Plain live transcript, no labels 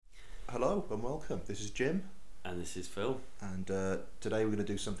Hello and welcome. This is Jim, And this is Phil. and today we're going to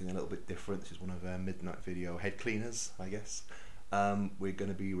do something a little bit different. This is one of our midnight video head cleaners, I guess. We're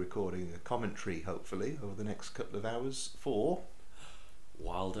going to be recording a commentary, hopefully, over the next couple of hours for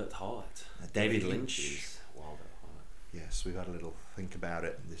Wild at Heart. David David Lynch. Lynch's Wild at Heart. Yes, we've had a little think about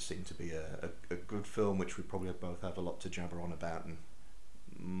it, and this seemed to be a good film, which we probably both have a lot to jabber on about and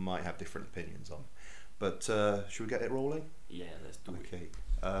might have different opinions on. But should we get it rolling? Yeah, let's do it.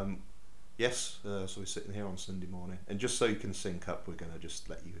 Okay. Yes, so we're sitting here on Sunday morning, and just so you can sync up, we're going to just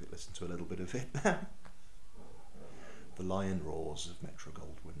let you listen to a little bit of it now. The lion roars of Metro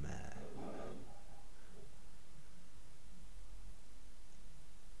Goldwyn Mayer.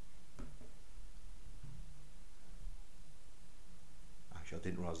 Actually, I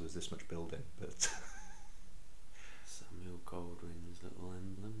didn't realise there was this much building, but Samuel Goldwyn's little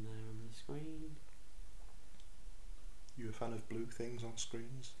emblem there on the screen. you a fan of blue things on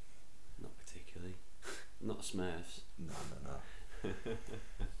screens? Not particularly. Not Smurfs. No.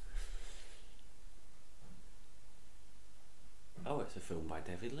 Oh, it's a film by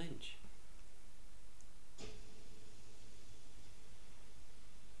David Lynch.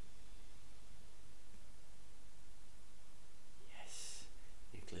 Yes.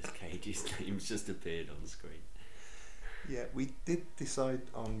 Nicolas Cage's name's just appeared on screen. Yeah, we did decide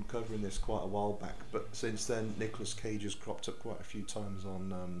on covering this quite a while back, but since then Nicolas Cage has cropped up quite a few times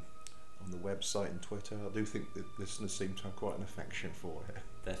on the website and Twitter. I do think that listeners seem to have quite an affection for it.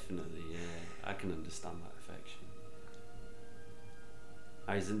 Definitely, yeah. I can understand that affection.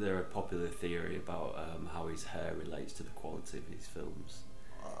 Isn't there a popular theory about how his hair relates to the quality of his films,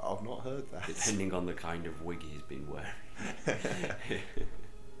 I've not heard that. depending on the kind of wig he's been wearing?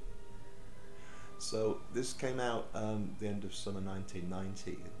 So this came out the end of summer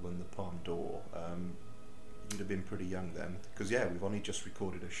 1990, won the Palme d'Or. You'd have been pretty young then, because we've only just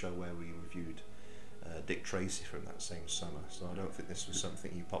recorded a show where we reviewed Dick Tracy from that same summer, so I don't think this was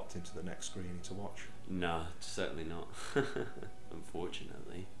something you popped into the next screening to watch. No, certainly not.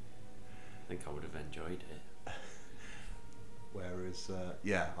 Unfortunately. I think I would have enjoyed it. Whereas,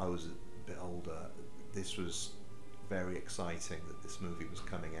 I was a bit older. This was very exciting that this movie was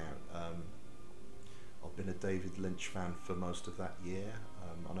coming out. I've been a David Lynch fan for most of that year.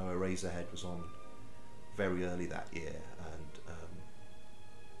 I know Eraserhead was on very early that year,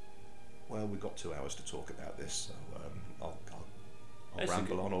 and we've got 2 hours to talk about this, so I'll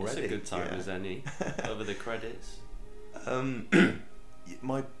ramble on already. It's a good time as any. Over the credits.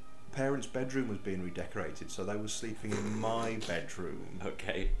 My parents' bedroom was being redecorated, so they were sleeping in my bedroom.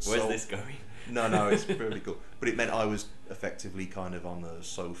 Okay, where's this going? No, it's pretty cool. But it meant I was effectively kind of on the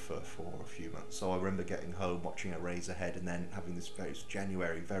sofa for a few months. So I remember getting home, watching Eraserhead, and then having this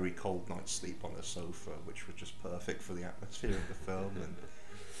January, very cold night's sleep on the sofa, which was just perfect for the atmosphere of the film. And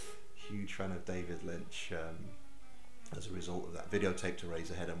huge fan of David Lynch. As a result of that, videotaped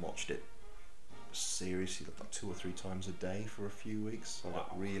Eraserhead and watched it seriously like 2 or 3 times a day for a few weeks. I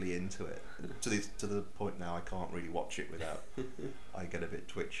got really into it to the point now I can't really watch it without I get a bit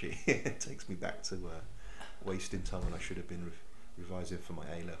twitchy. It takes me back to wasting time when I should have been revising for my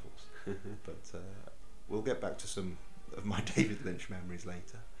A levels. But we'll get back to some of my David Lynch memories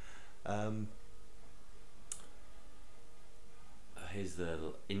later. Here's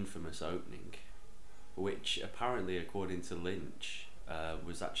the infamous opening, which apparently, according to Lynch,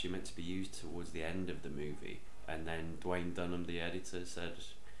 was actually meant to be used towards the end of the movie, and then Dwayne Dunham, the editor, said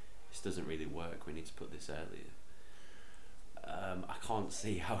this doesn't really work, we need to put this earlier. I can't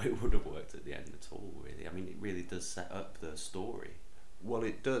see how it would have worked at the end at all, really. I mean, it really does set up the story. Well,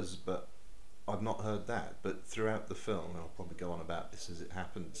 it does, but I've not heard that. But throughout the film, and I'll probably go on about this as it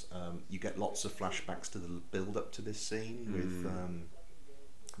happens, you get lots of flashbacks to the build up to this scene with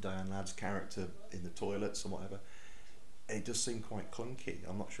Diane Ladd's character in the toilets and whatever. It does seem quite clunky.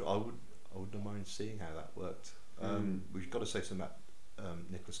 I'm not sure. I wouldn't mind seeing how that worked. We've got to say something about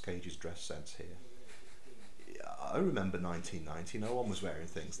Nicolas Cage's dress sense here. I remember 1990. No one was wearing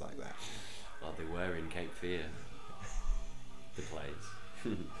things like that. Well, they were in Cape Fear, the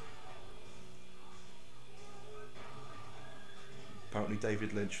plays. Apparently,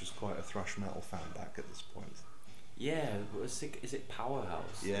 David Lynch was quite a thrash metal fan back at this point. Yeah, is it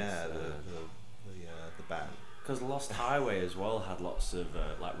Powerhouse? Yeah, the band. Because Lost Highway as well had lots of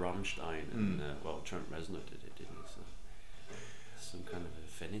like Rammstein and Trent Reznor did it, didn't he? So some kind of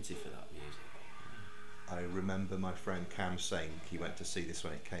affinity for that music. I remember my friend Cam saying he went to see this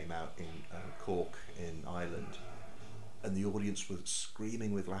when it came out in Cork in Ireland, and the audience was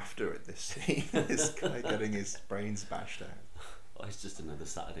screaming with laughter at this scene. This guy getting his brains bashed out. Well, it's just another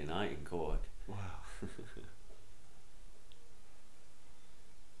Saturday night in Cork. Wow.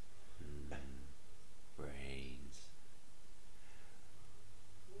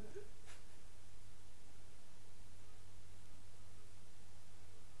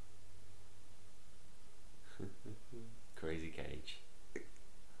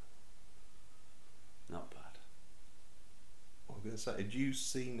 going to say, had you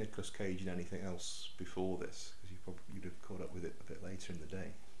seen Nicolas Cage in anything else before this? Because you'd have caught up with it a bit later in the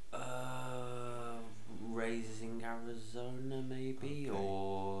day. Raising Arizona, maybe, Okay.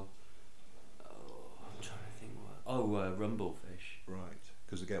 or I'm trying to think what. Rumblefish. Right.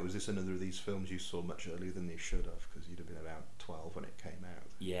 Because again, was this another of these films you saw much earlier than you should have? Because you'd have been about 12 when it came out.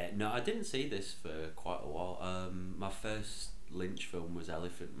 Yeah, no, I didn't see this for quite a while. My first Lynch film was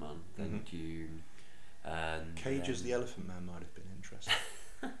Elephant Man, then Dune, and Cage as then- the Elephant Man might have been interesting.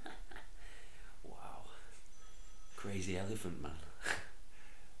 Wow, crazy Elephant Man.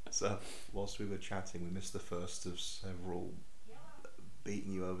 So, whilst we were chatting, we missed the first of several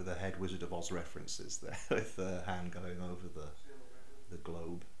beating you over the head Wizard of Oz references there, with the hand going over the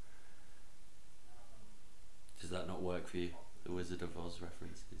globe. Does that not work for you? The Wizard of Oz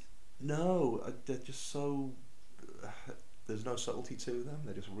references. No, they're just so... there's no subtlety to them,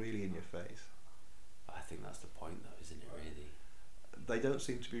 they're just really in your face. I think that's the point, though, isn't it? Really. They don't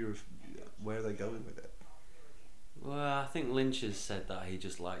seem to be... where are they going with it? Well, I think Lynch has said that he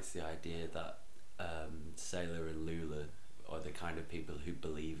just likes the idea that Sailor and Lula are the kind of people who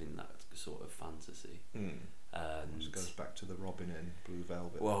believe in that sort of fantasy. And Which goes back to the Robin and Blue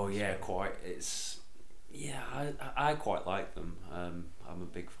Velvet. well, yeah, quite. It's I quite like them. I'm a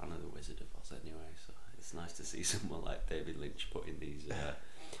big fan of the Wizard of Oz anyway, so it's nice to see someone like David Lynch putting these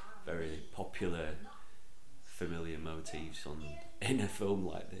very popular, familiar motifs in a film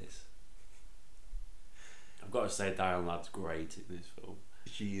like this. I've got to say, Diane Ladd's great in this film.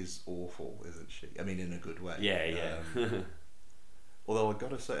 She is awful, isn't she? I mean, in a good way. Yeah. Although I've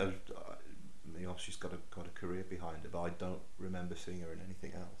got to say, she's got a career behind her, but I don't remember seeing her in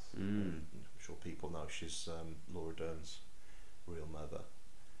anything else. I'm sure people know she's Laura Dern's real mother.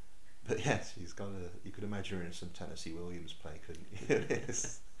 But yes, she's got you could imagine her in some Tennessee Williams play, couldn't you?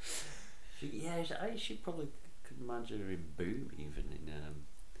 She probably could imagine her in Boom, even in.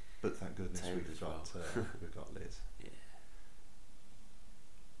 But thank goodness Tamed we've as got well. we've got Liz. Yeah.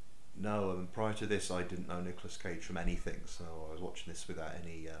 No, prior to this, I didn't know Nicolas Cage from anything, so I was watching this without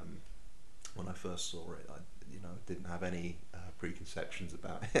any. When I first saw it, I didn't have any preconceptions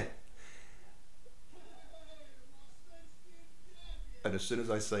about it. And as soon as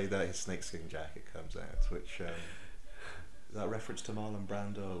I say that, his snakeskin jacket comes out, which is that a reference to Marlon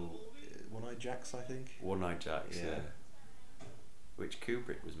Brando, One-Eyed Jacks, I think. One-Eyed Jacks, Yeah. Which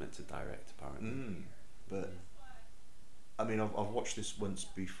Kubrick was meant to direct, apparently. But I mean, I've watched this once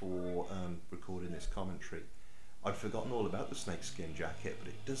before recording this commentary. I'd forgotten all about the snakeskin jacket, but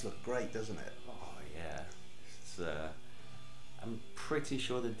it does look great, doesn't it? Oh yeah, it's, I'm pretty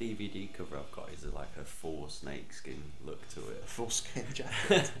sure the DVD cover I've got is like a full snakeskin look to A it. full skin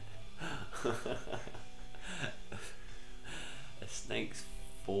jacket. A snake's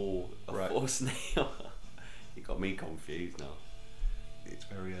full snake. You got me confused now. It's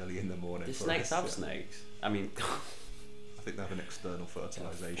very early in the morning. Do for snakes us, have yeah. snakes? I mean, I think they have an external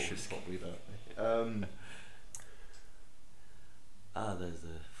fertilisation, Yeah, probably, don't they? there's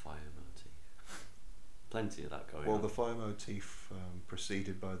the fire motif. Plenty of that going Well, on. the fire motif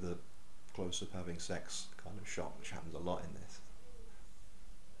preceded by the close-up having sex kind of shot, which happens a lot in this.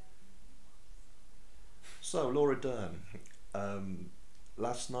 So, Laura Dern.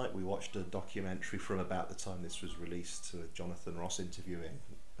 Last night we watched a documentary from about the time this was released with Jonathan Ross interviewing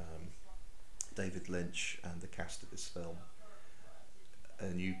David Lynch and the cast of this film.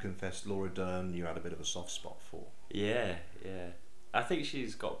 And you confessed Laura Dern you had a bit of a soft spot for. Yeah. I think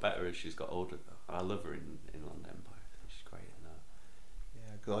she's got better as she's got older though. I love her in Inland Empire. I think she's great in that.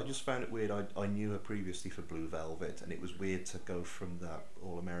 Yeah, because I just found it weird. I knew her previously for Blue Velvet, and it was weird to go from that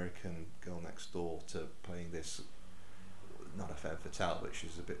all-American girl next door to playing this, not a femme fatale, but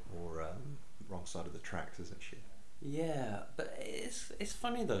she's a bit more wrong side of the tracks, isn't she? Yeah, but it's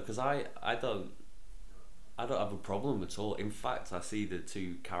funny though because I don't have a problem at all. In fact, I see the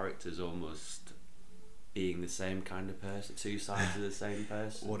two characters almost being the same kind of person, two sides of the same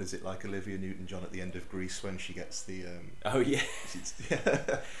person. What is it like Olivia Newton-John at the end of Grease when she gets the... Oh yeah, yeah.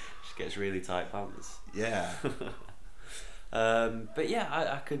 she gets really tight pants. Yeah. But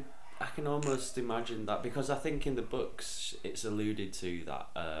yeah, I can almost imagine that because I think in the books it's alluded to that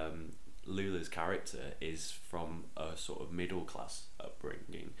Lula's character is from a sort of middle class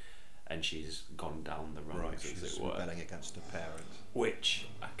upbringing, and she's gone down the rungs, Right, as she's it were. rebelling against her parents. Which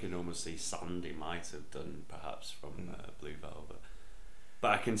I can almost see Sandy might have done, perhaps from Blue Velvet.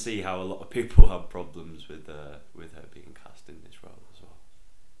 But I can see how a lot of people have problems with her being cast in this role as well.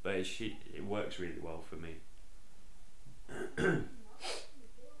 But it works really well for me. I'm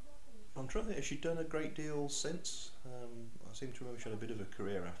trying to think, has she done a great deal since? I seem to remember she had a bit of a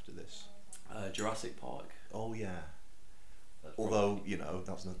career after this. Jurassic Park. Oh yeah. Although, you know,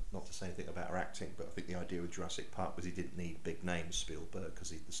 that's not to say anything about her acting, but I think the idea with Jurassic Park was he didn't need big names, Spielberg,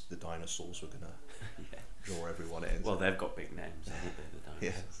 because the dinosaurs were going to yeah. draw everyone in. Well, they've got big names, haven't they, the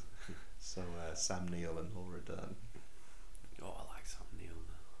dinosaurs? Yes. So Sam Neill and Laura Dern. Oh, I like Sam Neill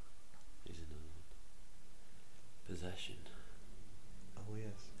though. He's another one. Possession. Oh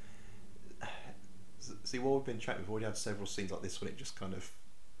yes. See, what we've been chatting, we've already had several scenes like this when it just kind of,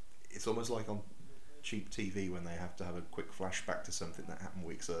 it's almost like on cheap TV when they have to have a quick flashback to something that happened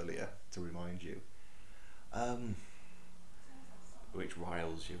weeks earlier to remind you. Which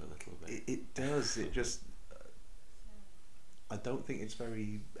riles you a little bit. It does. It just. I don't think it's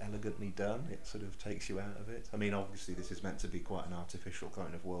very elegantly done. It sort of takes you out of it. I mean, obviously, this is meant to be quite an artificial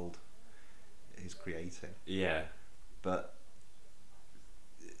kind of world he's creating. Yeah. But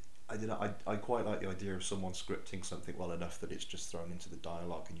I don't know. I quite like the idea of someone scripting something well enough that it's just thrown into the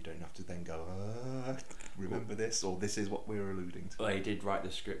dialogue, and you don't have to then go, remember this, or this is what we're alluding to. Well, he did write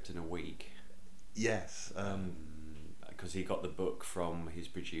the script in a week. Yes. Because he got the book from his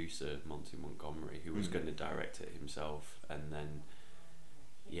producer Monty Montgomery, who was going to direct it himself, and then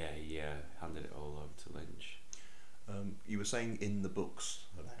he handed it all over to Lynch. You were saying in the books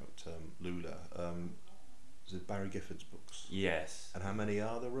about Lula, is it Barry Gifford's books? Yes. And how many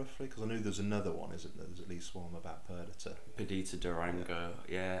are there roughly? Because I know there's another one, isn't there? There's at least one about Perdita. Perdita Durango,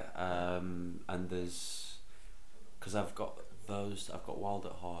 yeah. And there's, because I've got Wild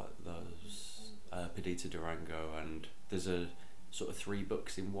at Heart, those Perdita Durango, and there's a sort of 3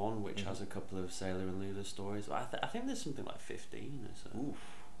 books in one, which has a couple of Sailor and Lula stories. I think there's something like 15 or so. Oof,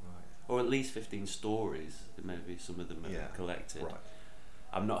 right. Or at least 15 stories. Maybe some of them are collected. Right.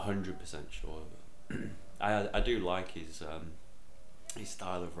 I'm not 100% sure. But I do like his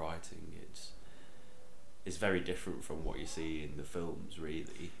style of writing. It's very different from what you see in the films,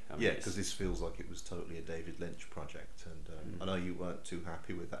 really. I mean, because this feels like it was totally a David Lynch project, and I know you weren't too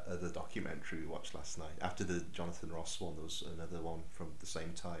happy with that other documentary we watched last night. After the Jonathan Ross one, there was another one from the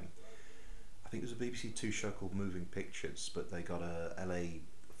same time. I think it was a BBC Two show called Moving Pictures, but they got a LA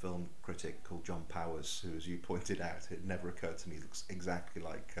film critic called John Powers, who, as you pointed out, it never occurred to me, looks exactly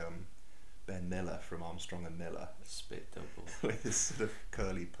like Ben Miller from Armstrong and Miller. Spit double. With his sort of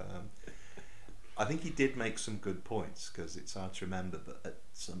curly perm. I think he did make some good points, because it's hard to remember, but at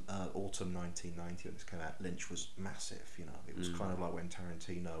some autumn 1990 when this came out, Lynch was massive, you know. It was kind of like when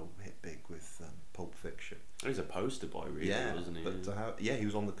Tarantino hit big with Pulp Fiction. He was a poster boy, really, wasn't he? But he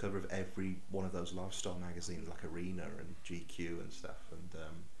was on the cover of every one of those lifestyle magazines like Arena and GQ and stuff, and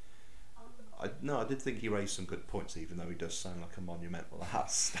I did think he raised some good points, even though he does sound like a monumental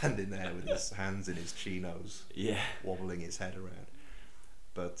ass standing there with his hands in his chinos, wobbling his head around.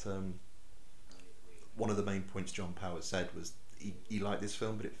 But one of the main points John Powers said was he liked this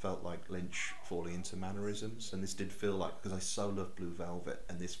film, but it felt like Lynch falling into mannerisms, and this did feel like, because I so love Blue Velvet,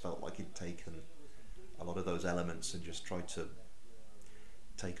 and this felt like he'd taken a lot of those elements and just tried to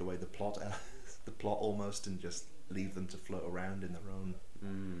take away the plot almost, and just leave them to float around in their own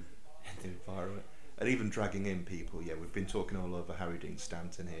environment, and even dragging in people. Yeah, we've been talking all over Harry Dean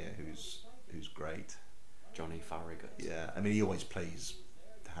Stanton here, who's great. Johnny Farragut. Yeah, I mean, he always plays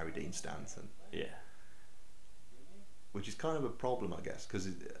Harry Dean Stanton. Yeah. Which is kind of a problem, I guess, because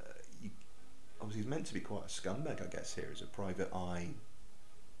obviously he's meant to be quite a scumbag, I guess, here as a private eye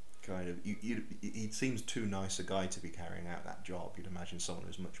kind of. He seems too nice a guy to be carrying out that job. You'd imagine someone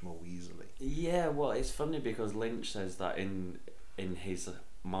who's much more weaselly. Yeah, well, it's funny because Lynch says that in his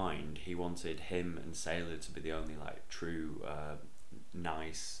mind he wanted him and Sailor to be the only like true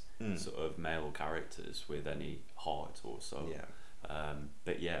nice sort of male characters with any heart or so. Yeah.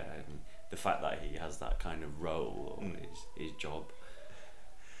 But yeah, I mean, the fact that he has that kind of role or his job.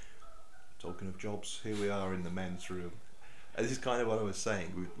 Talking of jobs, here we are in the men's room. And this is kind of what I was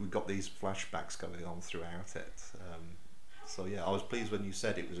saying. We've got these flashbacks going on throughout it. So yeah, I was pleased when you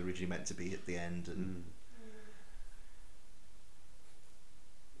said it was originally meant to be at the end, and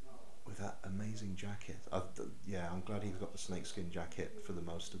with that amazing jacket. I'm glad he's got the snakeskin jacket for the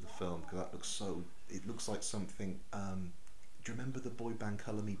most of the film, because that looks so. It looks like something. Do you remember the boy band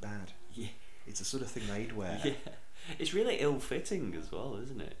Colour Me Bad? Yeah. It's the sort of thing they'd wear. Yeah. It's really ill-fitting as well,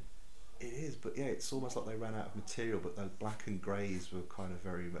 isn't it? It is, but yeah, it's almost like they ran out of material, but those black and greys were kind of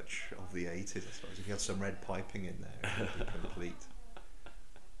very much of the 80s, I suppose. If you had some red piping in there, it would be complete.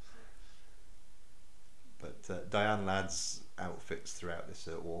 But Diane Ladd's outfits throughout this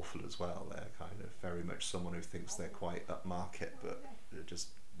are awful as well. They're kind of very much someone who thinks they're quite upmarket, but they're just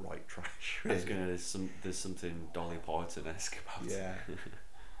right trash. Really. There's something Dolly Parton-esque about it. Yeah,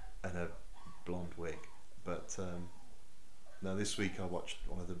 and a blonde wig. But Now this week I watched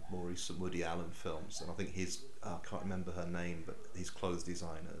one of the more recent Woody Allen films, and I think his I can't remember her name, but his clothes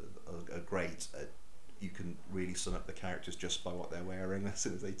design are great. You can really sum up the characters just by what they're wearing as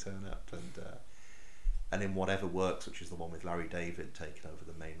soon as they turn up, and in Whatever Works, which is the one with Larry David taking over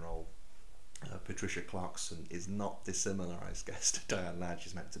the main role, Patricia Clarkson is not dissimilar, I guess, to Diane Ladd.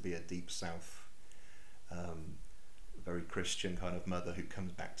 She's meant to be a deep South, very Christian kind of mother who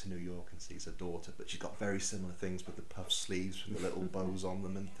comes back to New York and sees her daughter, but she's got very similar things with the puff sleeves with the little bows on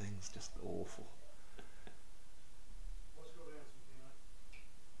them and things. Just awful.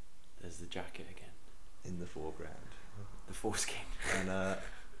 There's the jacket again. In the foreground. The foreskin. And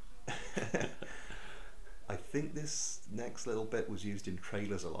I think this next little bit was used in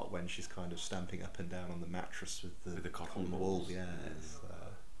trailers a lot when she's kind of stamping up and down on the mattress with the cotton wool. balls. Yeah.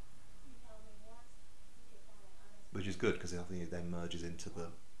 Which is good because I think it then merges into the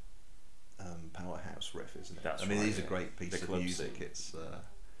Powerhouse riff, isn't it? That's it is a yeah. great piece The of club music. scene. It's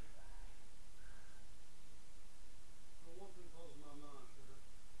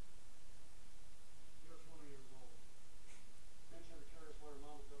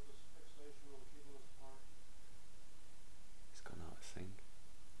It's gone out of sync.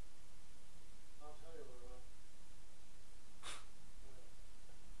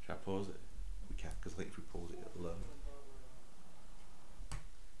 Should I pause it? we can, because I think if we pause it, it'll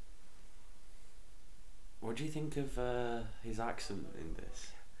What do you think of his accent in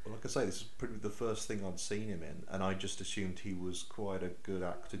this? well, like I say, this is pretty the first thing I'd seen him in, and I just assumed he was quite a good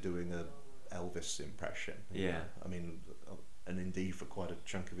actor doing a Elvis impression. you Yeah. know. I mean, and indeed for quite a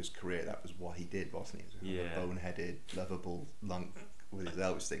chunk of his career, that was what he did, wasn't he? He was Yeah. a boneheaded, lovable lunk with his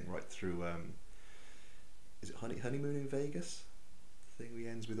Elvis thing right through. Is it Honeymoon in Vegas? The thing we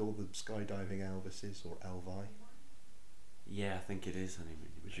ends with all the skydiving Elvises or Elvi, Yeah, I think it is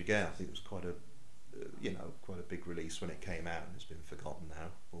Honeymoon. which again I think was quite a. Quite a big release when it came out, and it's been forgotten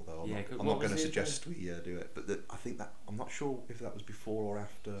now. Although I'm not going to suggest we do it, but I think that I'm not sure if that was before or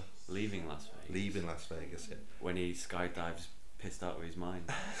after Leaving Las Vegas. leaving Las Vegas. Yeah. When he skydives, pissed out of his mind.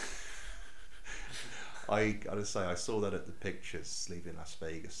 I gotta say, I saw that at the pictures leaving Las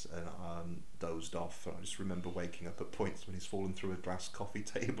Vegas, and dozed off. And I just remember waking up at points when he's fallen through a glass coffee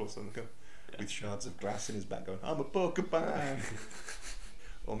table or something, with shards of glass in his back, going, "I'm a porcupine."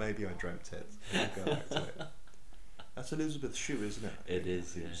 Or maybe I dreamt it. We'll go back to it. That's Elizabeth Shue, isn't it? It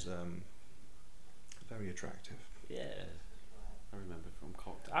is, yeah. Who's very attractive. Yeah, I remember from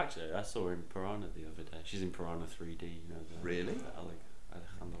Cocktail. Actually, I saw her in Piranha the other day. She's in Piranha 3D, you know. Really? The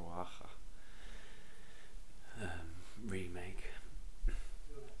Alejandro Aja remake.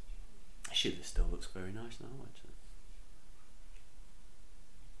 She still looks very nice now, actually.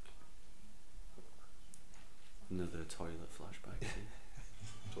 Another toilet flashback scene.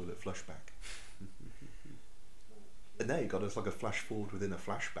 Toilet flashback. And there you got it's like a flash forward within a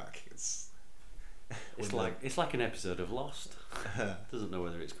flashback. It's like an episode of Lost. Doesn't know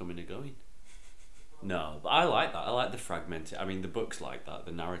whether it's coming or going. No, but I like that. I like the fragmented. I mean, the book's like that.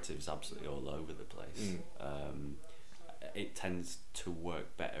 The narrative's absolutely all over the place. It tends to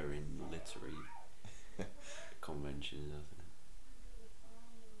work better in literary conventions, I think.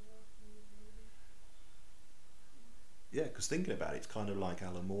 Yeah, because thinking about it, it's kind of like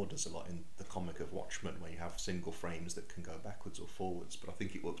Alan Moore does a lot in the comic of Watchmen, where you have single frames that can go backwards or forwards. But I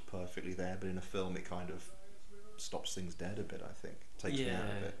think it works perfectly there. But in a film, it kind of stops things dead a bit. I think takes me out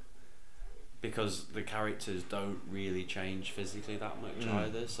of it. Because the characters don't really change physically that much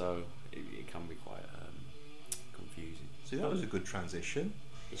either, so it can be quite confusing. See, that was a good transition.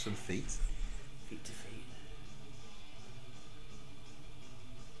 Some feet. Feet to feet.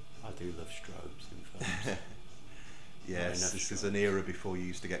 I do love strobes in films. Yes, this is an era before you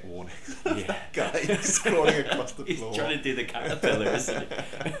used to get warnings. Yeah. Guy crawling across the He's floor. trying to do the caterpillar, isn't he?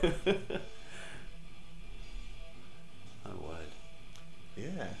 Oh, word.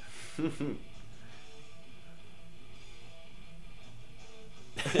 Yeah.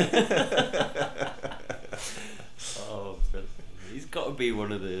 Oh, he's got to be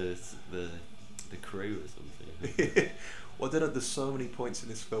one of the crew or something. Well, I don't know, there's so many points in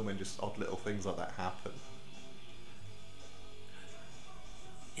this film when just odd little things like that happen.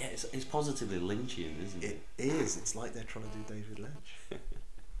 Yeah, it's positively Lynchian, isn't it? It is. It's like they're trying to do David Lynch.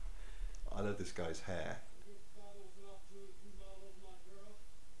 I love this guy's hair.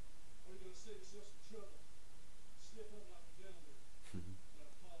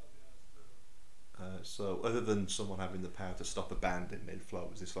 So, other than someone having the power to stop a band in mid-flow,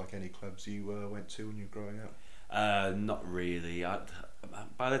 was this like any clubs you went to when you were growing up? Not really.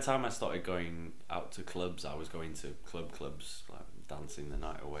 By the time I started going out to clubs, I was going to clubs, like dancing the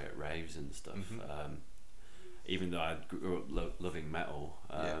night away at raves and stuff. even though I grew up loving metal.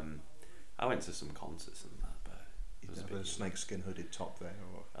 I went to some concerts and that, but You have a snakeskin hooded top there,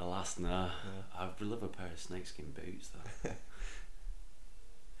 or alas, no. I would love a pair of snakeskin boots though.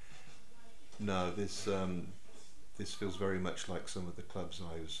 no, this feels very much like some of the clubs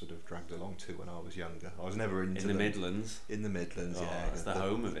I was sort of dragged along to when I was younger. I was never into in the Midlands. In the Midlands, yeah. It's the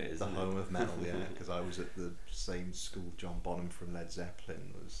home of it, isn't it? The home of metal, yeah. Because I was at the same school John Bonham from Led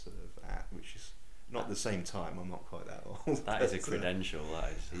Zeppelin was sort of at, which is not the same time. I'm not quite that old. That is a credential.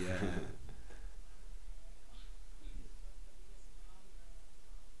 That is. Yeah.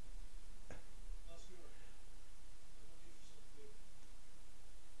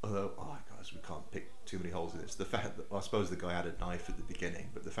 Although, oh guys, we can't pick too many holes in this. The fact that, well, I suppose the guy had a knife at the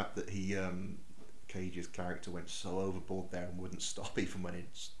beginning, but the fact that Cage's character went so overboard there and wouldn't stop even when it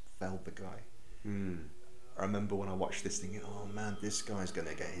felled the guy. I remember when I watched this thinking, oh man, this guy's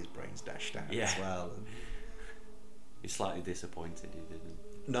gonna get his brains dashed out as well. And you're slightly disappointed he didn't.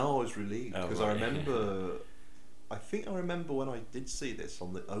 no, I was relieved because right. I remember. I think I remember when I did see this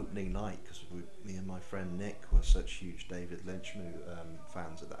on the opening night, because me and my friend Nick were such huge David Lynch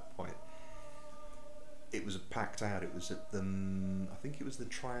fans at that point. It was packed out. It was at the, I think it was the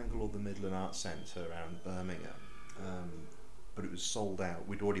Triangle or the Midland Arts Centre around Birmingham, but it was sold out.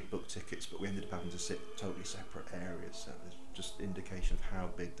 We'd already booked tickets, but we ended up having to sit totally separate areas. So there's just indication of how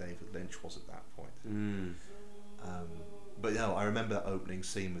big David Lynch was at that point. But no, I remember that opening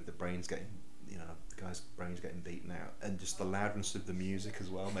scene with the brains getting, the guy's brains getting beaten out, and just the loudness of the music as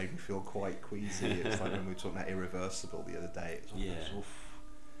well made me feel quite queasy. It's like when we were talking about Irreversible the other day. It was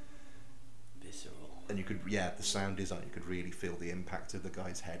visceral. And you could, the sound design, you could really feel the impact of the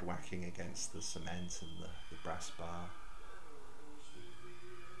guy's head whacking against the cement and the brass bar.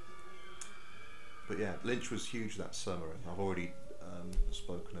 But yeah, Lynch was huge that summer, and I've already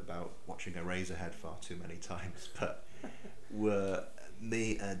spoken about watching Eraserhead far too many times, but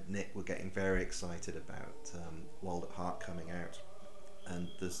me and Nick were getting very excited about Wild at Heart coming out, and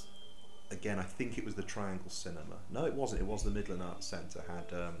there's, again, I think it was the Triangle Cinema. No, it wasn't. It was the Midland Arts Centre.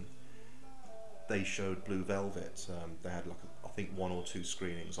 They showed Blue Velvet. They had I think 1 or 2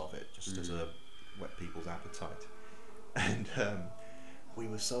 screenings of it, just as a whet people's appetite, and we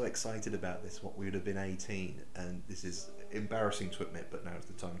were so excited about this. We would have been 18, and this is embarrassing to admit, but now's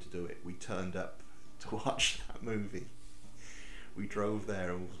the time to do it. We turned up to watch that movie. We drove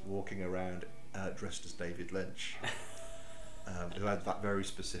there and was walking around dressed as David Lynch, who had that very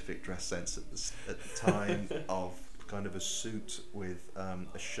specific dress sense at the time of kind of a suit with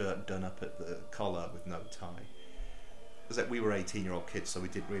a shirt done up at the collar with no tie. Because we were 18-year-old kids, so we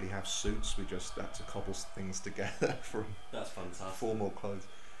didn't really have suits. We just had to cobble things together from That's fantastic. formal clothes.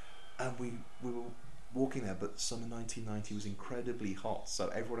 And we were walking there, but summer 1990 was incredibly hot, so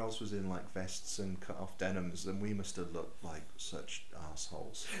everyone else was in like vests and cut off denims, and we must have looked like such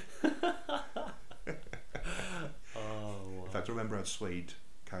assholes. Wow. In fact, I remember I had suede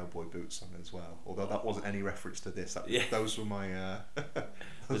cowboy boots on as well, although that wasn't any reference to this. Those were my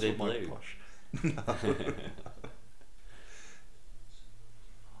those were my posh. No.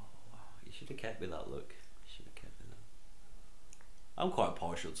 You should have kept with that look. I'm quite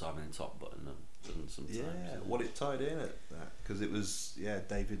partial to having a top button done sometimes. Yeah, well, it tied in at that because it was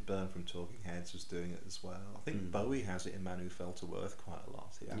David Byrne from Talking Heads was doing it as well. I think Bowie has it in Man Who Fell to Earth quite a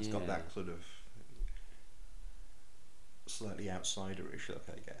lot. It's got that sort of slightly outsiderish look,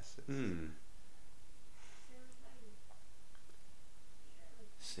 I guess.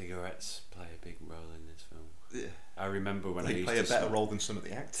 Cigarettes play a big role in this film. Yeah. I remember when they play a better role than some of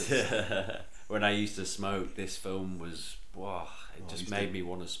the actors. When I used to smoke, this film was it just made me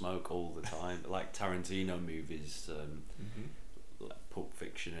want to smoke all the time. Like Tarantino movies, like Pulp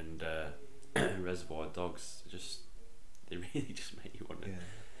Fiction and Reservoir Dogs, they really just make you want to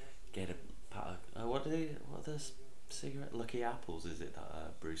get a pat of, what are the cigarette Lucky Apples? Is it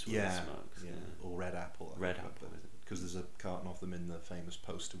that Bruce Willis smokes? Yeah, or Red Apple. Red Apple, is it? Because there's a carton of them in the famous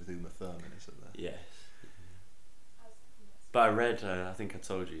poster with Uma Thurman, isn't there? Yes. But I read, I think I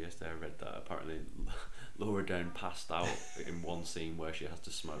told you yesterday, I read that apparently Laura Dern passed out in one scene where she has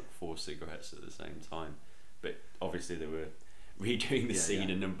to smoke 4 cigarettes at the same time. But obviously they were redoing the scene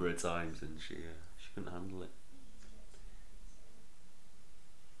a number of times, and she couldn't handle it.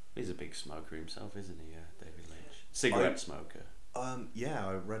 He's a big smoker himself, isn't he, David Lynch? Cigarette smoker. I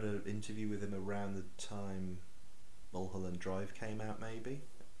read an interview with him around the time Mulholland Drive came out, maybe,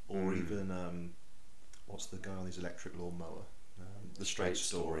 or even what's the guy on his electric lawnmower? The Straight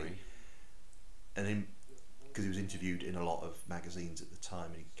Story. And because he was interviewed in a lot of magazines at the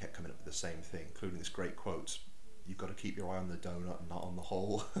time, and he kept coming up with the same thing, including this great quote: "You've got to keep your eye on the donut and not on the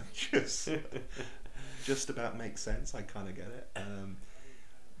hole." Just just about makes sense. I kind of get it.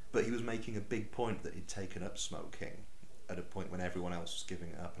 But he was making a big point that he'd taken up smoking at a point when everyone else was giving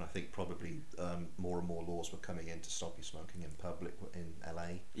it up, and I think probably more and more laws were coming in to stop you smoking in public in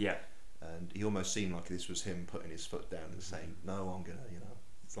LA. Yeah. And he almost seemed like this was him putting his foot down and saying, "No, I'm gonna,"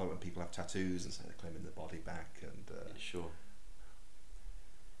 It's like when people have tattoos and say they're claiming their body back, and sure.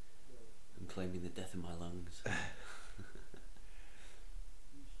 I'm claiming the death of my lungs.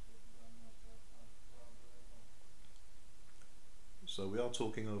 So we are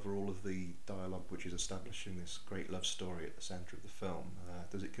talking over all of the dialogue which is establishing this great love story at the centre of the film.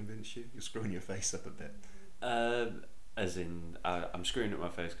 Does it convince you? You're screwing your face up a bit. As in, I'm screwing up my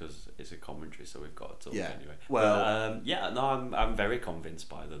face because it's a commentary, so we've got to talk anyway. Well, but, no, I'm very convinced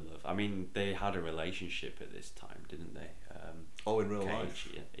by the love. I mean, they had a relationship at this time, didn't they? in real life?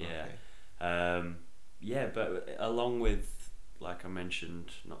 Yeah. Okay. But along with, like I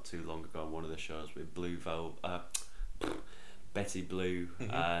mentioned not too long ago on one of the shows with Betty Blue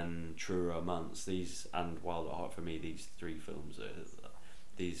and True Romance, these and Wild at Heart, for me, these three films are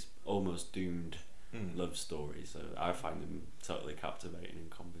these almost doomed love stories. So I find them totally captivating and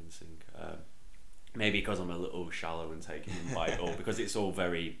convincing. Maybe because I'm a little shallow and taking them by it all, because it's all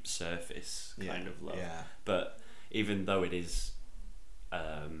very surface kind of love. Yeah. But even though it is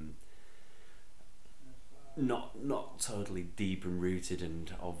not totally deep and rooted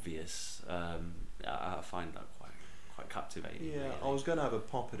and obvious, I find that quite captivating. Yeah, really. I was going to have a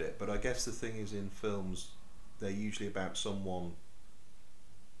pop at it, but I guess the thing is, in films, they're usually about someone.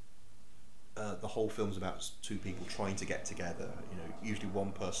 The whole film's about two people trying to get together. Usually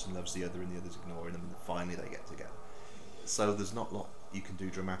one person loves the other and the other's ignoring them, and finally they get together. So there's not a lot you can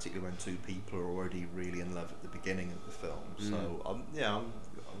do dramatically when two people are already really in love at the beginning of the film. So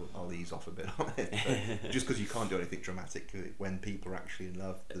I'll ease off a bit on it. But just because you can't do anything dramatic when people are actually in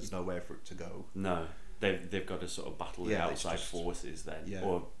love, there's nowhere for it to go. No, they've got to sort of battle the outside forces then,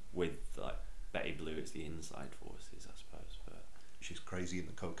 or with like Betty Blue, it's the inside forces, I suppose. But she's crazy in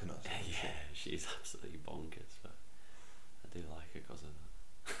the coconut. Yeah, she's absolutely bonkers, but I do like her because of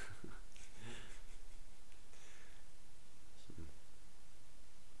that.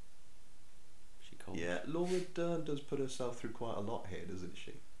 She cold. Yeah, Laura Dern does put herself through quite a lot here, doesn't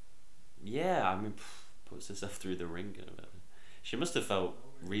she? Yeah, I mean, puts herself through the ringer. She must have felt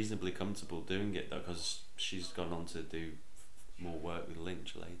reasonably comfortable doing it though, because she's gone on to do more work with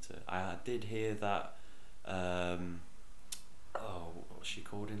Lynch later. I did hear that. What's she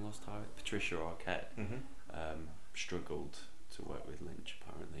called in Lost Highway? Patricia Arquette struggled to work with Lynch.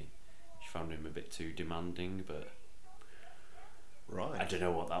 Apparently, she found him a bit too demanding, but right. I don't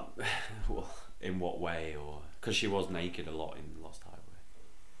know what that, in what way, or because she was naked a lot in Lost Highway.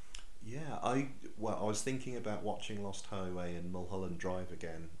 Yeah, I was thinking about watching Lost Highway and Mulholland Drive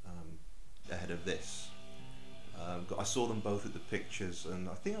again ahead of this. I saw them both at the pictures, and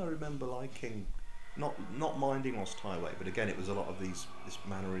I think I remember liking, not minding Lost Highway, but again it was a lot of this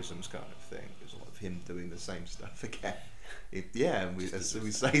mannerisms kind of thing. It was a lot of him doing the same stuff again. And we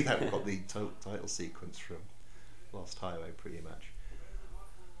say that, we've got the title sequence from Lost Highway pretty much.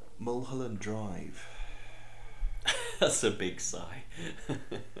 Mulholland Drive. That's a big sigh.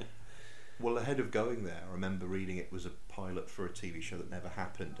 Well, ahead of going there, I remember reading it was a pilot for a TV show that never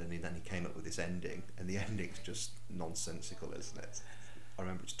happened, and then he came up with this ending, and the ending's just nonsensical, isn't it? I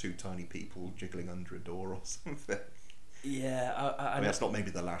remember it's two tiny people jiggling under a door or something. Yeah, I mean, that's not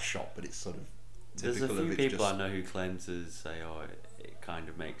maybe the last shot, but it's sort of typical. There's a few of people I know who claim to say, it kind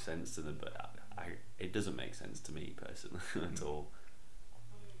of makes sense to them, but it doesn't make sense to me personally at all.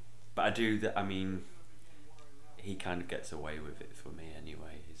 But I do, I mean, he kind of gets away with it for me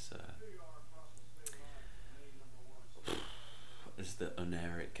anyway. It's the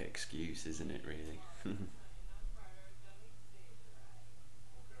Uneric excuse, isn't it, really?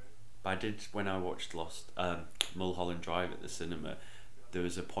 But I did, when I watched Mulholland Drive at the cinema, there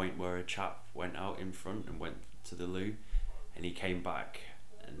was a point where a chap went out in front and went to the loo, and he came back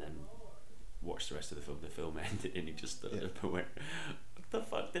and then watched the rest of the film. The film ended and he just stood up and went, "What the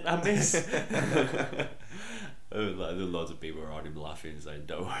fuck did I miss?" There were loads of people around him laughing and saying,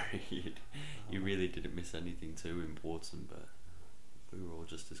 "Don't worry, you really didn't miss anything too important," but we were all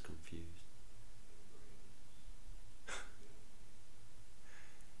just as confused.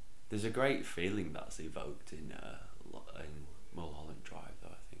 There's a great feeling that's evoked in Mulholland Drive, though,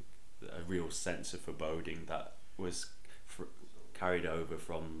 I think. A real sense of foreboding that was carried over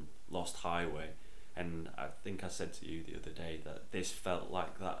from Lost Highway. And I think I said to you the other day that this felt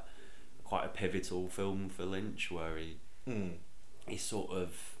like that, quite a pivotal film for Lynch, where he sort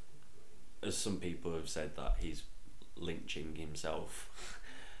of, as some people have said, that he's lynching himself.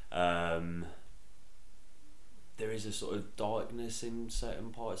 there is a sort of darkness in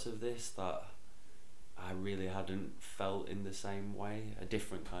certain parts of this that I really hadn't felt in the same way. A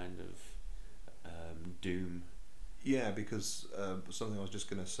different kind of doom. Yeah, because something I was just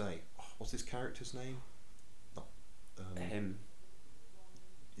going to say. What's his character's name? Not, Him.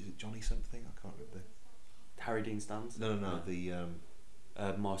 Is it Johnny something? I can't remember. Harry Dean Stanton? No.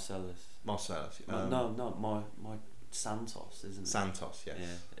 The Marcellus. Marcellus. No, my Santos, isn't it? Santos, yes.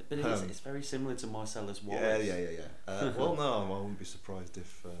 Yeah, but it's very similar to Marcellus Yeah. Wallace. Well, no, I wouldn't be surprised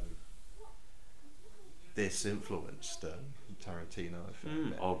if this influenced Tarantino. A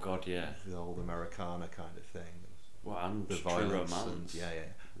bit. Oh God, yeah. The old Americana kind of thing. Well, and The True violence Romance.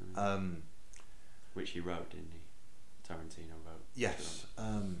 yeah. Which he wrote, didn't he? Tarantino wrote. Yes.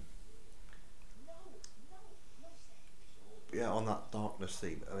 Yeah, on that darkness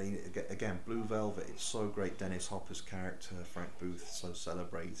theme. I mean, again, Blue Velvet. It's so great. Dennis Hopper's character, Frank Booth, so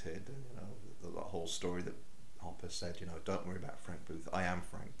celebrated. And, you know, the whole story that Hopper said. You know, don't worry about Frank Booth. I am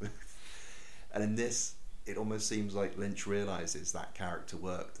Frank Booth. And in this, it almost seems like Lynch realizes that character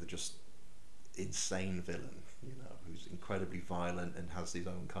worked. The just insane villain, you know, who's incredibly violent and has his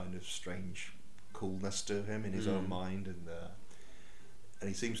own kind of strange coolness to him in his own mind, and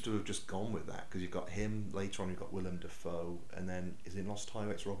he seems to have just gone with that, because you've got him later on, you've got Willem Dafoe, and then is in Lost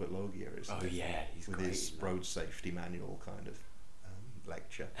Highways Robert Loggia, isn't it? Yeah, he's with great, his road safety manual kind of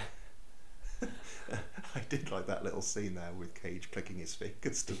lecture. I did like that little scene there with Cage clicking his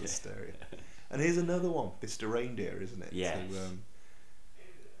fingers to the stereo. And here's another one, Mr. Reindeer, isn't it? Yes. So,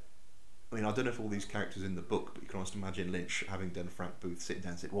 I mean, I don't know if all these characters in the book, but you can almost imagine Lynch having done Frank Booth sitting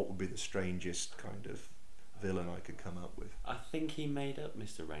down and said, what would be the strangest kind of villain I could come up with? I think he made up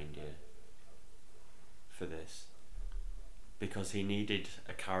Mr. Reindeer for this, because he needed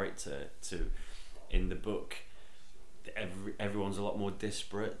a character to, in the book, everyone's a lot more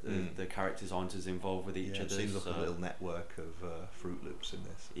disparate. The characters aren't as involved with each other. It seems like a little network of Fruit Loops in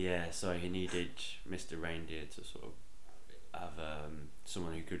this. Yeah, so he needed Mr. Reindeer to sort of have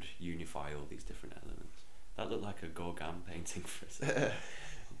someone who could unify all these different elements. That looked like a Gauguin painting for a second.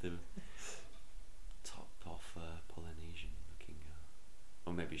 The top off Polynesian looking girl.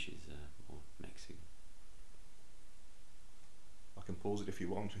 Or maybe she's more Mexican. I can pause it if you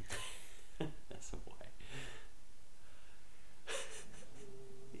want. That's a way.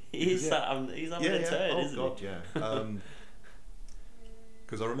 He's having a turn, isn't God, he? yeah.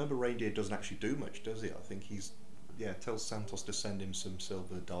 Because I remember Reindeer doesn't actually do much, does he? I think he's tells Santos to send him some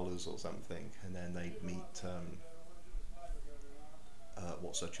silver dollars or something, and then they meet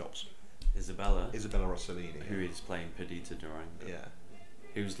what's her chops? Isabella Rossellini, who is playing Perdita Durango. Yeah.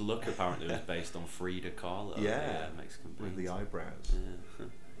 Whose look apparently was based on Frida Kahlo. Yeah, the Mexican with the painter. eyebrows.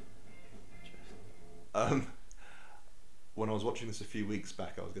 Yeah. When I was watching this a few weeks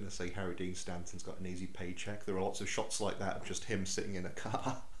back, I was going to say Harry Dean Stanton's got an easy paycheck. There are lots of shots like that of just him sitting in a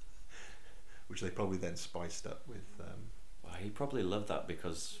car, which they probably then spiced up with. Well, he probably loved that,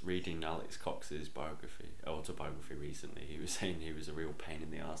 because reading Alex Cox's autobiography recently, he was saying he was a real pain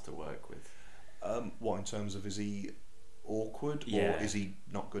in the arse to work with. What, in terms of, is he awkward, or is he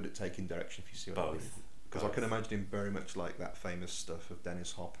not good at taking direction, if you see what I mean? Because I can imagine him very much like that famous stuff of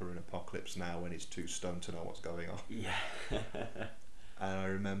Dennis Hopper in Apocalypse Now, when he's too stoned to know what's going on. Yeah. And I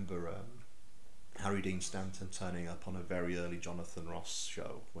remember Harry Dean Stanton turning up on a very early Jonathan Ross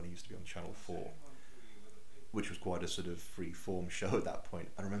show when he used to be on Channel 4, which was quite a sort of free-form show at that point.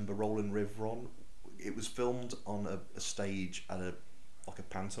 I remember Roland Rivron. It was filmed on a stage at a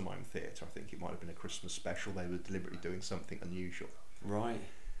pantomime theatre. I think it might have been a Christmas special. They were deliberately doing something unusual. Right.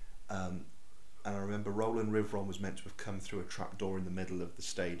 And I remember Roland Rivron was meant to have come through a trapdoor in the middle of the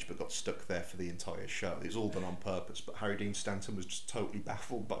stage, but got stuck there for the entire show. It was all done on purpose, but Harry Dean Stanton was just totally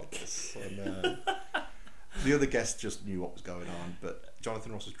baffled by this. And, the other guests just knew what was going on, but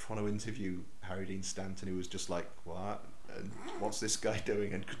Jonathan Ross was trying to interview Harry Dean Stanton, who was just like, what? And what's this guy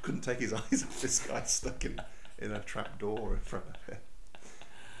doing? And couldn't take his eyes off this guy stuck in a trapdoor in front of him.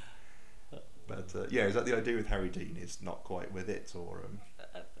 But is that the idea with Harry Dean? Is not quite with it, or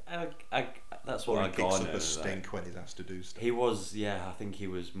that's what I got. Picks up a stink when he's asked to do stuff. He was, I think he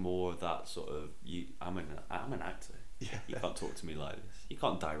was more that sort of. I'm an actor. Yeah. You can't talk to me like this. You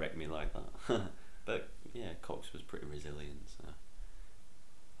can't direct me like that. But Cox was pretty resilient. So.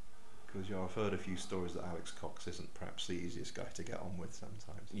 Because I've heard a few stories that Alex Cox isn't perhaps the easiest guy to get on with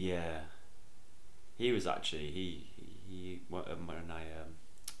sometimes. Yeah. He was actually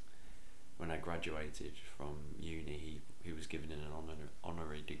when I graduated from uni, he was given an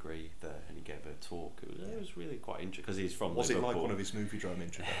honorary degree there, and he gave a talk. It was really quite interesting, because he's from Liverpool. Was it like one of his movie drama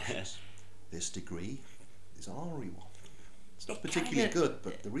introductions? This degree is an honorary one. It's not particularly good,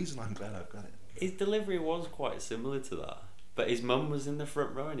 but the reason I'm glad I've got it. his delivery was quite similar to that. But his mum was in the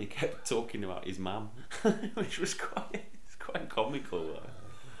front row and he kept talking about his mum, which was quite comical.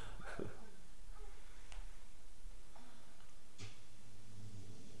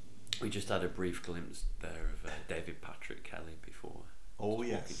 We just had a brief glimpse there of David Patrick Kelly before. Oh walking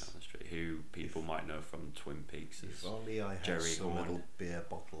yes. down the street, who people might know from Twin Peaks If as only I had Jerry some Horn. little beer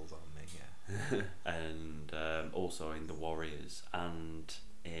bottles on me. Yeah. and also in The Warriors and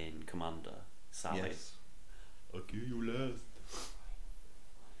in Commander, Sally. Yes. I'll kill you last.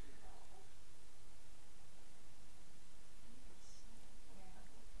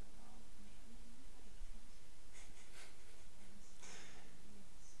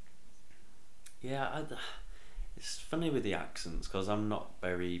 Yeah, it's funny with the accents because I'm not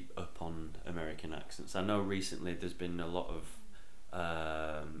very up on American accents. I know recently there's been a lot of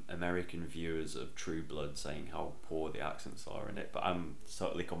American viewers of True Blood saying how poor the accents are in it, but I'm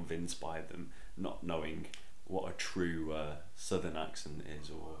totally convinced by them, not knowing what a true Southern accent is,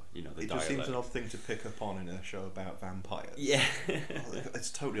 or the It dialect. just seems an odd thing to pick up on in a show about vampires. Yeah.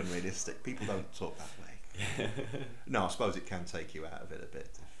 It's totally unrealistic. People don't talk that way. No, I suppose it can take you out of it a bit.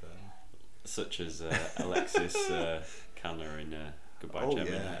 Such as Alexis Canner in Goodbye Oh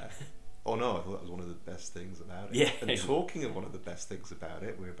Gemini. yeah. Oh no, I thought that was one of the best things about it. Yeah. And talking of one of the best things about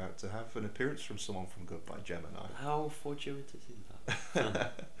it, we're about to have an appearance from someone from Goodbye Gemini. How fortuitous is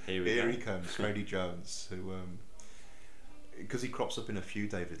that? Here He comes, Freddie Jones, who, because he crops up in a few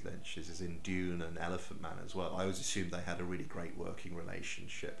David Lynch's, is in Dune and Elephant Man as well. I always assumed they had a really great working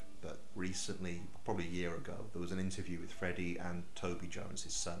relationship, but recently, probably a year ago, there was an interview with Freddie and Toby Jones,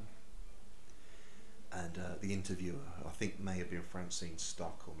 his son. And the interviewer, I think may have been Francine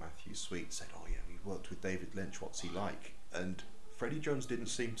Stock or Matthew Sweet, said, "Oh yeah, we worked with David Lynch, what's he like?" And Freddie Jones didn't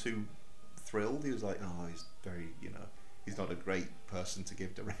seem too thrilled. He was like, "Oh, he's very, he's not a great person to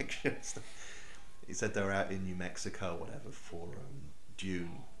give directions." He said they were out in New Mexico, whatever, for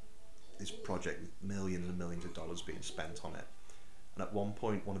Dune, this project with millions and millions of dollars being spent on it. And at one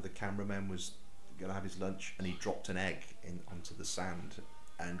point, one of the cameramen was going to have his lunch, and he dropped an egg onto the sand.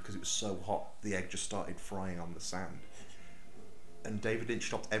 And because it was so hot, the egg just started frying on the sand. And David Lynch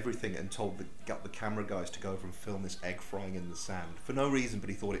stopped everything and got the camera guys to go over and film this egg frying in the sand for no reason,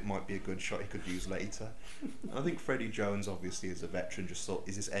 but he thought it might be a good shot he could use later. And I think Freddie Jones, obviously as a veteran, just thought,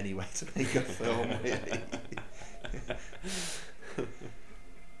 is this any way to make a film, really?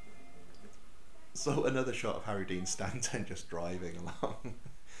 So another shot of Harry Dean Stanton just driving along.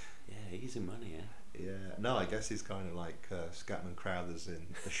 Yeah, easy money, yeah. Yeah, no, I guess he's kind of like Scatman Crothers in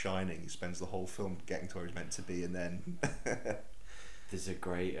The Shining. He spends the whole film getting to where he's meant to be, and then There's a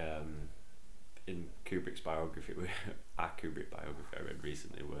great in Kubrick's biography, our Kubrick biography I read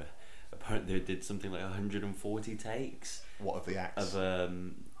recently, where apparently they did something like 140 takes what of the acts? of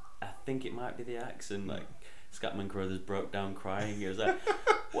I think it might be the axe, and like Scatman Crothers broke down crying. He was like,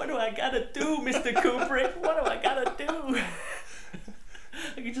 "What do I gotta do, Mr. Kubrick? What do I gotta do?"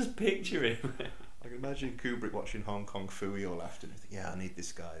 I can just picture him. I can imagine Kubrick watching Hong Kong Phooey all afternoon. Yeah, I need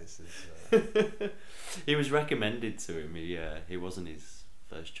this guy. This is. He was recommended to him. He wasn't his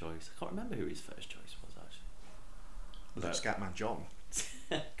first choice. I can't remember who his first choice was actually. Was it Scatman John?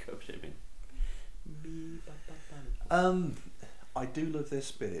 Coach him in. I do love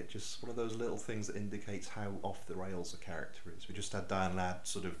this bit. It's just one of those little things that indicates how off the rails a character is. We just had Diane Ladd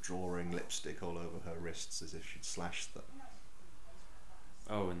sort of drawing lipstick all over her wrists as if she'd slashed them.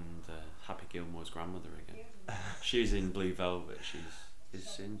 Oh, and Happy Gilmore's grandmother again. She's in Blue Velvet.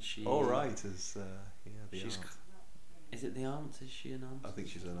 Isn't she? All right, as the She's. aunt. Is it the aunt? Is she an aunt? I think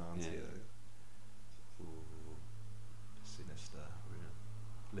she's an aunt. Yeah. Ooh, sinister.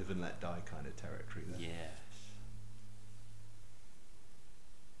 Live and let die kind of territory there. Yes.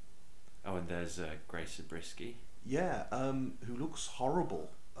 Oh, and there's Grace Zabriskie. Yeah, who looks horrible.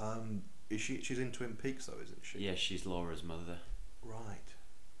 Is she? She's in Twin Peaks though, isn't she? Yeah, she's Laura's mother. Right.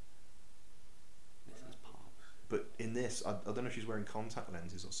 Mrs. Palmer. But in this, I don't know if she's wearing contact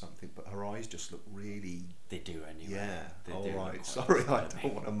lenses or something, but her eyes just look really. They do anyway. Yeah. They All do look right. quite Sorry, I disturbing.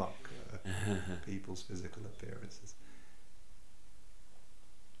 don't want to mock people's physical appearances.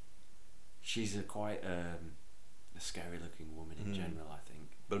 She's quite a scary looking woman in general, I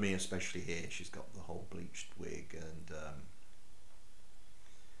think. But I mean, especially here, she's got the whole bleached wig and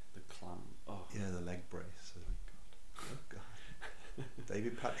The clam. Oh. yeah, the leg brace. Oh God.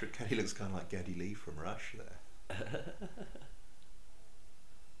 David Patrick Kelly looks kind of like Geddy Lee from Rush there.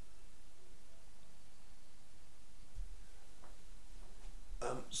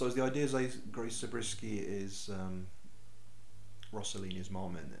 So is the idea Grace Zabriskie is Rossellini's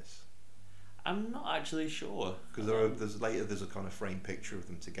mom in this? I'm not actually sure. Because there's a kind of framed picture of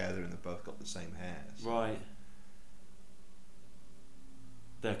them together, and they've both got the same hair. So. Right.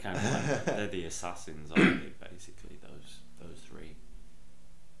 They're kind of like, they're the assassins, aren't they? Basically, those three.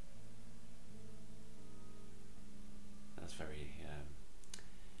 That's very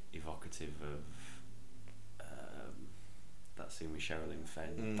evocative of that scene with Sherilyn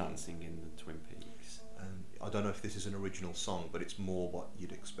Fenn dancing in the Twin Peaks. And I don't know if this is an original song, but it's more what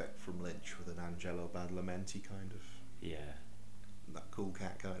you'd expect from Lynch, with an Angelo Badalamenti kind of. Yeah. That Cool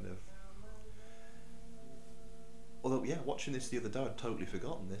Cat kind of. Although, yeah, watching this the other day, I'd totally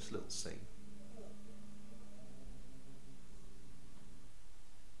forgotten this little scene.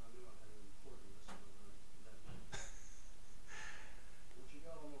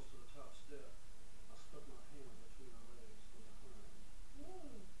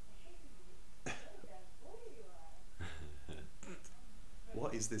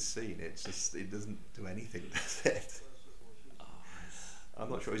 What is this scene? It's just, it doesn't do anything, does it? Oh, I'm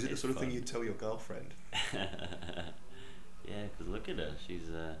not sure. Is it the sort of fun. thing you'd tell your girlfriend? Yeah, because look at her. She's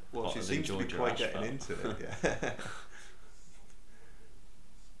Well, she hotter than seems to be Georgia quite Ashford. getting into it, yeah.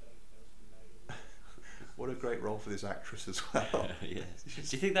 What a great role for this actress as well. Yeah. Do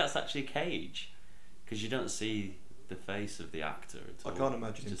you think that's actually Cage? Because you don't see the face of the actor at I all. can't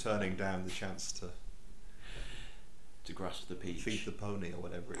imagine him Just turning down the chance to grasp the peach. feed the pony or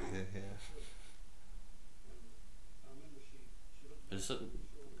whatever it is. Yeah. There's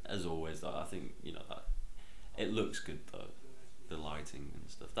as always, I think that it looks good though, the lighting and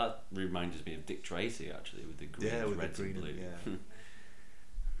stuff. That reminds me of Dick Tracy actually, with the green, Yeah, with the reds green and and- blue. yeah.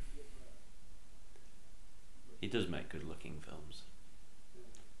 He does make good looking films,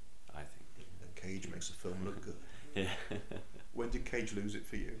 I think. And Cage makes a film look good. Yeah. When did Cage lose it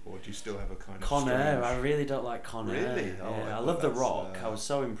for you, or do you still have a kind of Con Air, strange- I really don't like Con Air. Really? Oh, Yeah, I I thought love The that's, Rock. I was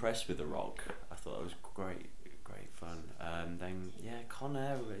so impressed with The Rock. I thought it was great fun. Then Con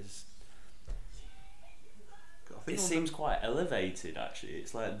Air is. I think It seems quite elevated actually.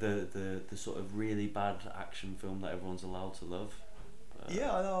 It's like the sort of really bad action film that everyone's allowed to love.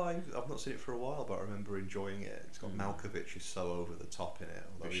 Yeah, I know. I've not seen it for a while, but I remember enjoying it. It's got Malkovich who's so over the top in it.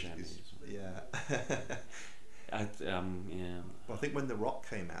 Although yeah. Yeah. But I think when The Rock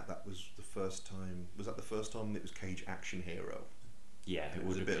came out, that was the first time. Was that the first time it was Cage action hero? Yeah, And it it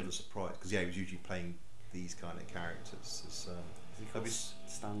was would a have bit been. of a surprise because he was usually playing these kind of characters. It's, Is he have called you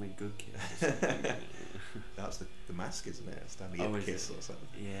Stanley Goodkiss or something? that's the mask, isn't it? Stanley Oh, is Ipkiss it? or something.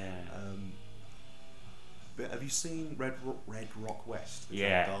 Yeah. But have you seen Red Rock West, the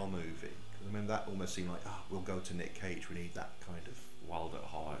Yeah. John Dahl movie? 'Cause I mean, that almost seemed like, we'll go to Nick Cage. We need that kind of Wild at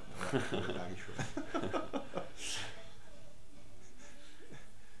Heart.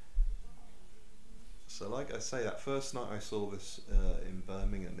 So, like I say, that first night I saw this in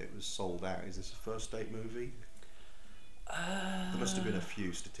Birmingham, it was sold out. Is this a first date movie? There must have been a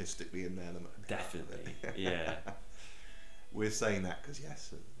few statistically in there. Definitely, yeah. We're saying that because yes,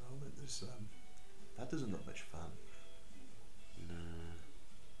 at the moment there's that doesn't look much fun. No.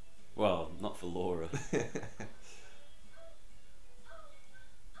 Well, not for Laura.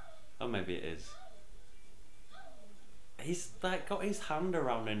 Oh, maybe it is. He's like got his hand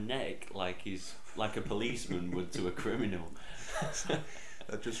around her neck like he's like a policeman would to a criminal.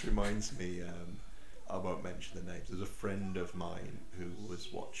 That just reminds me. I won't mention the names. There's a friend of mine who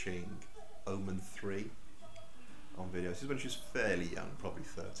was watching Omen 3 on video. This is when she was fairly young, probably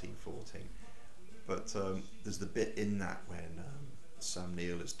 13, 14. But there's the bit in that when Sam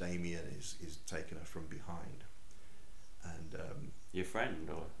Neill as Damien is taking her from behind. And Your friend,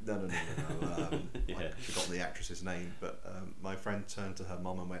 or no. Yeah. I've forgotten the actress's name, but my friend turned to her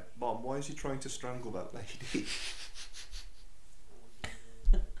mum and went, "Mom, why is he trying to strangle that lady?"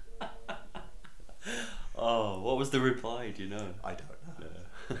 oh, what was the reply? Do you know? I don't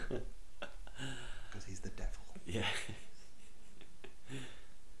know. Because he's the devil. Yeah.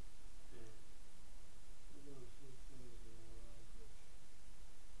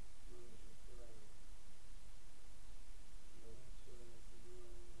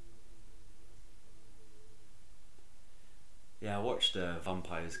 Yeah, I watched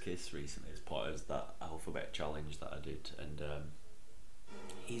Vampire's Kiss recently as part of that alphabet challenge that I did, and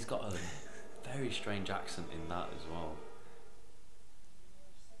he's got a very strange accent in that as well.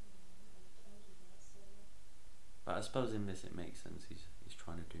 But I suppose in this it makes sense. He's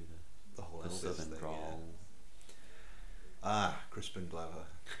trying to do The whole the Elvis southern thing, drawl. yeah. Crispin Glover.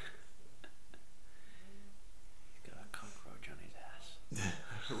 He's got a cockroach on his ass.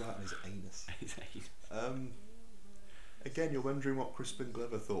 Right on his anus. His ass. Again, you're wondering what Crispin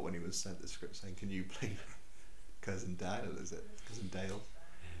Glover thought when he was sent the script saying, "Can you play Cousin Dale?" Is it Cousin Dale?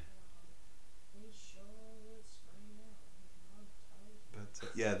 But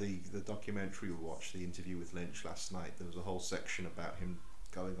yeah, the documentary we watched, the interview with Lynch last night, there was a whole section about him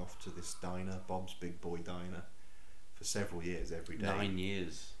going off to this diner, Bob's Big Boy Diner, for several years every day. 9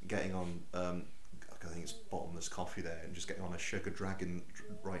 years. Getting on, I think it's bottomless coffee there, and just getting on a sugar dragon,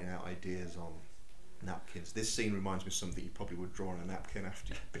 writing out ideas on napkins. This scene reminds me of something you probably would draw on a napkin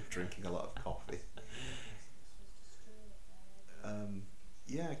after you've been drinking a lot of coffee.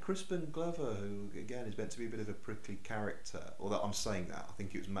 Yeah, Crispin Glover, who again is meant to be a bit of a prickly character. Although I'm saying that, I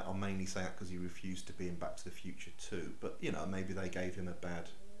think I'm mainly saying that because he refused to be in Back to the Future 2. But you know, maybe they gave him a bad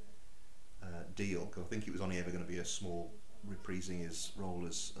deal, because I think it was only ever going to be a small reprising his role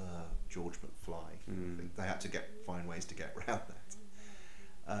as George McFly. I think they had to find ways to get around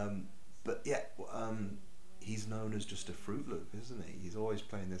that. But yeah, he's known as just a Fruit Loop, isn't he? He's always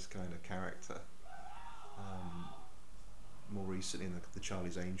playing this kind of character. More recently in the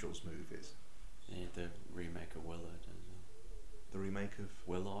Charlie's Angels movies. Yeah, the remake of Willard. The remake of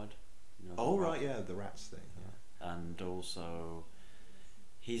Willard. You know, oh right, yeah, the Rats thing. Yeah. And also,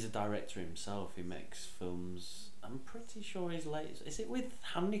 he's a director himself. He makes films. I'm pretty sure his latest. Is it with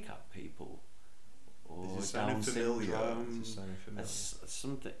handicapped people? Or Down syndrome? That's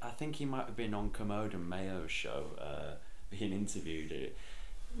something. I think he might have been on Commode and Mayo's show, being interviewed.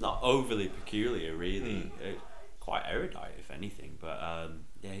 Not overly peculiar, really. Quite erudite, if anything. But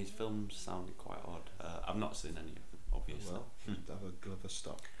yeah, his films sounded quite odd. I've not seen any of them, obviously. Well, have a Glover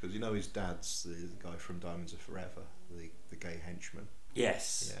stock, because you know his dad's the guy from Diamonds Are Forever, the gay henchman.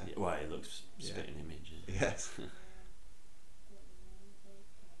 Yes. Yeah. Well, it looks spitting image. Yes.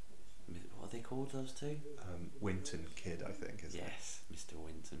 What are they called, those two? Winton Kid, I think, isn't it? Yes, Mr.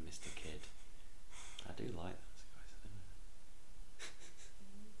 Winton, Mr. Kid. I do like those guys.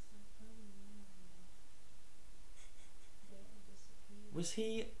 Was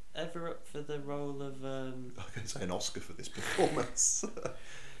he ever up for the role of I'm going to say an Oscar for this performance.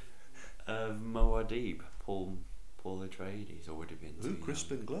 of Muad'Dib, Paul Atreides, or would it have been? Who,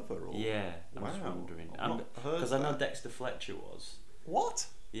 Crispin Glover? Or? Yeah, I'm just Wow. wondering. I've not heard Because I know that. Dexter Fletcher was. What?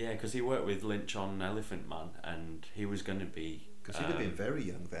 Yeah, because he worked with Lynch on Elephant Man, and he was going to be. Because he'd have been very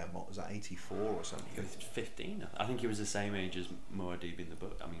young then. What was that, 84 or something? He was 15. I think he was the same age as Muad'Dib in the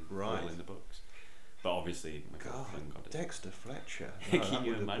book. I mean, Right. Paul in the books. But obviously, McLaughlin got it. Dexter Fletcher. No, Can that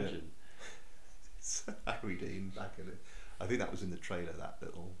you would have been- imagine? Harry Dean back in it. I think that was in the trailer, that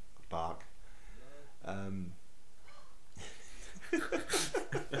little bark.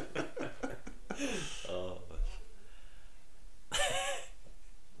 Oh.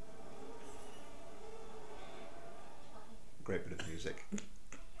 Great bit of music.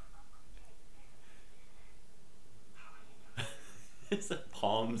 It's the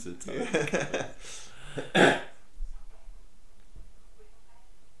palms are touching.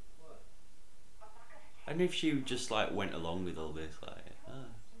 And if she just like went along with all this, like,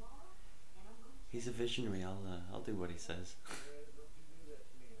 he's a visionary. I'll do what he says.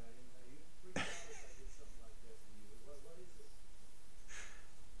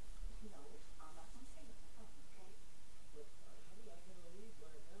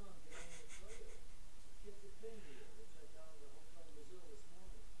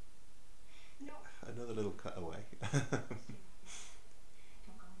 Another little cutaway.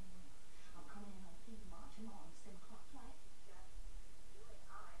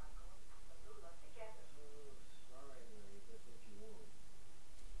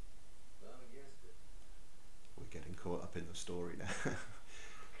 We're getting caught up in the story now.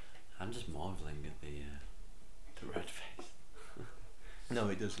 I'm just marveling at the red face. No,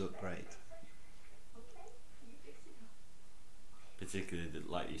 it does look great. Particularly,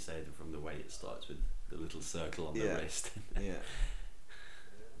 like you said, from the way it starts with the little circle on the Yeah. wrist. Yeah.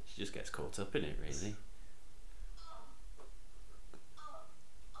 She just gets caught up in it, really.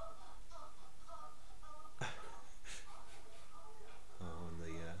 Oh,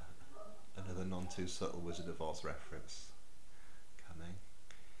 and another non too subtle Wizard of Oz reference coming.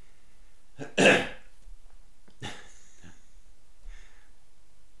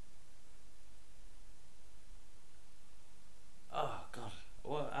 Oh God!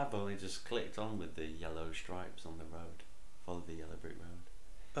 Well, I've only just clicked on with the yellow stripes on the road. Follow the yellow brick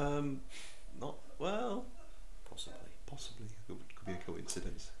road. Not well. Possibly. Could be a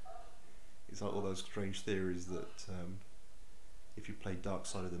coincidence. It's like all those strange theories that if you play Dark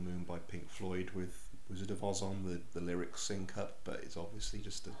Side of the Moon by Pink Floyd with Wizard of Oz on, the lyrics sync up, but it's obviously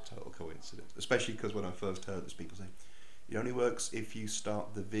just a total coincidence. Especially because when I first heard this, people say it only works if you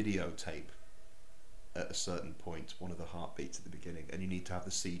start the videotape at a certain point, one of the heartbeats at the beginning, and you need to have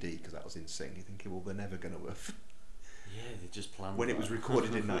the CD because that was in sync. You're thinking, well, they're never going to have. Yeah, they just planned When that. it was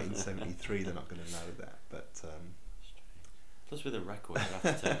recorded in 1973, they're not going to know that. But Plus, with a record, you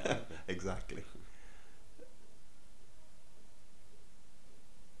have to turn it over. Exactly.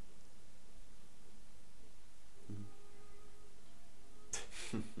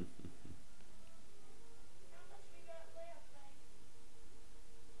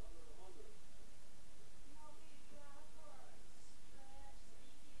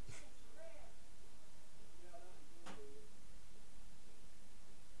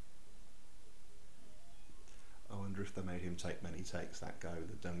 I wonder if they made him take many takes, that guy with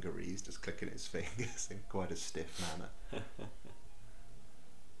the dungarees, just clicking his fingers in quite a stiff manner.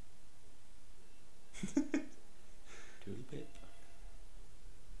 Doodle pip.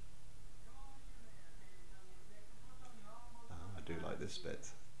 Oh, I do like this bit.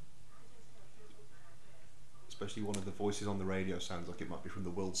 Especially one of the voices on the radio sounds like it might be from the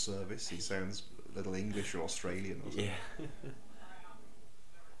World Service. He sounds a little English or Australian or something. Yeah.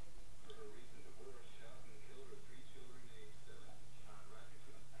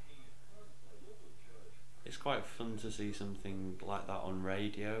 It's quite fun to see something like that on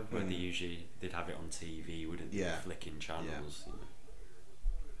radio, where they'd have it on TV, wouldn't they? Yeah. Flicking channels. You know.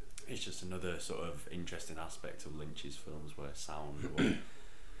 It's just another sort of interesting aspect of Lynch's films, where sound or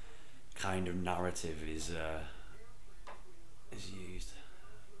kind of narrative is used.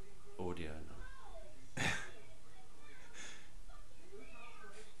 Audio. No.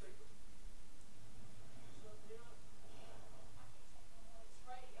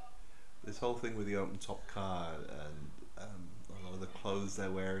 This whole thing with the open top car and a lot of the clothes they're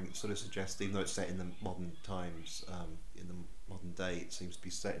wearing, it sort of suggests, even though it's set in the modern times, in the modern day, it seems to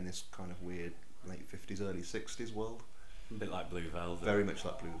be set in this kind of weird late 50s, early 60s world. A bit like Blue Velvet. Very much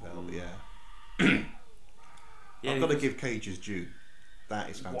like Blue Velvet, yeah. Yeah, I've got to give Cage his due. That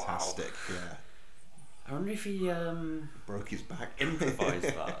is fantastic, Wow. yeah. I wonder if he Broke his back.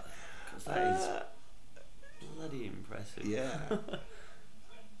 improvised that, because that is bloody impressive. Yeah.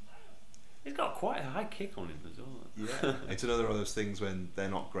 He's got quite a high kick on him as well. Yeah. It's another of those things when they're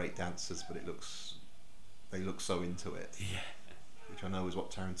not great dancers, but they look so into it. Yeah. Which I know is what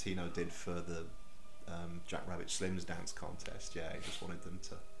Tarantino did for the Jack Rabbit Slim's dance contest. Yeah, he just wanted them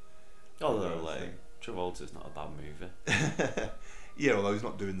to. Although, like, Travolta's not a bad mover. Yeah, although he's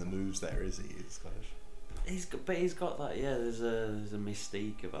not doing the moves there, is he? He's kind of. He's got that. Yeah, there's a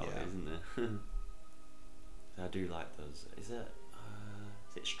mystique about it, Yeah. isn't there? I do like those. Is it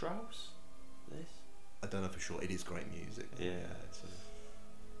Strauss? This? I don't know for sure. It is great music. Yeah.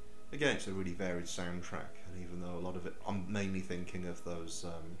 Again, it's a really varied soundtrack, and even though a lot of it, I'm mainly thinking of those,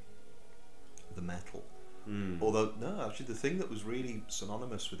 the metal. Although, no, actually, the thing that was really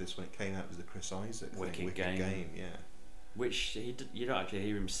synonymous with this when it came out was the Chris Isaac Wicked thing, Wicked Game. Yeah. Which you don't actually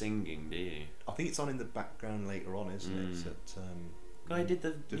hear him singing, do you? I think it's on in the background later on, isn't it? At, No, he did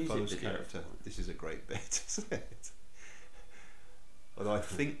the Defoe's music video. character. This is a great bit, isn't it? Although I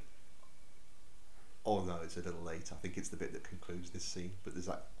think. Oh no, it's a little late. I think it's the bit that concludes this scene. But there's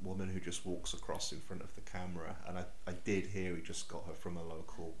that woman who just walks across in front of the camera, and I did hear he just got her from a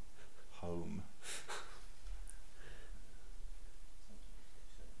local home.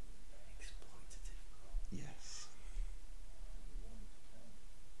 Exploitative. Yes.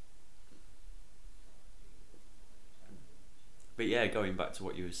 But yeah, going back to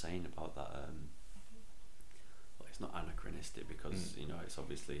what you were saying about that, well, it's not anachronistic because you know it's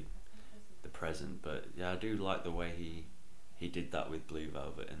obviously the present. But yeah, I do like the way he did that with Blue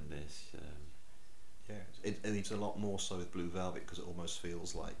Velvet and this. Yeah, and it's a lot more so with Blue Velvet because it almost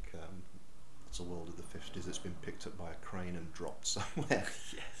feels like it's a world of the 50s that's been picked up by a crane and dropped somewhere.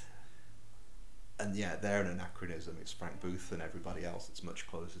 Yes. And yeah, they're an anachronism. It's Frank Booth and everybody else that's much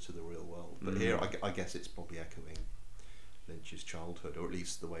closer to the real world. But here, I guess it's probably echoing Lynch's childhood, or at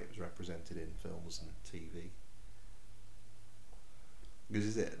least the way it was represented in films and TV. Because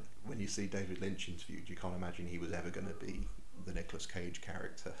is it, when you see David Lynch interviewed, you can't imagine he was ever going to be the Nicolas Cage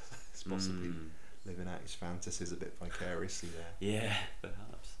character. It's possibly living out his fantasies a bit vicariously there. Yeah,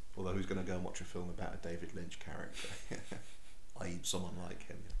 perhaps. Although who's going to go and watch a film about a David Lynch character? I.e. someone like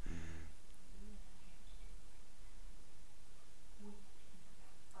him.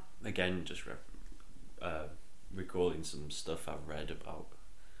 Again, just recalling some stuff I've read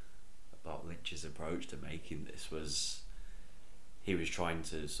about Lynch's approach to making this was he was trying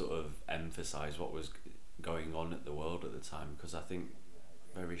to sort of emphasise what was going on at the world at the time, because I think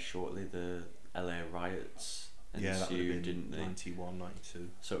very shortly the LA riots ensued, didn't they? 91, 92.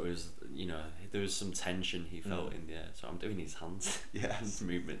 So it was, you know, there was some tension he felt in the air. So I'm doing his hands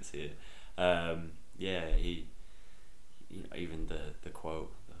movements here. Yeah, he, you know, even the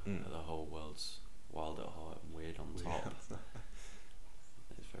quote, the whole world's wild at heart and weird on top.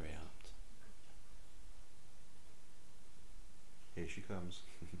 It's very apt. she comes.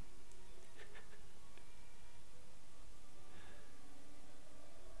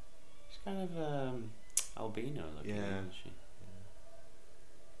 She's kind of albino looking, Yeah. isn't she?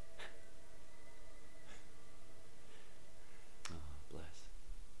 Oh, bless.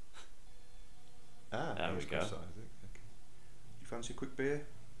 Ah, There here's we go. Chris Isaac. Okay. You fancy a quick beer?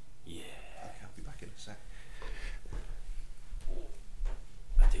 Yeah. Okay, I'll be back in a sec.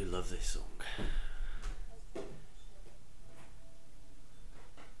 I do love this song.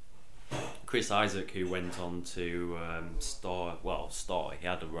 Chris Isaac, who went on to star, he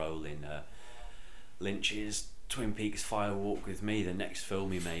had a role in Lynch's Twin Peaks Fire Walk with Me, the next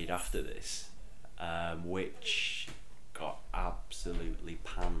film he made after this, which got absolutely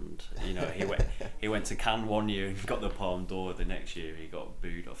panned. You know, he went to Cannes one year and got the Palme d'Or. The next year he got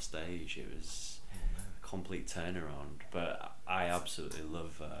booed off stage. It was a complete turnaround. But I absolutely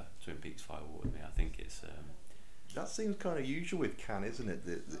love Twin Peaks Fire Walk with Me. I think it's That seems kind of usual with Cannes, isn't it?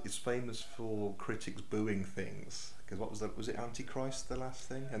 It's famous for critics booing things. Because what was that? Was it Antichrist, the last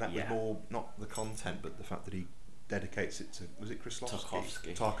thing? And that was more not the content, but the fact that he dedicates it to, was it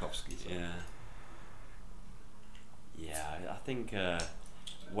Kieslowski? Tarkovsky. Sorry. Yeah. Yeah, I think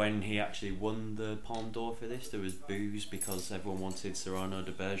when he actually won the Palme d'Or for this, there was boos because everyone wanted Cyrano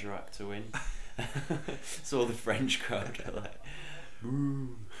de Bergerac to win. So all the French crowd are like,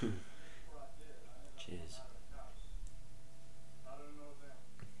 boo. Cheers.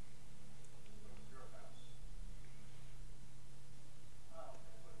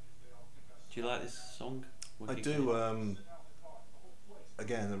 Do you like this song? I do.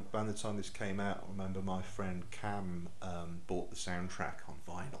 Again, around the time this came out, I remember my friend Cam bought the soundtrack on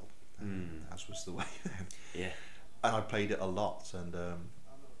vinyl, as was the way then. Yeah. And I played it a lot. And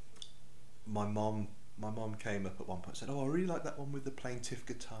my mom came up at one point and said, "Oh, I really like that one with the plaintive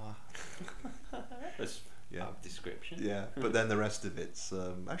guitar." That's Yeah. description. Yeah, but then the rest of it's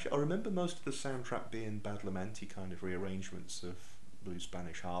actually I remember most of the soundtrack being Badalamenti kind of rearrangements of Blue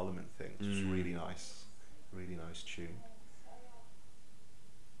Spanish Harlem and things. It was really nice tune.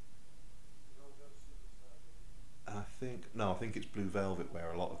 And I think it's Blue Velvet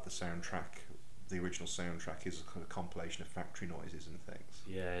where a lot of the soundtrack, the original soundtrack, is a kind of compilation of factory noises and things.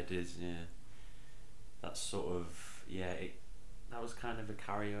 Yeah, it is. Yeah, that's sort of that was kind of a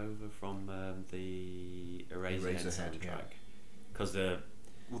carryover from the Eraserhead soundtrack, because there's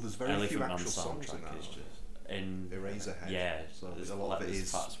very Elephant few Man actual songs in soundtrack that. is just in Eraserhead. Yeah, so there's a lot of it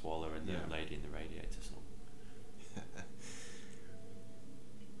is Fats Waller and the Lady in the Radiator song.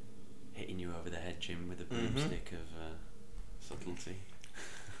 Hitting you over the head, Jim, with a broomstick of subtlety.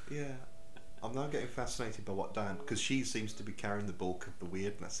 Yeah, I'm now getting fascinated by what Diane, because she seems to be carrying the bulk of the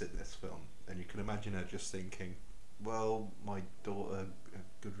weirdness in this film, and you can imagine her just thinking, well, my daughter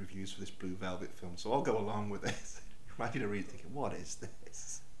good reviews for this Blue Velvet film, so I'll go along with it. Imagine her really thinking, what is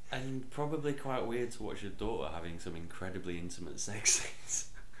this? And probably quite weird to watch your daughter having some incredibly intimate sex scenes.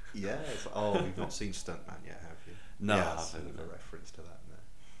 Yeah, it's like, oh, you've not seen Stuntman yet, have you? No, yeah, I sort haven't. of a reference to that in there.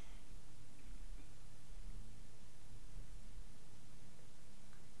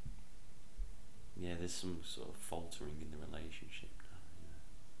 Yeah, there's some sort of faltering in the relationship now. You know.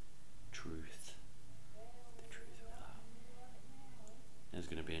 Truth. The truth of that. There's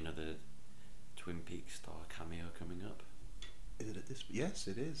going to be another Twin Peaks star cameo coming up. Is it at this? Yes,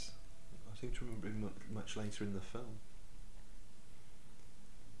 it is. I seem to remember him much later in the film.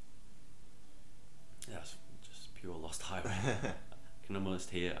 Yeah, it's just pure Lost Highway. I can almost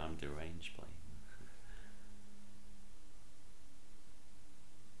hear I'm Deranged playing.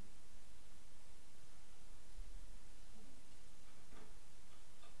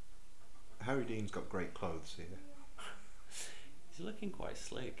 Harry Dean's got great clothes here. He's looking quite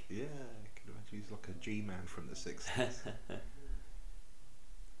slick. Yeah, I can imagine he's like a G-man from the 60s.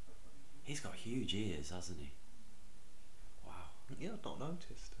 He's got huge ears, hasn't he? Wow. Yeah, I've not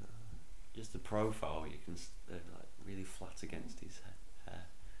noticed. Just the profile, they're like really flat against his hair.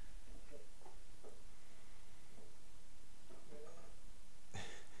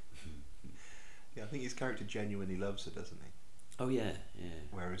 Yeah, I think his character genuinely loves her, doesn't he? Oh yeah, yeah.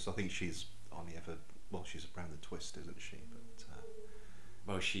 Whereas I think she's only ever, well, she's around the twist, isn't she? But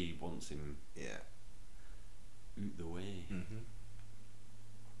well, she wants him yeah. out the way. Mm-hmm.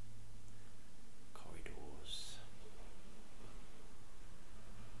 Corridors.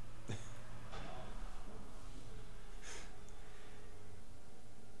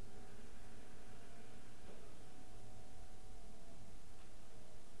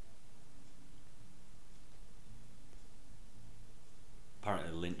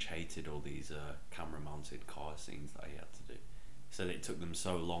 Apparently Lynch hated all these camera mounted car scenes that he had to do. said it took them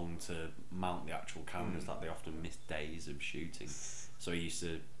so long to mount the actual cameras that they often missed days of shooting. So he used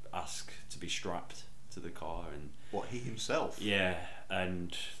to ask to be strapped to the car, and What, he himself? yeah,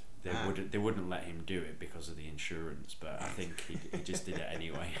 and they Man. wouldn't let him do it because of the insurance, but I think he just did it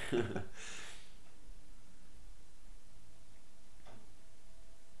anyway.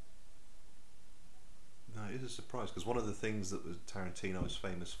 No, it is a surprise, because one of the things that was Tarantino was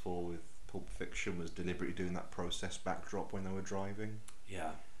famous for with Pulp Fiction was deliberately doing that process backdrop when they were driving.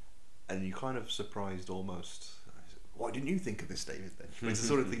 Yeah. And you kind of surprised almost. Why didn't you think of this, David? Then but it's the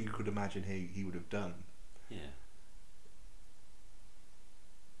sort of thing you could imagine he would have done. Yeah.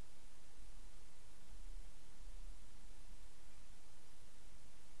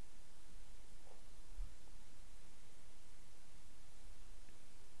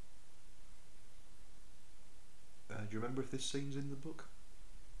 Do you remember if this scene's in the book?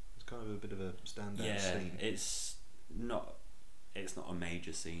 It's kind of a bit of a standout Yeah, scene. it's not a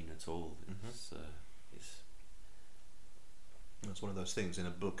major scene at all. It's It's one of those things in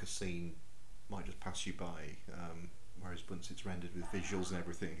a book. A scene might just pass you by, whereas once it's rendered with visuals and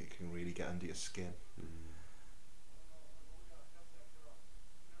everything, it can really get under your skin.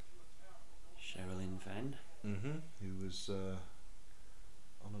 Sherilyn Fenn. Who was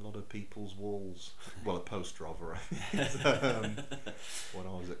on a lot of people's walls. Well, a poster of her, I think, when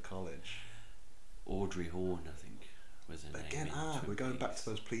I was at college. Audrey Horne, I think, was her Again, name. we're going back to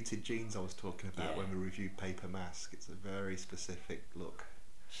those pleated jeans I was talking about Yeah. when we reviewed Paper Mask. It's a very specific look.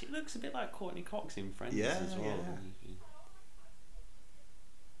 She looks a bit like Courtney Cox in Friends Yeah, as well. yeah.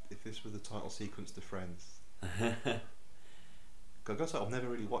 If this were the title sequence to Friends. I gotta say, I've never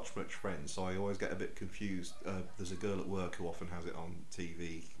really watched much Friends, so I always get a bit confused. There's a girl at work who often has it on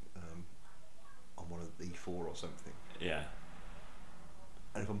TV, on one of the E4 or something. Yeah.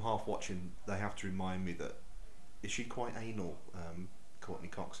 And if I'm half watching, they have to remind me that, is she quite anal, Courtney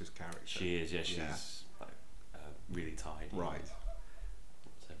Cox's character? She is, yeah, she's Yeah. like really tidy. Right.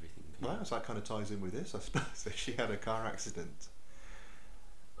 What's everything? Well, so that kind of ties in with this, I suppose. If she had a car accident.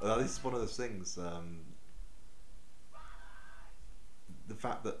 This is one of those things. The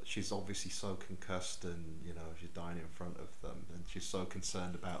fact that she's obviously so concussed, and she's dying in front of them, and she's so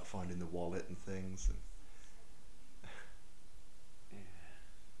concerned about finding the wallet and things, and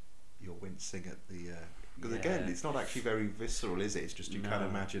you're wincing at the. Because again, it's not actually very visceral, is it? It's just you can't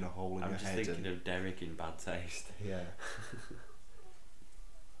imagine a hole in I'm your just head. thinking of Derek in Bad Taste. Yeah.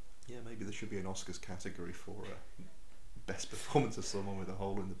 Yeah, maybe there should be an Oscars category for best performance of someone with a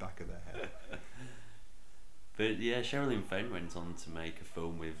hole in the back of their head. But yeah, Sherilyn Fenn went on to make a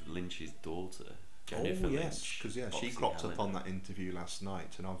film with Lynch's daughter, Jennifer Lynch. Yes, because she Boxing cropped up Helena. on that interview last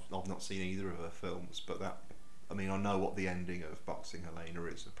night, and I've not seen either of her films, but that, I mean, I know what the ending of Boxing Helena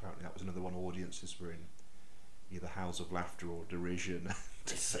is. Apparently, that was another one audiences were in either howls of laughter or derision.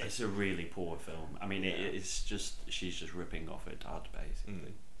 It's a really poor film. I mean, it's just she's just ripping off her dad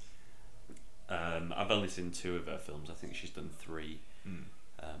basically. I've only seen 2 of her films. I think she's done 3.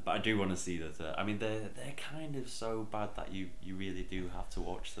 But I do want to see that. I mean, they're kind of so bad that you really do have to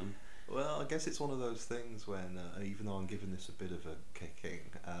watch them. Well, I guess it's one of those things when, even though I'm giving this a bit of a kicking,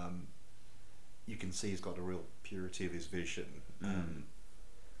 you can see he's got a real purity of his vision,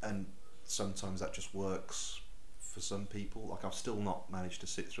 and sometimes that just works for some people. Like, I've still not managed to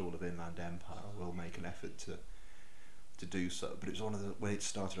sit through all of Inland Empire. I will make an effort to do so, but it was one of the, when it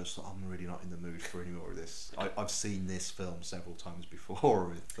started, I was like, I'm really not in the mood for any more of this. I've seen this film several times before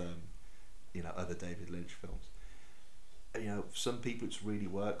with other David Lynch films. And, for some people it really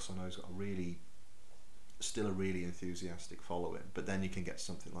works. I know he's got still a really enthusiastic following, but then you can get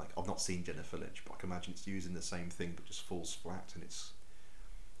something like, I've not seen Jennifer Lynch, but I can imagine it's using the same thing but just falls flat, and it's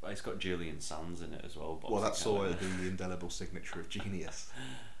But it's got Julian Sands in it as well. well, that's Boxing all Helena. the indelible signature of genius.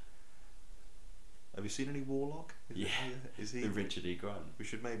 Have you seen any Warlock? Is he The Richard E. Grant. We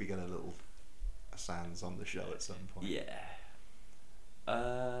should maybe get a Sands on the show at some point. Yeah.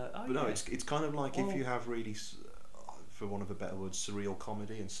 But no, it's kind of like, if you have really, for want of a better word, surreal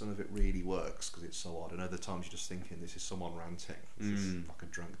comedy, and some of it really works because it's so odd, and other times you're just thinking, this is someone ranting. This is like a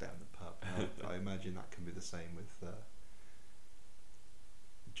drunk down the pub. I imagine that can be the same with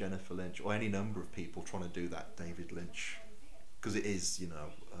Jennifer Lynch, or any number of people trying to do that David Lynch, because it is,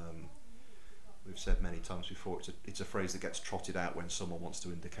 we've said many times before, it's a phrase that gets trotted out when someone wants to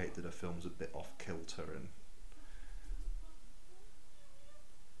indicate that a film's a bit off kilter, and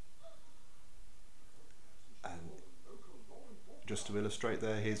just to illustrate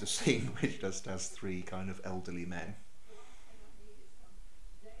there, here's a scene which just has 3 kind of elderly men.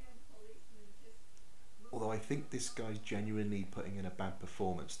 Although I think this guy's genuinely putting in a bad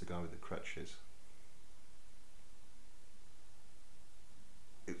performance, the guy with the crutches.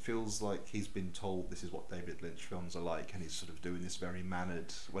 it feels like he's been told this is what David Lynch films are like, and he's sort of doing this very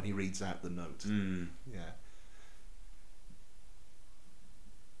mannered when he reads out the note. Yeah.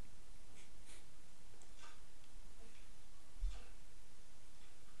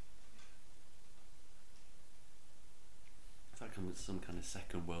 It's like some kind of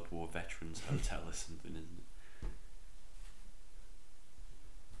Second World War veterans hotel or something, isn't it?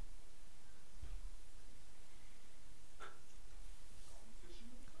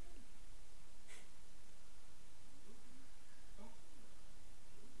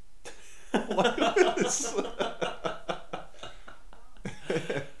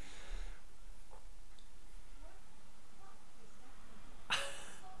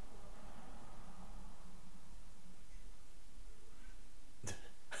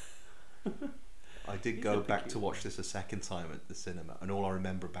 I did go back to watch this a second time at the cinema, and all I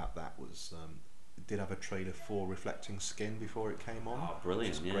remember about that was it did have a trailer for Reflecting Skin before it came on. Oh,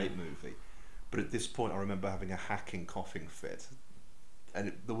 brilliant! It's a great movie. But at this point, I remember having a hacking coughing fit,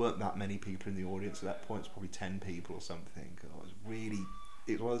 and there weren't that many people in the audience at that point. It's probably 10 people or something. It was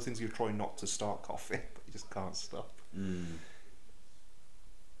one of those things you try not to start coughing, but you just can't stop.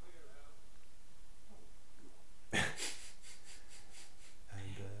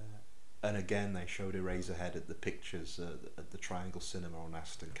 And again, they showed Eraserhead at the pictures at the Triangle Cinema on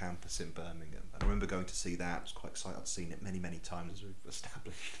Aston Campus in Birmingham. And I remember going to see that. I was quite excited. I'd seen it many, many times, as we've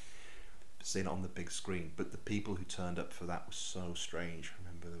established. Seeing it on the big screen. But the people who turned up for that was so strange. I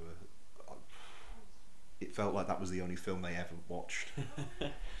remember it felt like that was the only film they ever watched.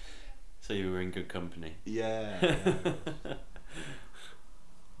 So you were in good company. Yeah.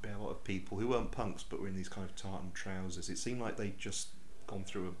 A lot of people who weren't punks but were in these kind of tartan trousers. It seemed like they'd just gone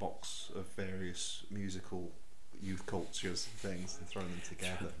through a box of various musical youth cultures and things and thrown them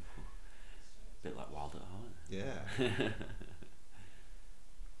together. A bit like Wild at Heart. Yeah.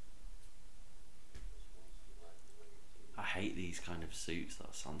 I hate these kind of suits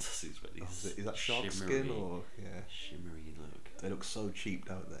that Santa suits with these. Is that shark skin or shimmery look? They look so cheap,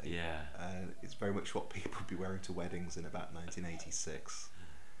 don't they? Yeah. It's very much what people would be wearing to weddings in about 1986.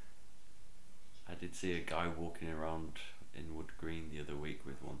 I did see a guy walking around in Wood Green the other week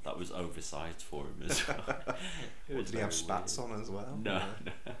with one that was oversized for him as well. Did he have spats on as well? No.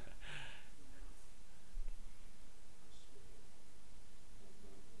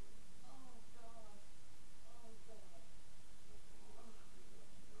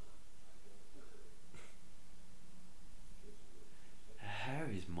 Her hair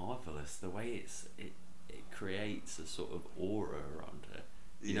is marvellous. The way it creates a sort of aura around her.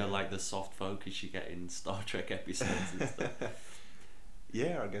 You know, like the soft focus you get in Star Trek episodes and stuff.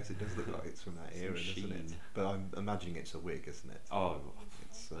 Yeah, I guess it does look like it's from that era, doesn't it? But I'm imagining it's a wig, isn't it? Oh,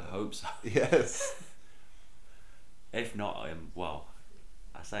 I hope so. Yes. If not, I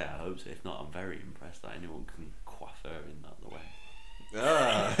say I hope so. If not, I'm very impressed that anyone can coif her in that way.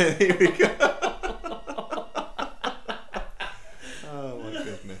 Ah, here we go. Oh my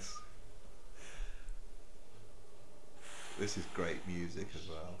goodness. This is great music as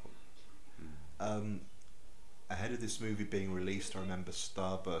well. Ahead of this movie being released, I remember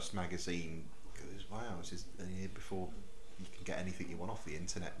Starburst magazine goes, wow, this is a year before you can get anything you want off the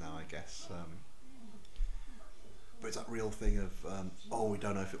internet now, I guess. But it's that real thing of, we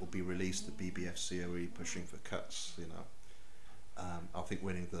don't know if it will be released. The BBFC are really pushing for cuts, you know. I think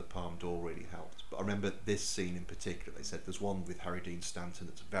winning the Palme d'Or really helped. But I remember this scene in particular, they said there's one with Harry Dean Stanton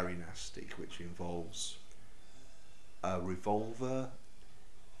that's very nasty, which involves a revolver,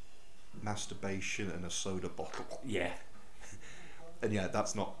 masturbation, and a soda bottle. Yeah. And yeah,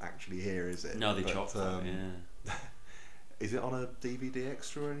 that's not actually here, is it? No, they chopped that, yeah. Is it on a DVD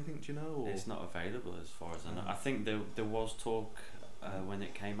extra or anything, do you know? Or? It's not available as far as I know. I think there was talk when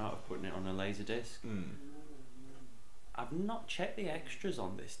it came out of putting it on a Laserdisc. I've not checked the extras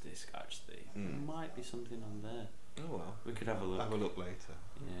on this disc, actually. There might be something on there. Oh well. We could have a look. Have a look later.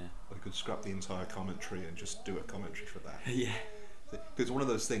 Yeah. Or we could scrap the entire commentary and just do a commentary for that. Yeah. Because it's one of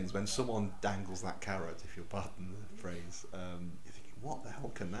those things, when someone dangles that carrot, if you'll pardon the phrase, you're thinking, what the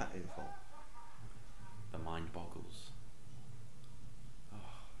hell can that involve? The mind boggles. Oh,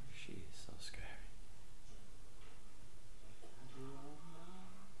 she is so scary.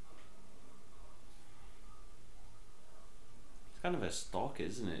 It's kind of a stock,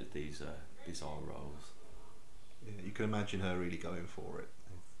 isn't it? These bizarre roles. Yeah, you can imagine her really going for it,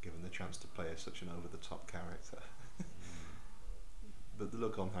 given the chance to play such an over-the-top character. But the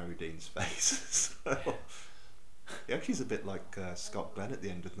look on Harry Dean's face, he actually is a bit like Scott Glenn at the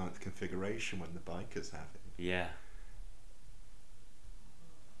end of Ninth Configuration when the bikers have him. Yeah.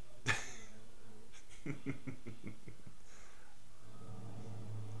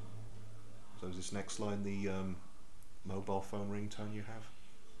 this next line the mobile phone ringtone you have?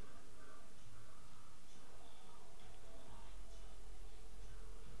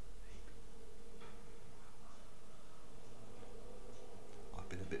 I've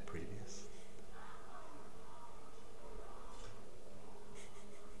been a bit previous.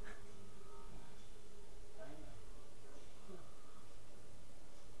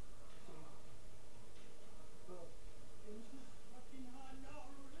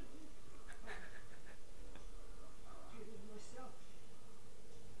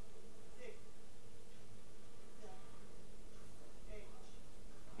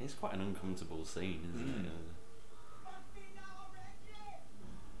 It's quite an uncomfortable scene, isn't it?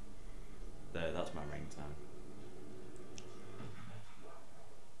 There, that's my ringtone.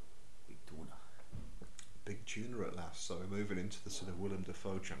 Big tuna. Big tuna at last, so we're moving into the sort of Willem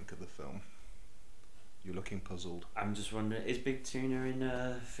Dafoe chunk of the film. You're looking puzzled. I'm just wondering, is Big Tuna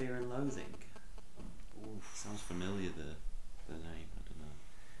in Fear and Loathing? Oof, sounds familiar, the name, I don't know.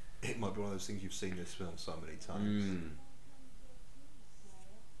 It might be one of those things you've seen this film so many times.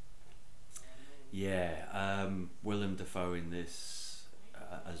 Yeah, Willem Dafoe in this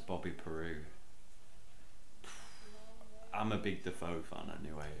as Bobby Peru. I'm a big Dafoe fan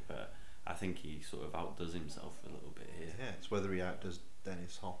anyway, but I think he sort of outdoes himself a little bit here. Yeah, it's whether he outdoes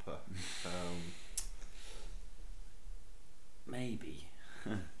Dennis Hopper. Maybe.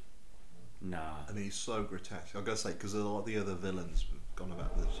 Nah. I mean, he's so grotesque. I've got to say, because a lot of the other villains have gone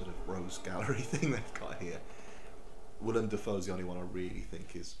about the sort of Rose Gallery thing they've got here. Willem Dafoe's the only one I really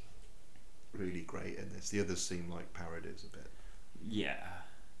think is really great in this. The others seem like parodies a bit. Yeah.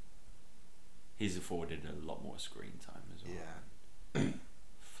 He's afforded a lot more screen time as well. Yeah.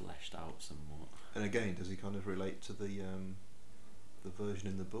 Fleshed out somewhat. And again, does he kind of relate to the version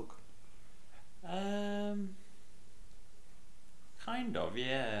in the book? Kind of,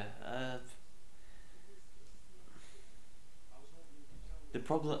 yeah. I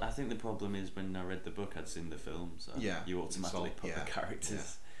think the problem is when I read the book, I'd seen the film, so you automatically put the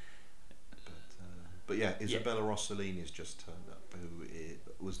characters. But yeah, Isabella Rossellini has just turned up, who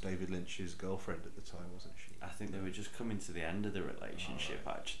was David Lynch's girlfriend at the time, wasn't she? I think they were just coming to the end of the relationship,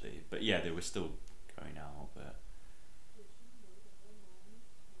 actually. But yeah, they were still going out, but...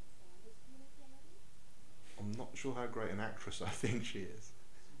 I'm not sure how great an actress I think she is.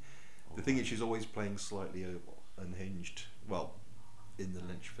 The thing is, she's always playing slightly unhinged. Well, in the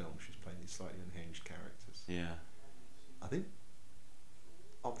Lynch film, she's playing these slightly unhinged characters. Yeah. I think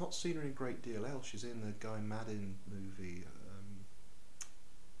I've not seen her in a great deal else. She's in the Guy Maddin movie.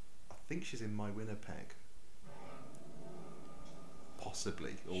 I think she's in My Winnipeg.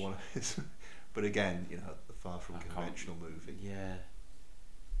 Possibly, or one of his. But again, you know, the far from conventional movie. Yeah.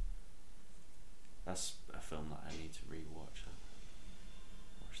 That's a film that I need to rewatch. I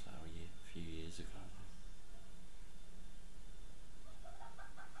watched that a few years ago.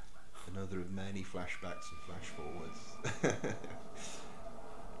 Another of many flashbacks and flash forwards.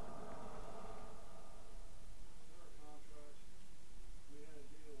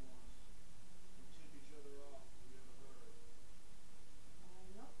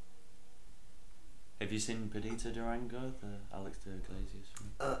 Have you seen Perdita Durango, the Alex de Iglesias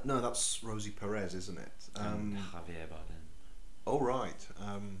film? No, that's Rosie Perez, isn't it? Javier Bardem. Oh right.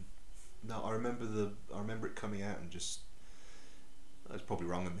 No, I remember it coming out and just. It's probably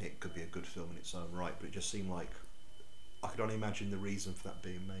wrong of me. It could be a good film in its own right, but it just seemed like I could only imagine the reason for that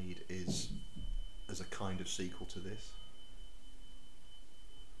being made is as a kind of sequel to this.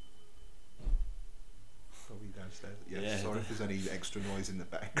 Probably downstairs. Yeah. Sorry if there's any extra noise in the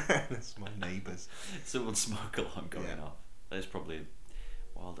background. That's my neighbours. Someone's smoke alarm going off. There's probably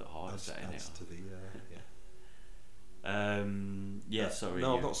Wild at Heart setting it off. To the sorry.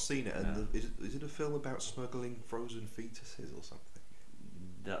 No, I've not seen it. And is it a film about smuggling frozen fetuses or something?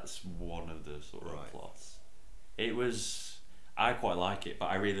 That's one of the sort of plots. It was. I quite like it, but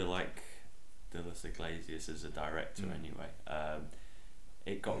I really like De Los Iglesias as a director anyway.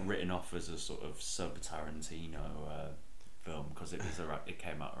 It got written off as a sort of sub Tarantino film because it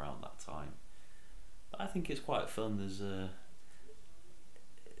came out around that time. But I think it's quite fun. There's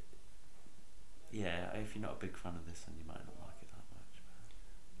if you're not a big fan of this, then you might not like it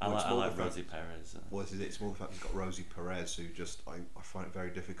that much. I like Rosie Perez. It's more the fact you've got Rosie Perez, who just I find it very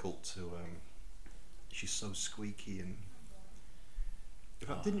difficult to. She's so squeaky and. In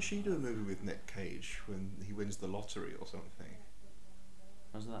fact, didn't she do a movie with Nick Cage when he wins the lottery or something?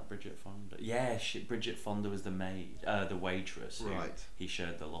 Wasn't that Bridget Fonda? Yeah, Bridget Fonda was the maid, the waitress. Right. He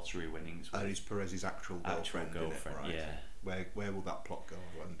shared the lottery winnings with. And he's Perez's actual girlfriend. Right? Yeah. Where will that plot go,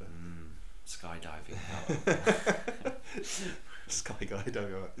 I wonder? Skydiving.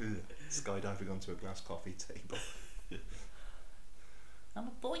 skydiving onto a glass coffee table. I'm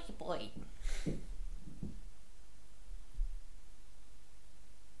a boy.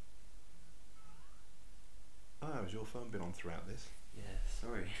 Oh, has your phone been on throughout this? Yeah,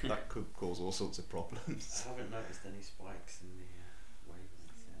 sorry. That could cause all sorts of problems. I haven't noticed any spikes in the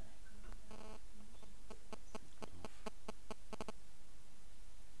wavelengths yet.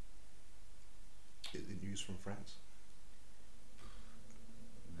 Is it news from France?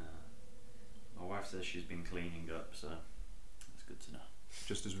 No. My wife says she's been cleaning up, so that's good to know.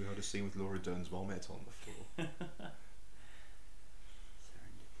 Just as we had a scene with Laura Dern's vomit on the floor.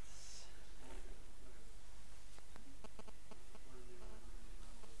 Serendipitous.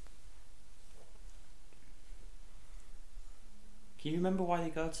 Can you remember why they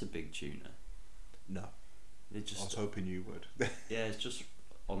go to Big Tuna? No, They I was just hoping you would. yeah, it's just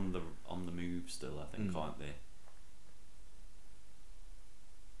on the move still, I think, aren't they?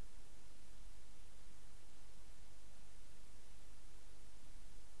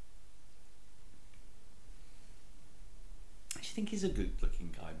 I actually think he's a good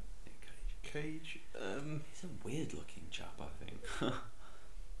looking guy, Nick Cage. Cage, He's a weird looking chap, I think.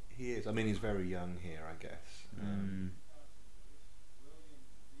 he is. I mean, he's very young here, I guess.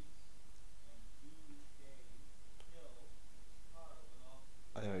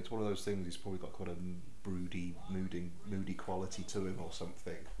 I know it's one of those things. He's probably got quite a broody, moody quality to him, or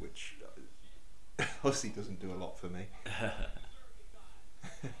something, which obviously doesn't do a lot for me.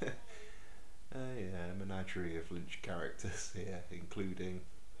 Yeah, menagerie of Lynch characters here, including.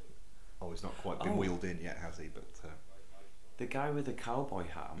 Oh, he's not quite been wheeled in yet, has he? But The guy with the cowboy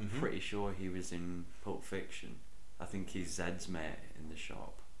hat, I'm Mhm. pretty sure he was in Pulp Fiction. I think he's Zed's mate in the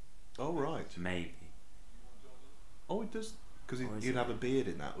shop. oh right. Maybe. Oh, it does because Or is he'd it- have a beard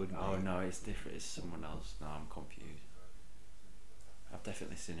in that, wouldn't Oh he? no, it's different. It's someone else. No, I'm confused. I've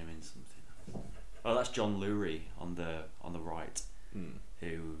definitely seen him in something else. Oh, that's John Lurie on the right, Hmm.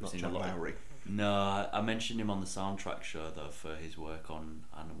 who was Not in John a lot. Lowry. No, I mentioned him on the soundtrack show though for his work on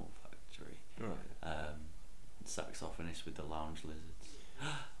Animal Factory. Right. Saxophonist with the lounge lizards.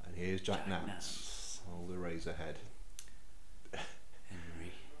 And here's Jack, Jack Nance, Nance. all the Razorhead.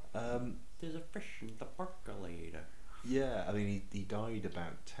 Henry. Um, There's a fish in the percolator. yeah, I mean, he died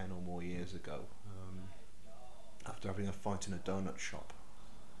about 10 or more years ago after having a fight in a donut shop.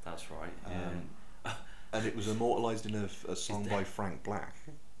 That's right. And it was immortalised in a song there- by Frank Black.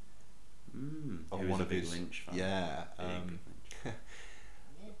 He Of was one a of big his, Lynch fan. yeah. Big Lynch.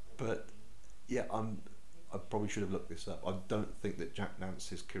 But yeah, I probably should have looked this up. I don't think that Jack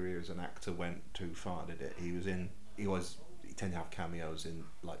Nance's career as an actor went too far, did it? He tended to have cameos in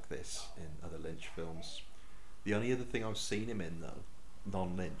like this in other Lynch films. The only other thing I've seen him in though,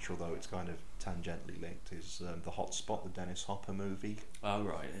 non-Lynch, although it's kind of tangentially linked, is The Hot Spot, the Dennis Hopper movie. Oh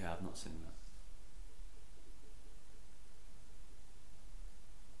right, yeah, I've not seen that.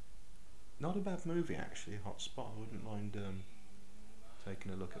 Not a bad movie actually, Hot Spot. I wouldn't mind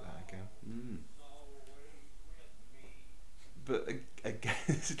taking a look at that again. But again,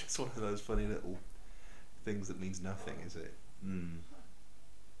 it's just one of those funny little things that means nothing, is it? And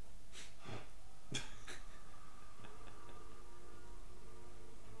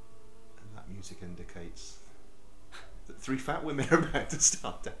that music indicates that three fat women are about to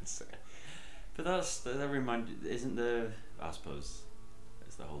start dancing. But that reminded, isn't there? I suppose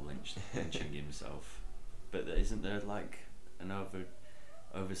it's the whole lynching himself. But isn't there like an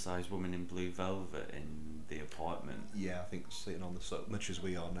oversized woman in blue velvet in the apartment? Yeah, I think sitting on the sofa, much as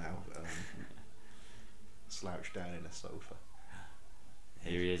we are now, slouched down in a sofa.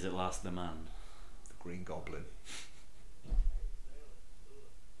 Here he is at last, the man. The Green Goblin.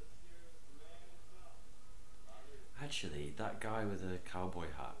 Actually, that guy with the cowboy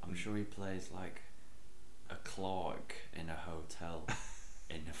hat, I'm sure he plays like a clerk in a hotel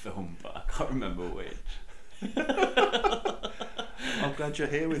in a film, but I can't remember which. I'm glad you're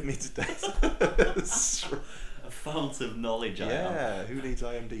here with me today. A fount of knowledge, I am. Yeah, who needs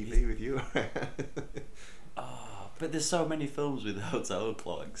IMDb with you? But there's so many films with hotel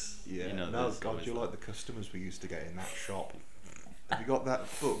clerks. Yeah, You know, no, there's God, always you're that. like the customers we used to get in that shop. Have you got that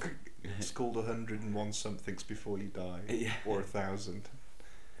book? It's called 101 Somethings Before You Die, Yeah. or 1,000.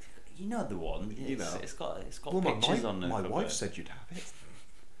 You know the one. You know. It's got Well, pictures my on the my cover. wife said you'd have it.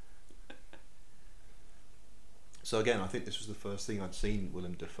 So again, I think this was the first thing I'd seen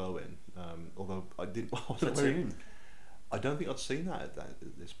Willem Dafoe in. Although I didn't. Platoon. I don't think I'd seen that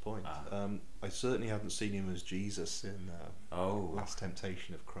at this point. Ah. I certainly hadn't seen him as Jesus in Oh. Last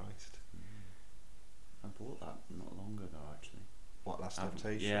Temptation of Christ. I bought that not long ago, actually. What, Last I haven't-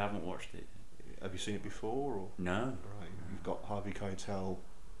 Temptation? Yeah, I haven't watched it. Have you seen it before? Or No. right, you've got Harvey Keitel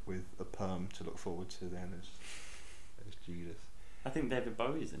with a perm to look forward to then as Judas. I think David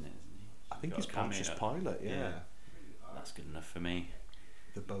Bowie's in it, isn't he? I think he's got a cameo. Pontius Pilate. Yeah. That's good enough for me.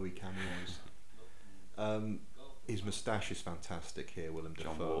 The Bowie cameos. His moustache is fantastic here, Willem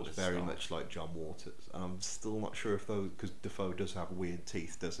John Dafoe. Waters It's very style. much like John Waters. And I'm still not sure if those, because Dafoe does have weird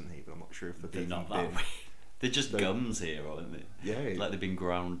teeth, doesn't he? But I'm not sure if they've They're even not been. that weird. They're just gums here, aren't they? Yeah. Like they've been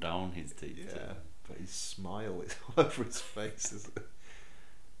ground down his teeth. Yeah, but his smile is all over his face, isn't it?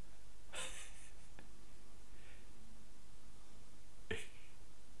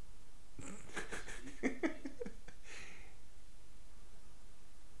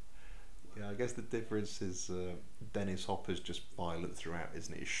 Yeah, I guess the difference is Dennis Hopper's just violent throughout,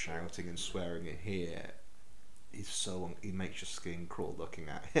 isn't he? He's shouting and swearing, and here he's he makes your skin crawl looking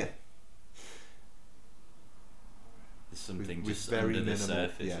at him. There's something With just very under the minimal,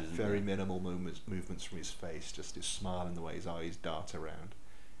 surface, yeah, isn't very there? minimal movements from his face, just his smile and the way his eyes dart around.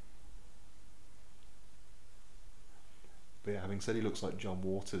 But yeah, having said he looks like John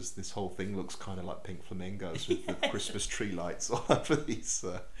Waters, this whole thing looks kind of like Pink Flamingos with the Christmas tree lights all over these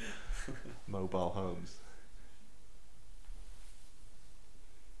mobile homes.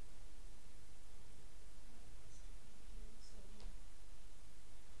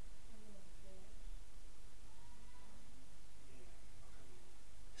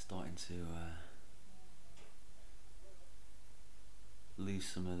 Starting to lose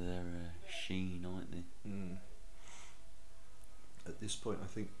some of their sheen, aren't they? Mm. At this point, I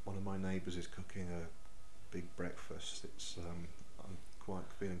think one of my neighbours is cooking a big breakfast. It's I'm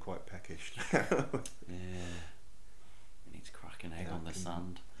feeling quite peckish now. Yeah. We need to crack an egg Yeah, on the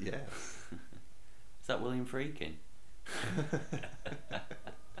sand. Yeah. Is that William Friedkin?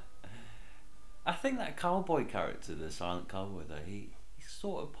 I think that cowboy character, the silent cowboy, though, he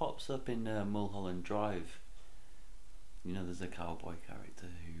sort of pops up in Mulholland Drive. You know, there's a cowboy character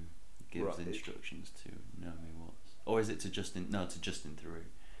who gives Right. instructions to Naomi Watts. Or is it to Justin? No, to Justin Theroux.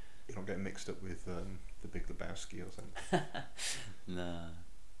 You're not getting mixed up with the Big Lebowski or something. No.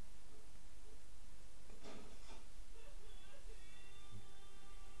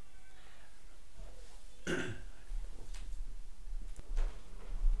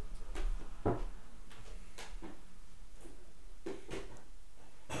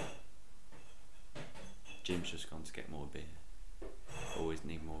 Jim's just gone to get more beer. Always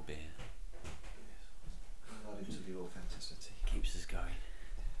need more beer. Added to the authenticity. Keeps us going.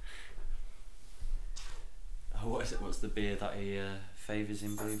 Oh, what is it? What's the beer that he favours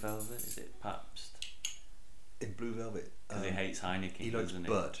in Blue Velvet? Is it Pabst? In Blue Velvet, Because he hates Heineken, he likes doesn't he?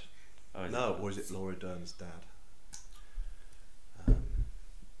 Bud. Oh, is No, it or is it Laura Dern's dad?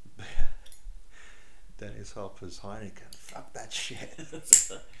 Dennis Hopper's Heineken. Fuck that shit.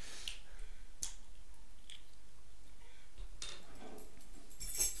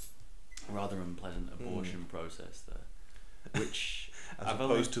 Rather unpleasant abortion process there, which As I've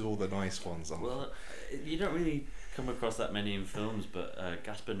opposed to all the nice ones. well, you don't really come across that many in films, but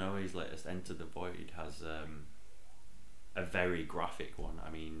Gaspar Noé's latest Enter the Void has a very graphic one. I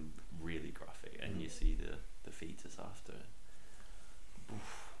mean, really graphic, and you see the fetus after.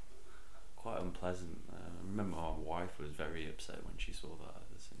 Oof, quite unpleasant. I remember my wife was very upset when she saw that at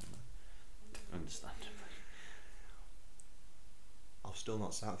the cinema. Understandably. I've still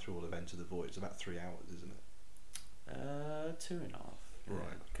not sat through all of Enter the Void. It's about 3 hours, isn't it? 2.5. Yeah,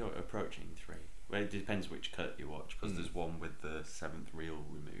 Right. approaching 3. Well, it depends which cut you watch, because there's one with the 7th reel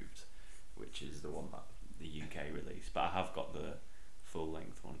removed, which is the one that the UK released. But I have got the full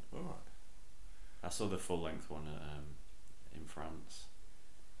length one. Alright. I saw the full length one in France.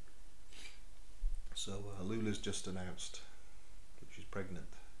 So Lula's just announced that she's pregnant.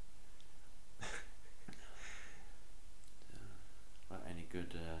 Like any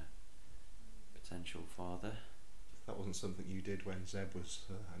good potential father. That wasn't something you did when Zeb was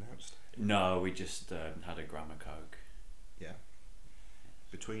announced. No, we just had a gram of coke. Yeah.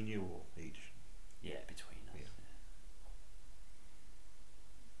 Between you or each? Yeah, between us. Yeah.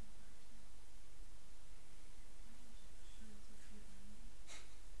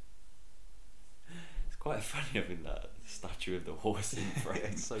 It's quite funny having that statue of the horse in front. Yeah,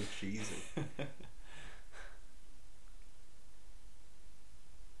 it's so cheesy.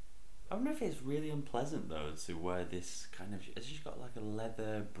 I wonder if it's really unpleasant though to wear this kind of. Has she got like a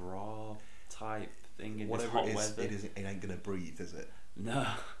leather bra type thing in Whatever this hot it is, weather? it ain't gonna breathe, is it? No.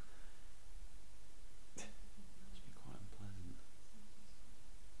 Must be quite unpleasant.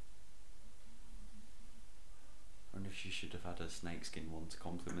 I wonder if she should have had a snakeskin one to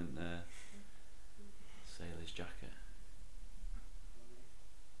complement the sailor's jacket.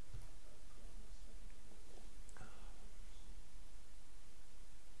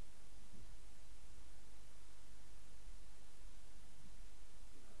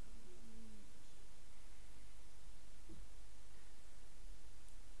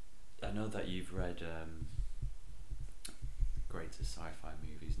 I know that you've read Greatest Sci-Fi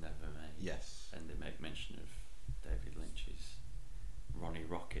Movies Never Made. Yes. And they make mention of David Lynch's Ronnie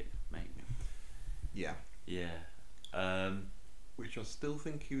Rocket making. Yeah. Yeah. Which I still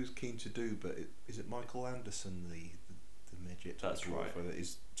think he was keen to do, but is it Michael Anderson, the midget? That's right. That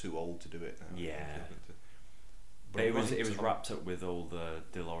is too old to do it now. Yeah. But it was wrapped up with all the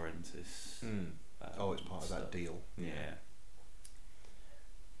De Laurentiis. It's part of that deal. Yeah.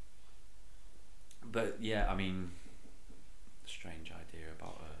 But yeah, I mean, strange idea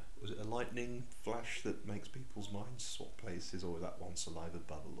about Was it a lightning flash that makes people's minds swap places, or was that one saliva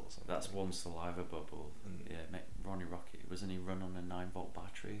bubble or something? That's one saliva bubble. Yeah, Ronnie Rocket, wasn't he run on a 9-volt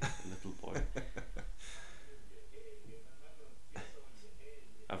battery, a little boy?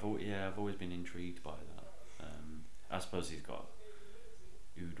 I've always been intrigued by that. I suppose he's got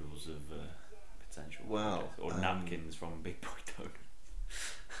oodles of potential. Or napkins from Big Boy Donuts.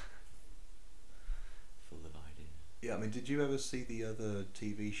 Full of ideas. Yeah, I mean, did you ever see the other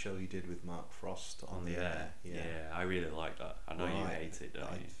TV show he did with Mark Frost on the air? Yeah, I really like that. I know you hate it,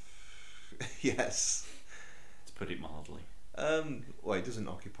 don't you? Yes. To put it mildly. Well, it doesn't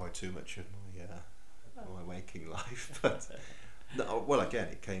occupy too much of my waking life, but again,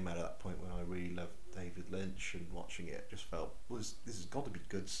 it came out at that point when I really loved David Lynch, and watching it just felt, this has got to be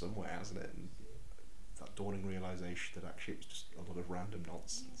good somewhere, hasn't it? And that dawning realisation that actually it was just a lot of random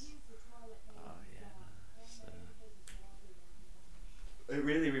nonsense. Oh yeah, it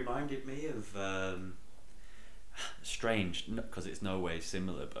really reminded me of strange, because it's no way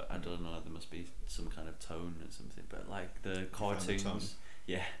similar, but I don't know, there must be some kind of tone or something, but like the cartoons,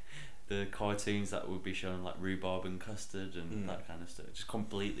 the cartoons that would be shown, like Rhubarb and Custard and that kind of stuff, just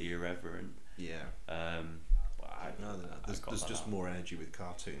completely irreverent. There's just more energy with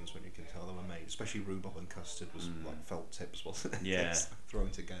cartoons when you can tell them are made, especially Rhubarb and Custard was like felt tips, wasn't it? Yeah.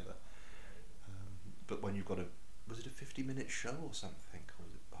 Thrown together. But when you've got was it a 50-minute show or something? Or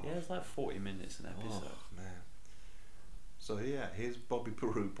was it, yeah, it's like 40 minutes an episode. Oh man. So yeah, here's Bobby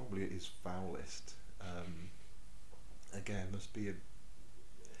Peru, probably at his foulest. Again, must be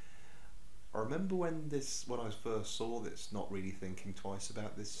I remember when I first saw this, not really thinking twice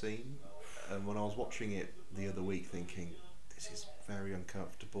about this scene, and when I was watching it the other week, thinking this is very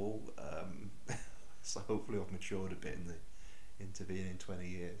uncomfortable. So hopefully I've matured a bit into being in 20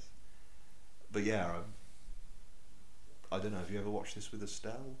 years. But yeah, I don't know. Have you ever watched this with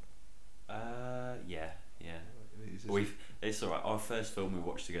Estelle? Yeah. It's alright. Our first film we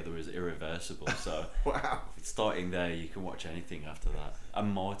watched together was Irreversible, so wow. Starting there, you can watch anything after that.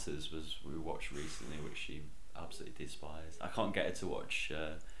 And Martyrs we watched recently, which she absolutely despised. I can't get her to watch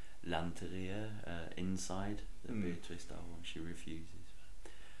L'Anteria, Inside, the Beatrice Dalle one. She refuses.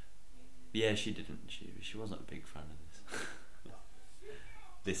 Yeah, she didn't. She wasn't a big fan of this.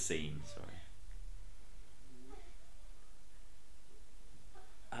 This scene, sorry.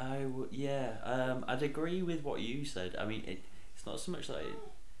 I'd agree with what you said. I mean, it's not so much that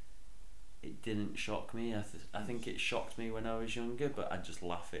it didn't shock me. I think it shocked me when I was younger, but I just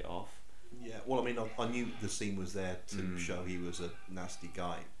laugh it off. Yeah, well, I mean, I knew the scene was there to show he was a nasty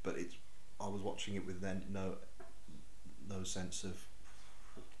guy, but I was watching it with then no sense of,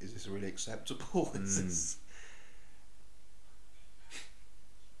 is this really acceptable? Is this...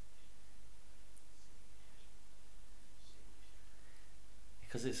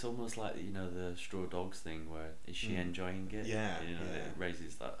 Because it's almost like, the Straw Dogs thing, where is she enjoying it? Yeah, it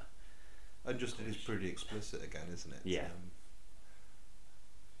raises that. And just it is pretty explicit again, isn't it? Yeah.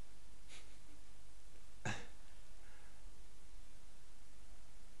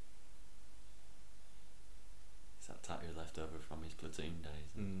 It's that tattoo left over from his platoon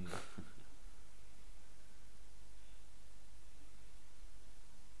days. No,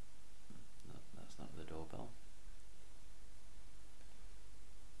 that's not the doorbell.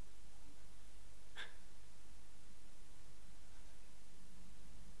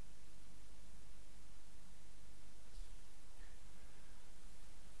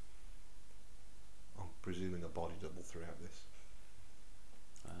 Presuming a body double throughout this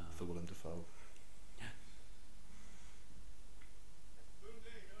for Willem Dafoe.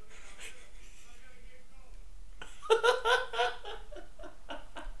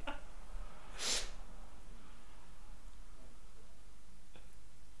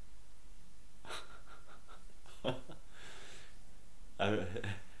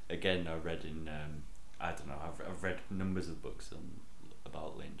 Again, I read in I don't know. I've read numbers of books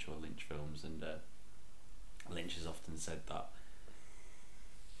about Lynch or Lynch films, and Lynch has often said that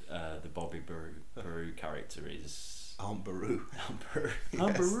the Bobby Peru character is Aunt Beru.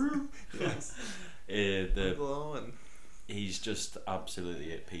 Aunt Beru. Yes. The Uncle Owen. he's just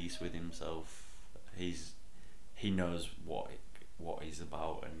absolutely at peace with himself. He knows what he's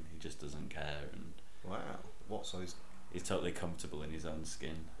about, and he just doesn't care, and Wow. What? So he's totally comfortable in his own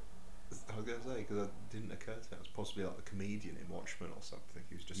skin. I was going to say, because it didn't occur to me, it was possibly like the comedian in Watchmen or something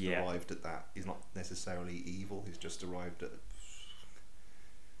who's just Yeah. arrived at that. He's not necessarily evil, he's just arrived at.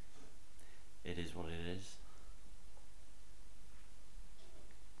 It is what it is.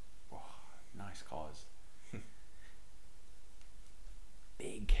 Oh, nice cars.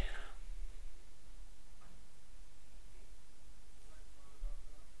 Big.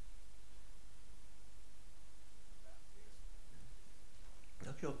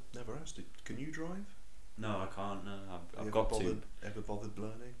 Okay, I've never asked it. Can you drive? No, I can't. No, Have I've you got ever to. bothered, ever bothered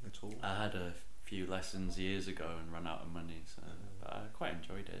learning at all? I had a few lessons years ago and ran out of money, so but I quite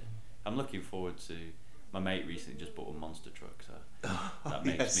enjoyed it. I'm looking forward to. My mate recently just bought a monster truck, so that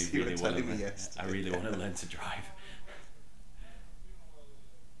makes Yes, me you were really want telling me to. I yesterday. really want to learn to drive.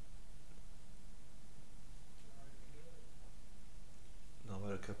 No,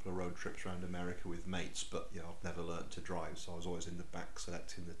 I had a couple of road trips around America with mates, but yeah, I've never learnt to drive, so I was always in the back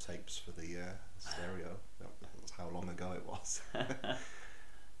selecting the tapes for the stereo. That's how long ago it was.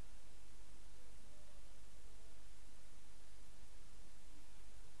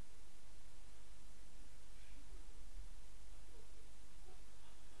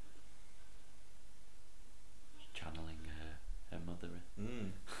 Channeling her mother.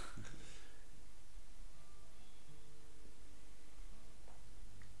 Mm.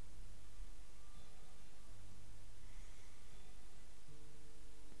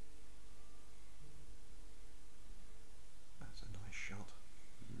 That's a nice shot.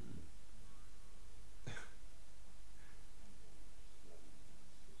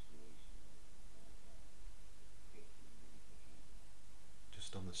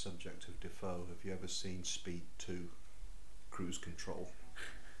 Just on the subject of Defoe, have you ever seen Speed 2, Cruise Control?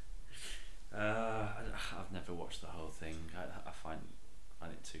 I've never watched the whole thing. I find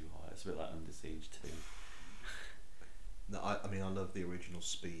it too hard. It's a bit like Under Siege too. No, I mean I love the original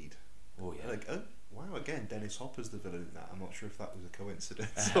Speed. Oh yeah. Like, oh wow, again Dennis Hopper's the villain in that. I'm not sure if that was a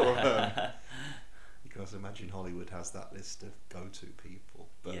coincidence or because I imagine Hollywood has that list of go-to people.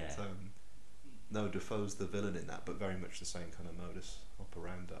 But Yeah. no, Defoe's the villain in that, but very much the same kind of modus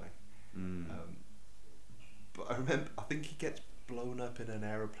operandi. Mm. But I think he gets blown up in an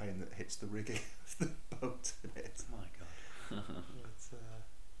aeroplane that hits the rigging of the boat in it. Oh my god. But,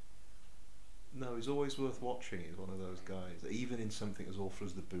 no, he's always worth watching. He's one of those guys. Even in something as awful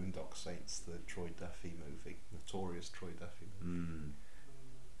as the Boondock Saints, the Troy Duffy movie, notorious Troy Duffy movie. Mm.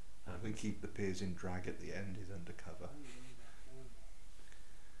 I think he appears in Drag at the end. He's undercover.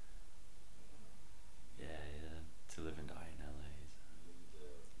 Yeah, To Live and Die in LA is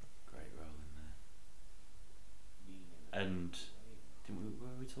a great role in there. And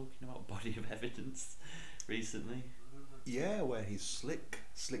were we talking about Body of Evidence recently? Yeah, where he's Slick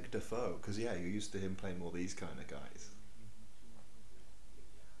Defoe, because yeah, you're used to him playing all these kind of guys.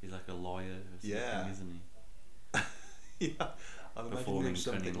 He's like a lawyer or something, Yeah. isn't he? Yeah, I'm imagining Performing him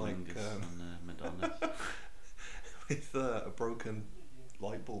something like on Madonna. with a broken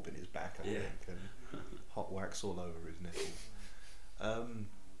light bulb in his back, I Yeah. think, and hot wax all over his nipples.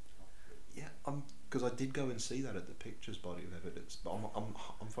 Yeah, because I did go and see that at the Pictures Body of Evidence, but I'm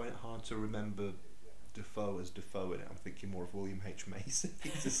finding it hard to remember Defoe as Defoe in it. I'm thinking more of William H. Macy.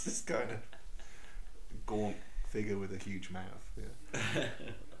 He's just this kind of gaunt figure with a huge mouth. Yeah.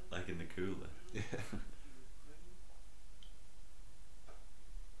 Like in The Cooler. Yeah.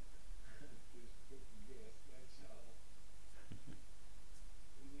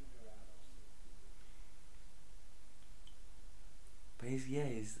 But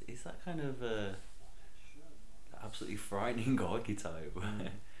he's that kind of absolutely frightening archetype.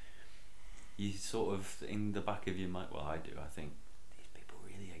 You sort of, in the back of your mind, well I do, I think, these people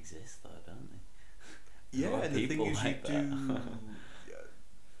really exist though, don't they? Yeah, and the thing people is, like you that. do.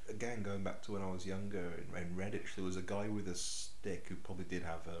 Again, going back to when I was younger in Redditch, there was a guy with a stick who probably did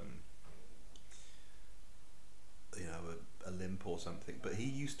have, a limp or something. But he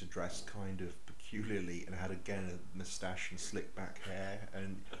used to dress kind of peculiarly and had again a moustache and slick back hair,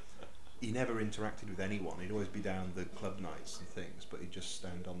 and he never interacted with anyone. He'd always be down the club nights and things, but he'd just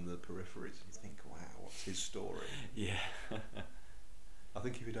stand on the peripheries. And you think, wow, what's his story? Yeah. I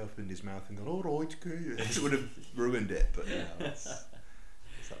think if he'd opened his mouth and gone, all right, good, it would have ruined it. But yeah, it's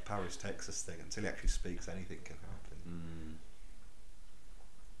that Paris, Texas thing. Until he actually speaks, anything can happen. Mm.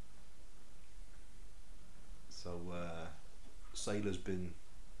 So Sailor's been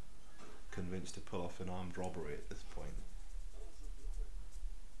convinced to pull off an armed robbery at this point.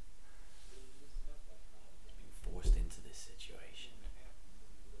 Being forced into this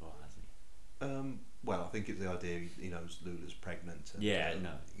think it's the idea. He knows Lula's pregnant. And, Yeah,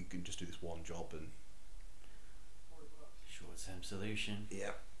 no. You can just do this one job and. Short-term solution.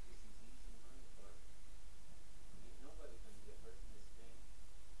 Yeah.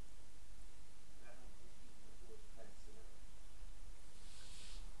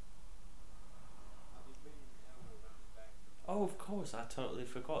 Oh, of course, I totally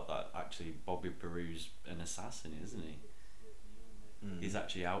forgot that actually Bobby Peru's an assassin, isn't he? He's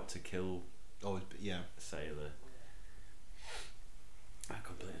actually out to kill yeah. Sailor. I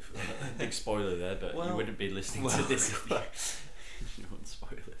completely forgot. Big spoiler there, but you wouldn't be listening to this if you want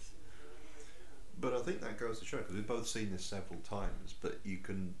spoilers. But I think that goes to show, because we've both seen this several times, but you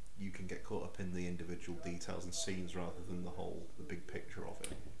can get caught up in the individual details and scenes rather than the big picture of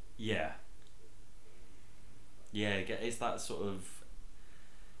it. Yeah. Yeah, it's that sort of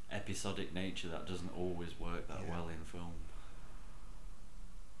episodic nature that doesn't always work that well in film.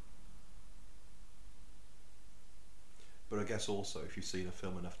 But I guess also, if you've seen a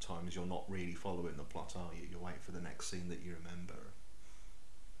film enough times, you're not really following the plot, are you? You're waiting for the next scene that you remember.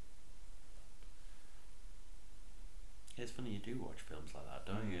 It's funny you do watch films like that,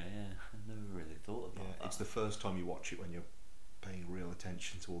 don't you? Yeah, I never really thought about that. It's the first time you watch it when you're paying real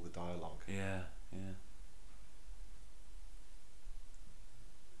attention to all the dialogue. Yeah, yeah.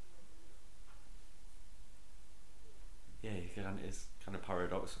 Yeah, it's kind of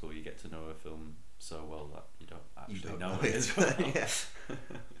paradoxical. You get to know a film so well that you don't actually know it as well. Yeah. It's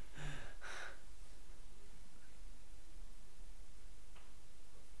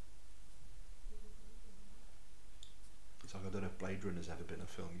like, I don't know if Blade Runner's ever been a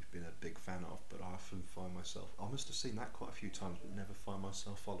film you've been a big fan of, but I often find myself, I must have seen that quite a few times, but never find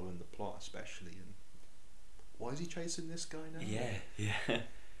myself following the plot, especially. And why is he chasing this guy now? Yeah.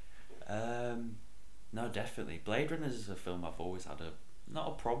 No, definitely. Blade Runner is a film I've always had not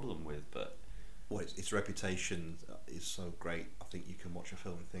a problem with, but well, its reputation is so great. I think you can watch a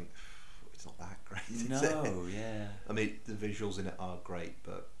film and think it's not that great. No, yeah. I mean, the visuals in it are great,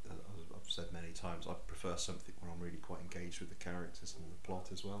 but I've said many times, I prefer something where I'm really quite engaged with the characters and the plot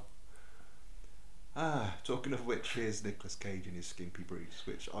as well. Talking of which, here's Nicolas Cage in his skimpy boots,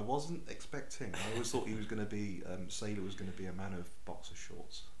 which I wasn't expecting. I always thought he was going to be Sailor was going to be a man of boxer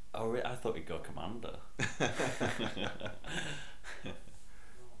shorts. Oh, I thought he'd go Commander.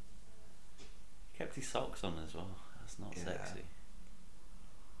 Kept his socks on as well. That's not sexy.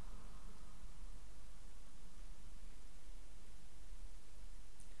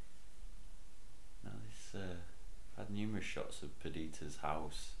 Now this, I've had numerous shots of Perdita's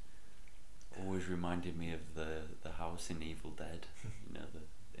house. Always reminded me of the house in Evil Dead. You know,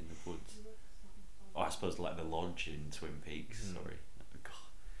 in the woods. Oh, I suppose like the lodge in Twin Peaks. Sorry.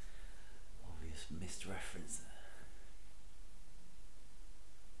 Obvious missed reference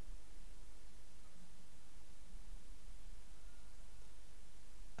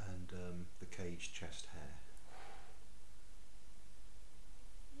there. And the Cage chest hair.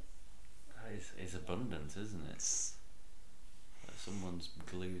 That is abundant, isn't it? Like someone's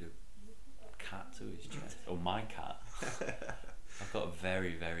glued a cat to his chest. Or my cat. I've got a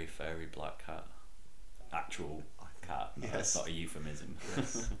very, very furry black cat. Actual cat. Yes. That's not a euphemism.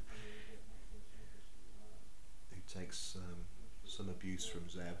 Yes. Who takes some abuse from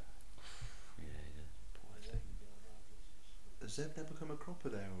Zeb. Yeah, poor thing. Does Zeb never come a cropper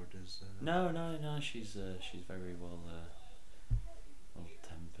there, or does? No. She's very well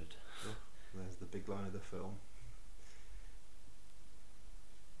tempered. Oh, there's the big line of the film.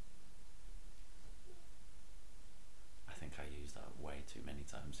 I think I used that way too many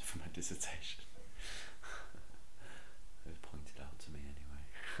times for my dissertation. It was pointed out to me anyway.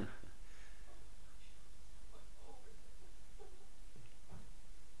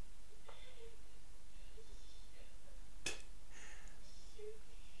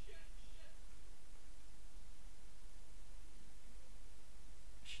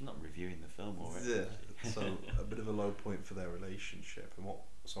 She's not reviewing the film already. Yeah. So a bit of a low point for their relationship. And what?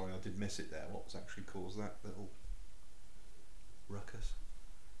 Sorry, I did miss it there. What's actually caused that little ruckus?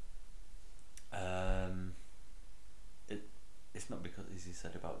 It's not because, as he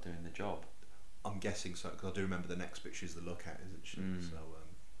said, about doing the job. I'm guessing so, because I do remember the next bit she's the lookout, isn't she? So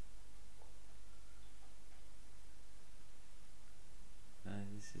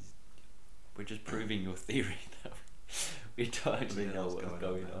we're just proving your theory though. We don't actually know what's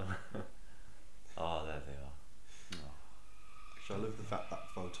going on. Oh, there they are. Oh. I love the fact that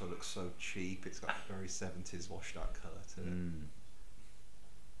photo looks so cheap. It's got a very 70s washed out colour to it.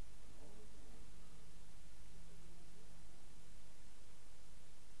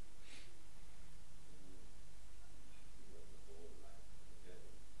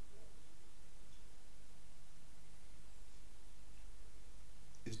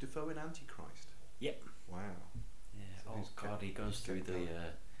 Antichrist? Yep. Wow. Yeah. So Oh who's God, he goes who's through kept the going?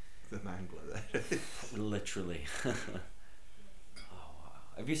 The mangler there. literally. Oh wow.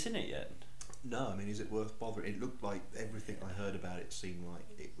 Have you seen it yet? No, I mean, is it worth bothering? It looked like everything I heard about it seemed like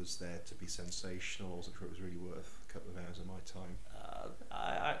it was there to be sensational. I wasn't sure it was really worth a couple of hours of my time.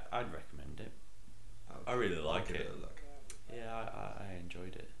 I'd recommend it. Okay, I really I'll like give it. a look. Yeah, I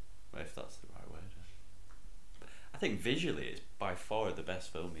enjoyed it. Well, if that's the right word. I think visually it's by far the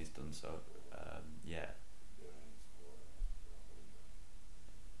best film he's done. So, yeah.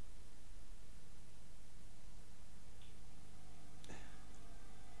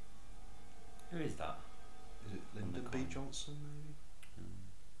 Who is that? Is it On the Lyndon B. con. Johnson, maybe?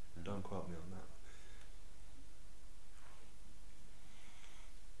 Mm. Don't quote me on that.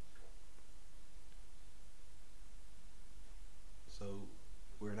 So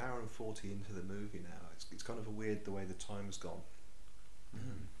we're an hour and 40 into the movie now. It's kind of a weird the way the time's gone.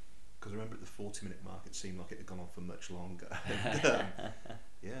 Because I remember at the 40-minute mark it seemed like it had gone on for much longer. And,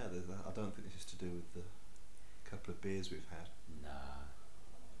 yeah, I don't think this is to do with the couple of beers we've had. Nah.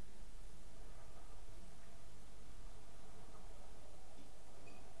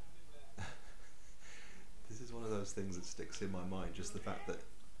 This is one of those things that sticks in my mind, just the fact that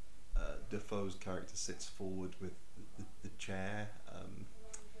Defoe's character sits forward with the chair,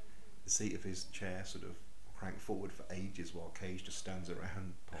 the seat of his chair sort of cranked forward for ages while Cage just stands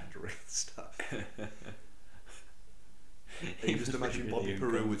around pondering stuff. You just imagine really Bobby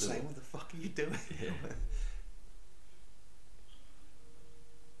Peru would say, uncomfortable. "What the fuck are you doing?" Yeah.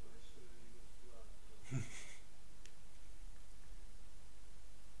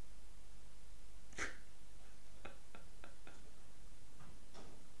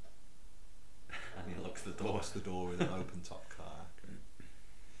 And he locks the door. Locks the door with an open top car.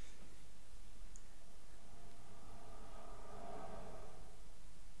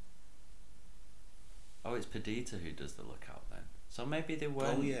 Oh, it's Perdita who does the lookout then. So maybe they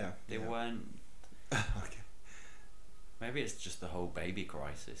weren't. Oh yeah, They yeah. weren't. Okay. Maybe it's just the whole baby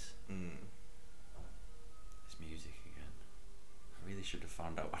crisis. Mm. This music again. I really should have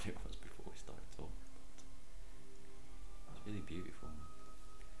found out what it was before we started talking. It's really beautiful.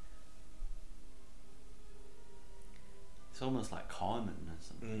 It's almost like Carmen or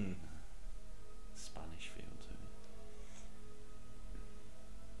something. Spanish feel to it.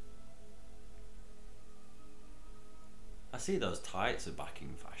 I see those tights are back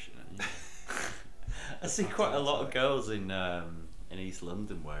in fashion. I see quite a lot of girls in East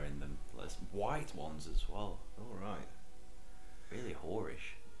London wearing them. There's white ones as well. All right. Really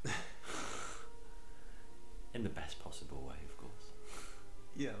whorish. In the best possible way, of course.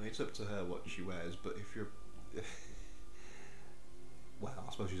 Yeah, I mean, it's up to her what she wears, but if you're... well,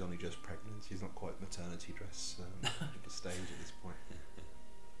 I suppose she's only just pregnant. She's not quite maternity dress at the stage at this point.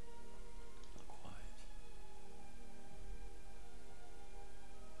 Not quite.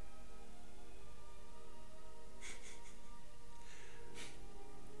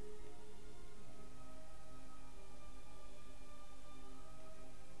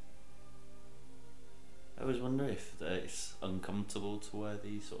 I always wonder if it's uncomfortable to wear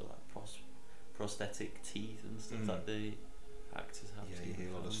these sort of like prosthetic teeth and stuff that the actors have. Yeah, to you in hear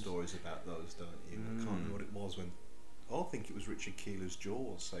a lot of films. stories about those, don't you? I can't remember what it was when... Oh, I think it was Richard Keeler's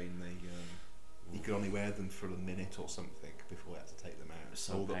jaws saying he could only wear them for a minute or something before he had to take them out.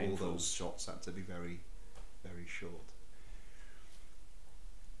 So all painful. those shots had to be very, very short.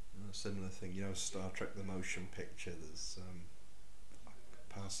 And a similar thing, you know, Star Trek the motion picture, there's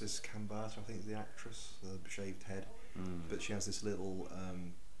Parsis Kambata, I think is the actress, the shaved head, but she has this little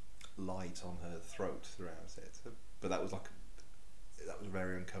light on her throat throughout it. But that was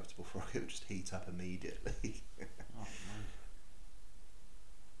very uncomfortable for her. It would just heat up immediately. Oh, man.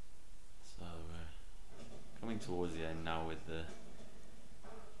 So, coming towards the end now with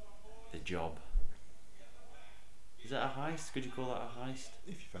the job. Is that a heist? Could you call that a heist?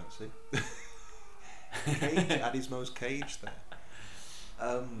 If you fancy. Cage, at his most Cage there.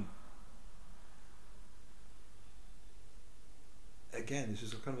 Again, this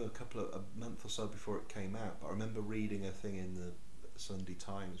was kind of a month or so before it came out, but I remember reading a thing in the Sunday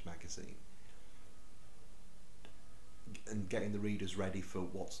Times magazine and getting the readers ready for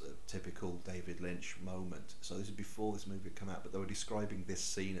what's a typical David Lynch moment. So this is before this movie had come out, but they were describing this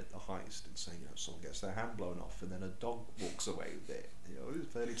scene at the heist and saying, you know, someone gets their hand blown off and then a dog walks away with it. You know, it was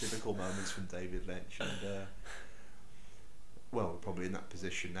fairly typical moments from David Lynch. And well, we're probably in that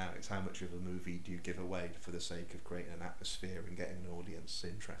position now. It's how much of a movie do you give away for the sake of creating an atmosphere and getting an audience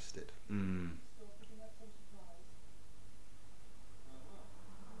interested?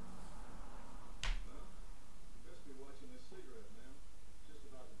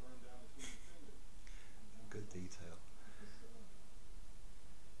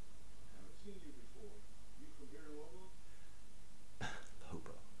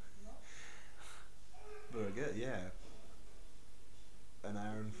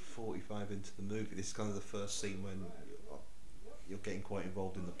 dive into the movie, this is kind of the first scene when you're getting quite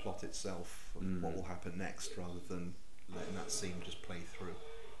involved in the plot itself of what will happen next, rather than letting that scene just play through.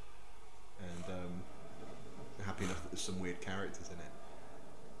 And I'm happy enough that there's some weird characters in it.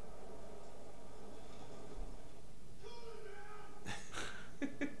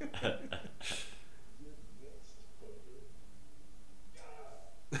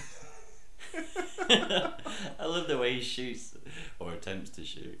 I love the way he shoots or attempts to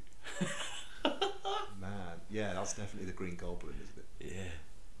shoot. Man, yeah, that's definitely the Green Goblin, isn't it? Yeah.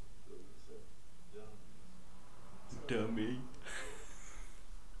 Dummy.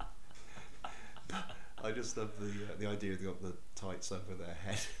 I just love the idea they've got the tights over their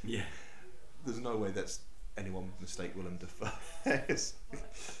head. Yeah. There's no way that's anyone mistake Willem Dafoe. I saw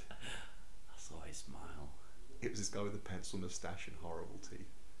his smile. It was this guy with a pencil moustache and horrible teeth.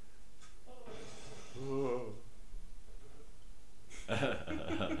 Oh.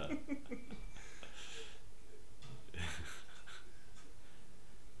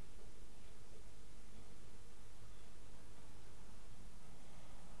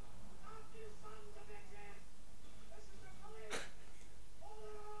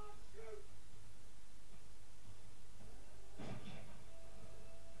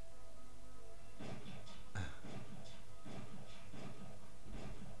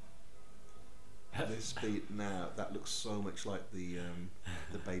 This beat now, that looks so much like the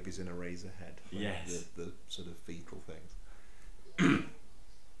babies in Eraserhead. Like Yes. the sort of fetal things.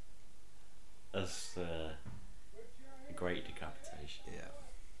 That's a great decapitation. Yeah.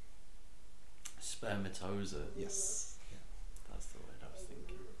 Spermatosa. Yes. That's the word I was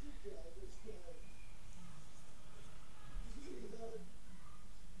thinking.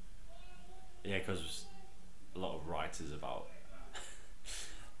 Yeah, because a lot of writers about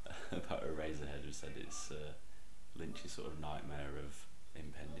Eraserhead have said it's Lynch's sort of nightmare of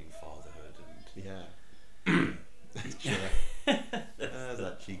impending fatherhood and Yeah.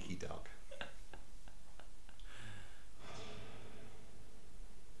 That cheeky dog.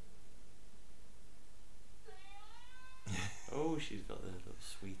 oh, she's got the little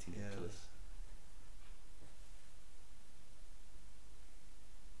sweetie Yeah. necklace.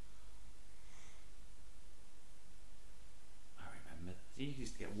 I remember you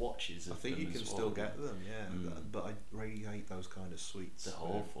used to get watches of I think them you can as still well. get them, yeah. But I really hate those kind of sweets. They're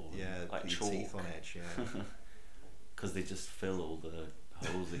awful. Yeah, Like put your teeth chalk. on edge, yeah. Because they just fill all the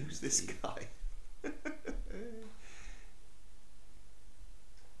holes in Who's your this teeth. guy?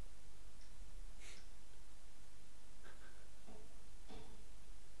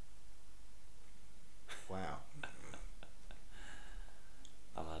 Wow.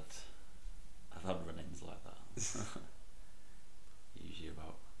 I've had run-ins like that. Usually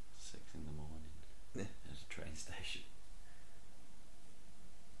about 6 in the morning Yeah. at a train station.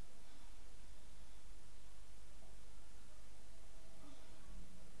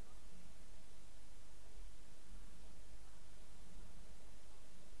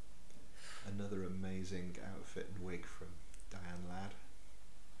 Another amazing outfit and wig from Diane Ladd.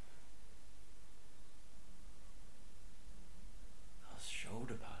 Those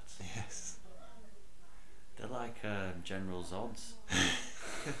shoulder pads. Yes. They're like General Zod's.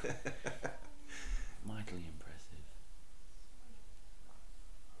 Mightily impressive.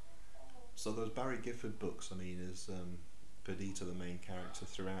 So those Barry Gifford books, I mean, is Perdita the main character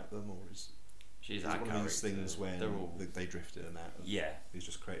throughout them, or is She's it that one character. of these things when They're all, they drift in and out of? yeah. He's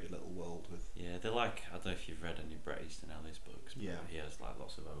just created a little world with. Yeah, they're like, I don't know if you've read any Bret Easton Ellis books, but Yeah. he has like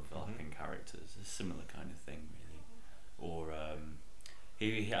lots of overlapping characters. A similar kind of thing, really. Or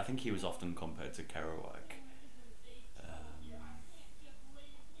he I think he was often compared to Kerouac.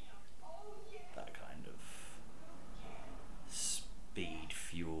 That kind of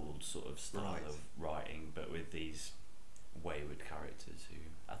speed-fueled sort of style Right. of writing, but with these wayward characters who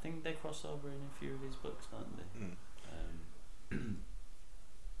I think they cross over in a few of his books, don't they?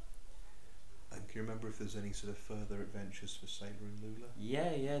 And can you remember if there's any sort of further adventures for Sailor and Lula?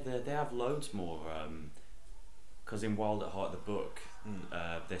 Yeah, they have loads more. Because in Wild at Heart, the book,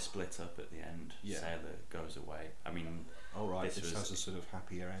 they're split up at the end. Yeah. Sailor goes away. I mean, Oh right, This this was- has a sort of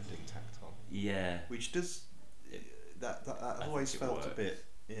happier ending tacked on, yeah. which does that I always think it felt a works. bit,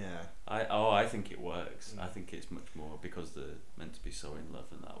 yeah. I think it works. Mm. I think it's much more because they're meant to be so in love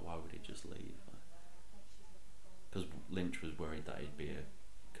and that. Why would he just leave? Because Lynch was worried that he'd be a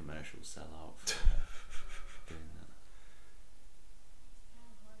commercial sellout for doing that.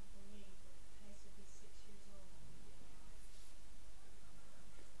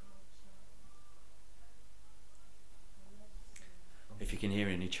 If you can hear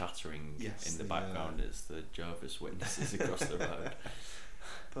any chattering Yes, in the the, background, it's the Jehovah's Witnesses across the road.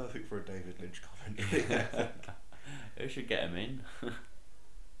 Perfect for a David Lynch commentary. Who should get him in?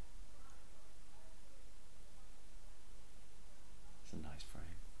 It's a nice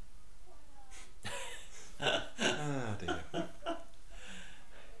frame. Ah dear.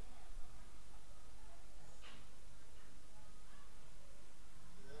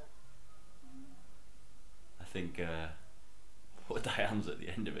 I think what Diane's at the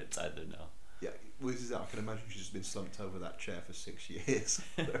end of it, I don't know. Yeah, well, this is, I can imagine she's just been slumped over that chair for 6 years.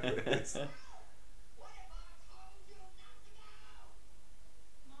 Whatever it is.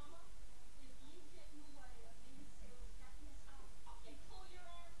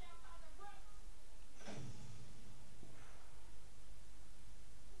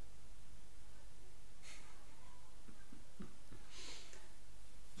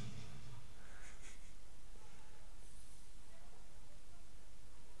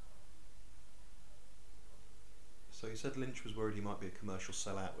 So you said Lynch was worried he might be a commercial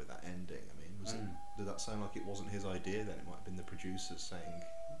sellout with that ending. I mean, did that sound like it wasn't his idea then? It might have been the producers saying...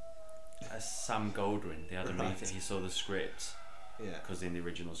 Sam Goldwyn, they had a Right. meeting, he saw the script, Yeah. because in the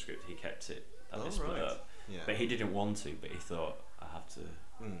original script he kept it a bit Oh, split right. up. Yeah. But he didn't want to, but he thought, I have to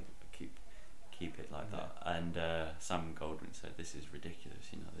Mm. keep it like that. And Sam Goldwyn said, this is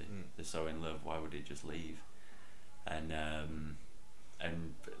ridiculous, you know, they're so in love, why would he just leave? And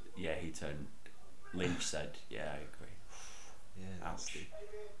yeah, he turned, Lynch said, yeah, I agree. Yeah. Ouch.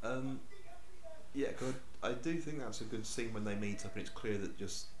 Yeah, 'cause I do think that's a good scene when they meet up and it's clear that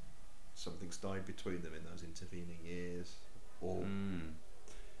just something's died between them in those intervening years. Or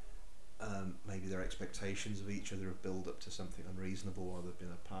maybe their expectations of each other have built up to something unreasonable while they've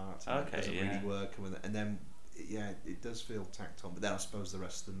been apart. And Okay, it doesn't yeah. really work. And then, yeah, it does feel tacked on. But then I suppose the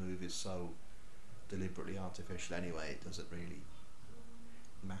rest of the movie is so deliberately artificial anyway, it doesn't really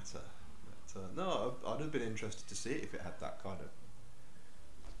matter. But, no, I'd have been interested to see it if it had that kind of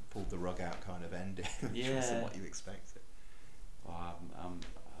pulled the rug out kind of ending, which wasn't Yeah. what you expected. Well, I'm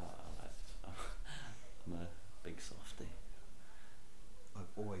a big softie. I've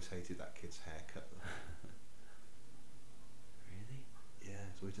always hated that kid's haircut. Really? Yeah,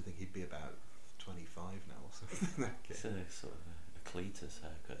 it's weird to think he'd be about 25 now or something. That kid. It's a sort of a Cletus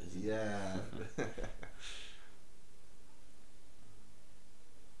haircut, isn't it? Yeah.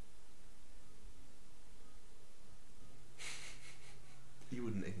 You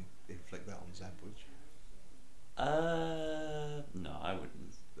wouldn't inflict that on Zeb, would you? No, I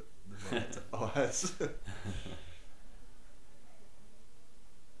wouldn't. The right oh, yes.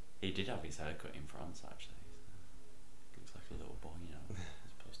 He did have his hair cut in France, actually. So looks like a little boy, you know,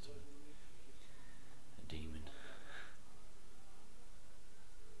 as opposed to a demon.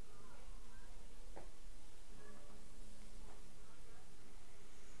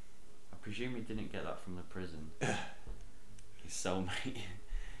 I presume he didn't get that from the prison. His cellmate.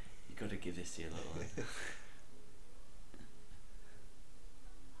 You got to give this to your little one.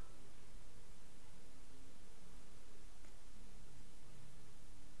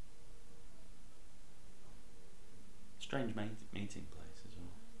 Strange meeting place as well.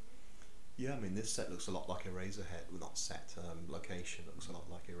 Yeah, I mean, this set looks a lot like Eraserhead. Well, not set, location looks a lot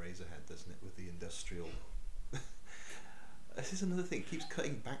like Eraserhead, doesn't it, with the industrial... This is another thing, it keeps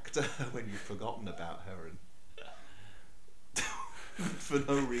cutting back to her when you've forgotten about her and for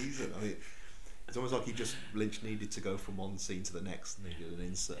no reason. I mean, it's almost like Lynch needed to go from one scene to the next and needed an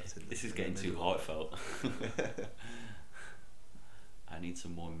insert in This is in getting the too middle. heartfelt. I need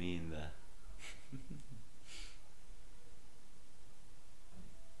some more me in there.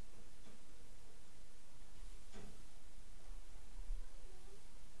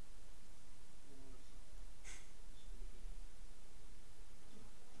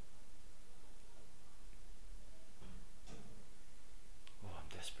 Oh,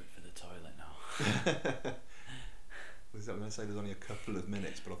 I'm desperate for the toilet now. I'm going to say there's only a couple of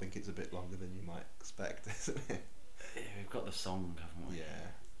minutes, but I think it's a bit longer than you might expect, isn't it? Yeah, we've got the song, haven't we? Yeah.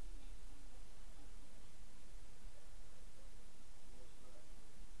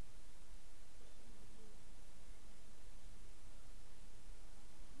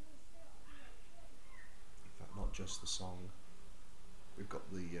 In fact, not just the song. We've got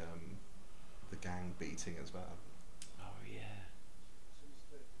the gang beating as well. Oh yeah.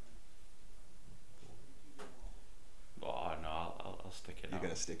 Oh no, I'll stick it You're out.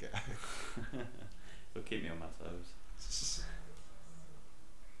 going to stick it. It'll keep me on my toes.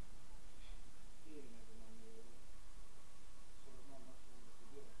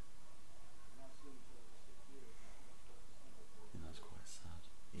 I think that's quite sad.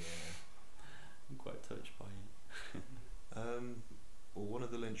 Yeah. I'm quite touched by it. Well, one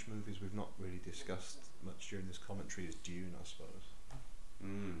of the Lynch movies we've not really discussed much during this commentary is Dune, I suppose.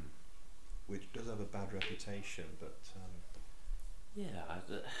 Mm. which does have a bad reputation, but Yeah,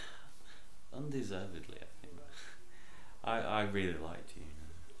 undeservedly, I think. I really liked Dune.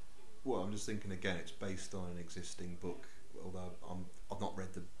 well, I'm just thinking again, it's based on an existing book. Although I've not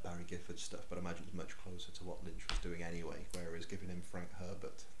read the Barry Gifford stuff, but I imagine it's much closer to what Lynch was doing anyway, whereas giving him Frank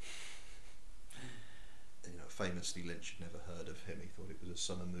Herbert. You know, famously, Lynch had never heard of him. He thought it was a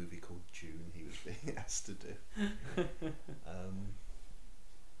summer movie called Dune he was being asked to do.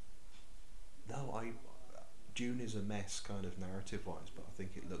 No, Dune is a mess, kind of narrative-wise, but I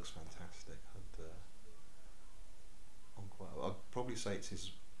think it looks fantastic. I'd probably say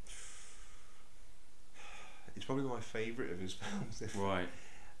it's probably my favourite of his films. Right.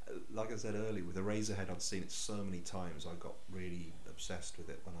 Like I said earlier, with Eraserhead, I'd seen it so many times. I got really obsessed with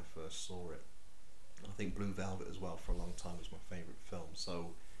it when I first saw it. I think Blue Velvet as well for a long time was my favourite film.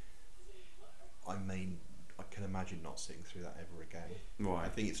 So I can imagine not sitting through that ever again. Right. I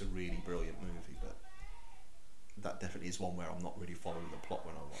think it's a really brilliant movie, but that definitely is one where I'm not really following the plot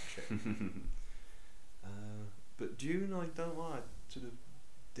when I watch it. But Dune, I don't know. I sort of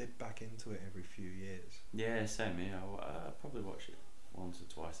dip back into it every few years. Yeah, same here. I probably watch it once or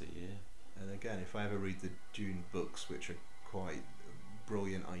twice a year. And again, if I ever read the Dune books, which are quite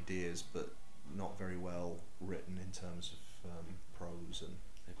brilliant ideas, but not very well written in terms of prose and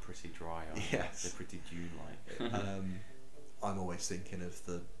They're pretty dry, aren't yes, they? They're pretty Dune-like. I'm always thinking of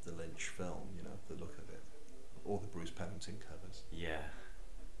the Lynch film, you know, the look of it, or the Bruce Pennington covers. Yeah.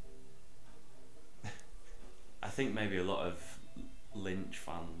 I think maybe a lot of Lynch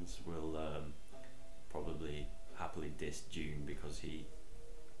fans will probably happily diss Dune because he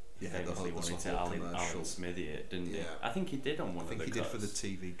famously wanted to Alan Smithy it, didn't he? I think he did on one of the cuts. I think he did for the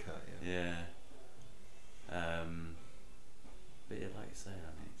TV cut, yeah. But yeah, like you say,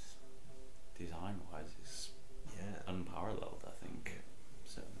 I mean, it's design-wise, it's unparalleled, I think.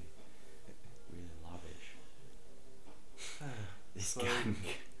 Certainly. Really lavish. This gang.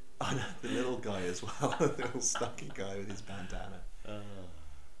 I know, the little guy as well, the little stocky guy with his bandana.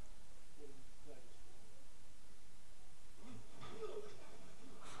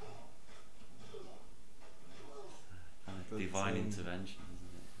 Divine intervention,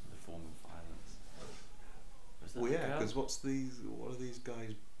 isn't it? In the form of violence. Well, yeah, because what are these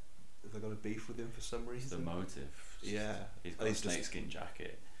guys? Have they got a beef with him for some reason? It's the motive. Yeah. He's got a snakeskin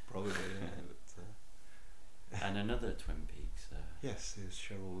jacket. Probably, yeah. But, and another Twin Peaks. Yes, there's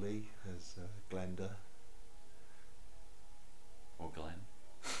Cheryl Lee as Glenda. Or Glenn.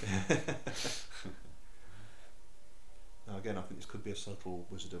 Now again, I think this could be a subtle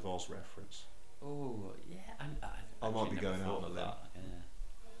Wizard of Oz reference. Oh, yeah. I might be going out on a limb. Yeah.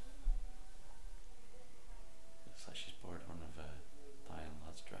 Looks like she's borrowed one of Diane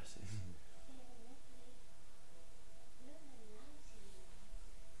Ladd's dresses.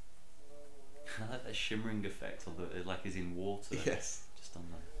 I like that shimmering effect, although it like is in water. Yes. Just on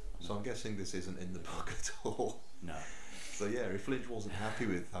the. So I'm guessing this isn't in the book at all. No. So yeah, if Lynch wasn't happy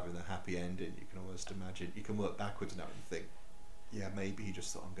with having a happy ending, you can almost imagine. You can work backwards now and think, yeah, maybe he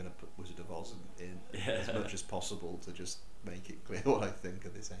just thought I'm going to put Wizard of Oz in as much as possible to just make it clear what I think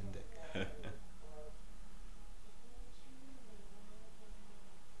of this ending. That's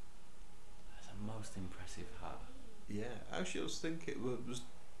a most impressive hat. Yeah, actually I was thinking it was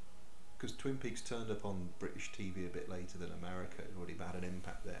because Twin Peaks turned up on British TV a bit later than America. It already had an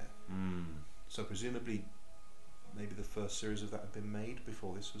impact there. So presumably maybe the first series of that had been made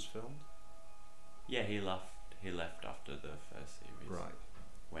before this was filmed? Yeah, he left after the first series. Right.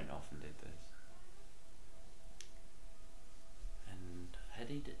 Went off and did this. And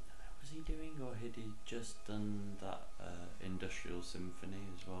was he doing, or had he just done that Industrial Symphony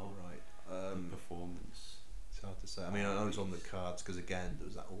as well? Right. The performance. It's hard to say. I mean, I know it's on the cards because again, there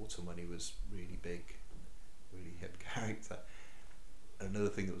was that autumn when he was really big, really hip character. And another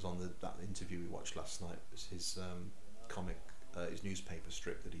thing that was on that interview we watched last night was his comic, his newspaper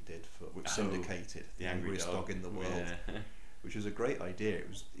strip that he did which syndicated, The Angriest Dog in the World, yeah. which was a great idea. It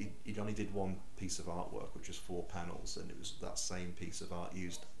was he only did one piece of artwork, which was 4 panels, and it was that same piece of art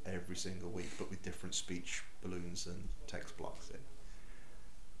used every single week, but with different speech balloons and text blocks in.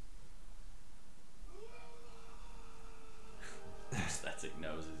 Prosthetic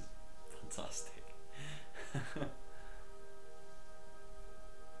nose is fantastic.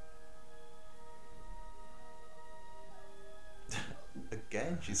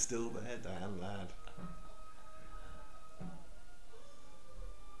 Again, she's still there, Diane Ladd.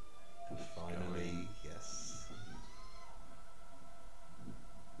 And finally, yes.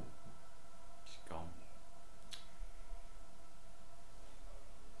 She's gone.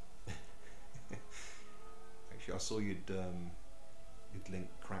 Actually, I saw you'd you'd link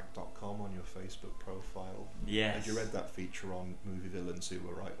crack.com on your Facebook profile. Yes. Had you read that feature on movie villains who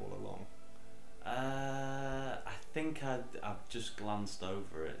were right all along? I think I've just glanced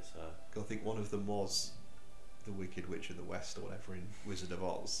over it. So I think one of them was the Wicked Witch of the West or whatever in Wizard of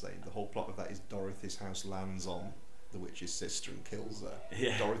Oz, saying the whole plot of that is Dorothy's house lands on the witch's sister and kills her.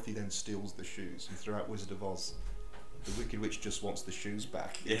 Yeah. Dorothy then steals the shoes, and throughout Wizard of Oz, the Wicked Witch just wants the shoes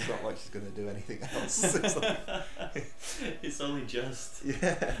back. Yeah. It's not like she's going to do anything else. It's like, it's only just.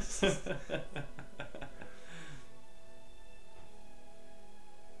 yes.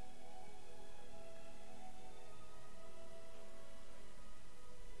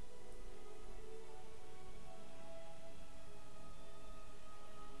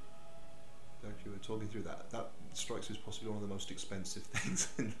 Actually, we're talking through that. That strikes me as possibly one of the most expensive things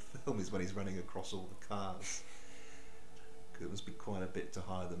in the film is when he's running across all the cars. Because it must be quite a bit to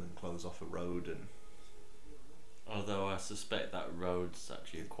hire them and close off a road, and Although I suspect that road's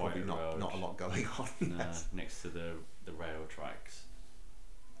actually a quiet probably road. not a lot going on. No, next to the rail tracks.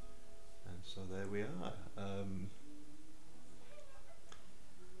 And so there we are.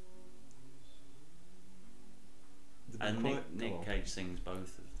 And Nick Cage sings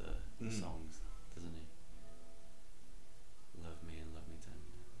both of the songs, doesn't he? Love Me and Love Me Tender.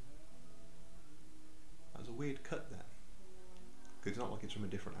 That was a weird cut then. Because it's not like it's from a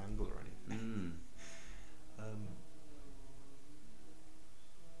different angle or anything.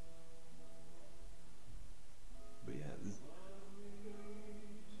 But yeah,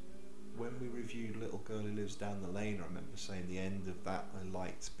 when we reviewed Little Girl Who Lives Down the Lane, I remember saying the end of that I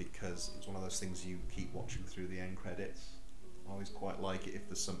liked because it's one of those things you keep watching through the end credits. I always quite like it if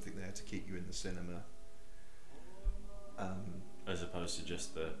there's something there to keep you in the cinema. As opposed to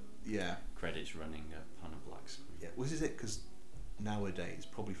just the Yeah. credits running up on a black screen. Yeah, well, this is it, because nowadays,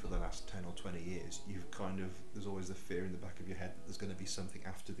 probably for the last 10 or 20 years, there's always the fear in the back of your head that there's going to be something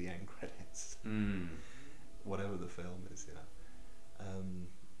after the end credits. Whatever the film is, you know.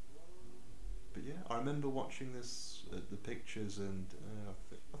 But yeah, I remember watching this, the pictures, and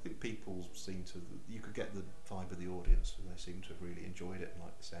I think people seem to, you could get the vibe of the audience, and they seem to have really enjoyed it and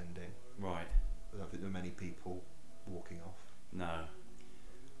liked this ending. Right. I don't think there were many people walking off. No.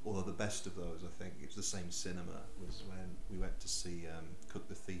 Although the best of those, I think, it was the same cinema, was when we went to see Cook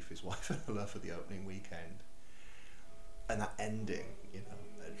the Thief, His Wife and Her Love for the opening weekend. And that ending, you know,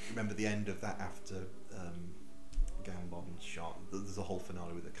 remember the end of that after Gambon shot, there's a whole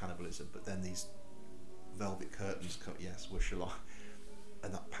finale with the cannibalism, but then these velvet curtains come, yes, whoosh along,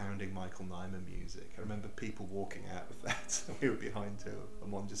 and that pounding Michael Nyman music. I remember people walking out of that, and we were behind too,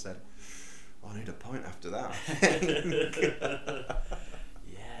 and one just said, I need a pint after that.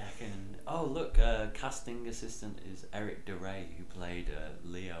 Yeah, I can. Oh, look, casting assistant is Eric DeRay, who played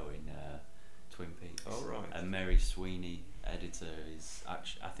Leo in Twin Peaks. Oh, right. And Mary Sweeney, editor, is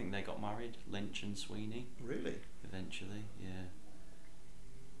actually. I think they got married, Lynch and Sweeney. Really? Eventually, yeah.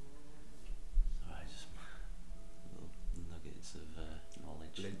 So I just little nuggets of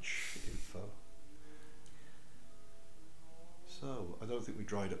knowledge. Lynch info. So, I don't think we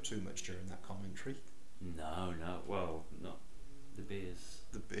dried up too much during that commentary. No. Well, not the beers.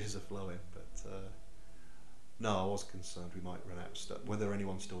 The beers are flowing, but no, I was concerned we might run out of stuff. Whether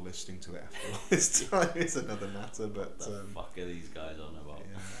anyone's still listening to it after all this time is another matter, but... What the fuck are these guys on about?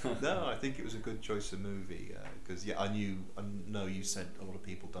 Yeah. No, I think it was a good choice of movie, because I know you said a lot of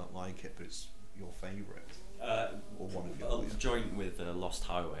people don't like it, but it's your favourite. Or one of your joint with Lost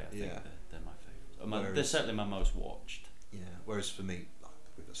Highway, I think they're my favourites. They're certainly my most watched. Yeah, whereas for me, like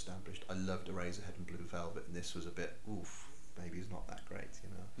we've established, I loved Eraserhead and Blue Velvet, and this was a bit, maybe it's not that great, you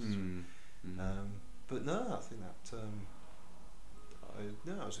know. But no, I think that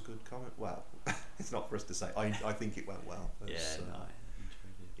it was a good comment. Well, it's not for us to say. I think it went well. I enjoyed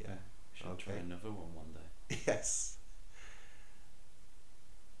it. Yeah. Should try another one day. Yes.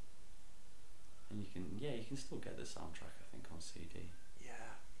 And you can still get the soundtrack, I think, on CD.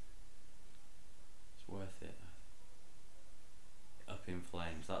 Yeah. It's worth it. Up in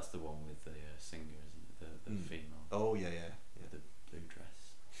Flames, that's the one with the singer, isn't it? The female. Oh yeah. The blue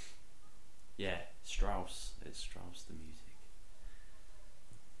dress. Yeah, Strauss. It's Strauss the music.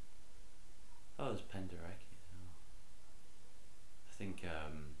 Oh, there's Penderecki as well. I think.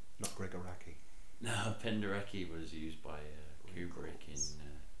 Not Gregoraki. No, Penderecki was used by Kubrick in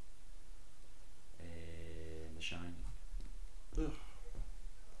The Shining. Ugh.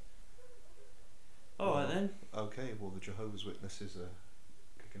 Alright then. Okay, well the Jehovah's Witnesses are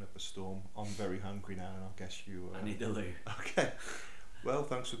kicking up a storm. I'm very hungry now, and I guess you... I need a loo. Okay. Well,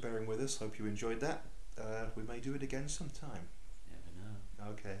 thanks for bearing with us. Hope you enjoyed that. We may do it again sometime. Never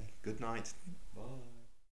know. Okay. Good night. Bye.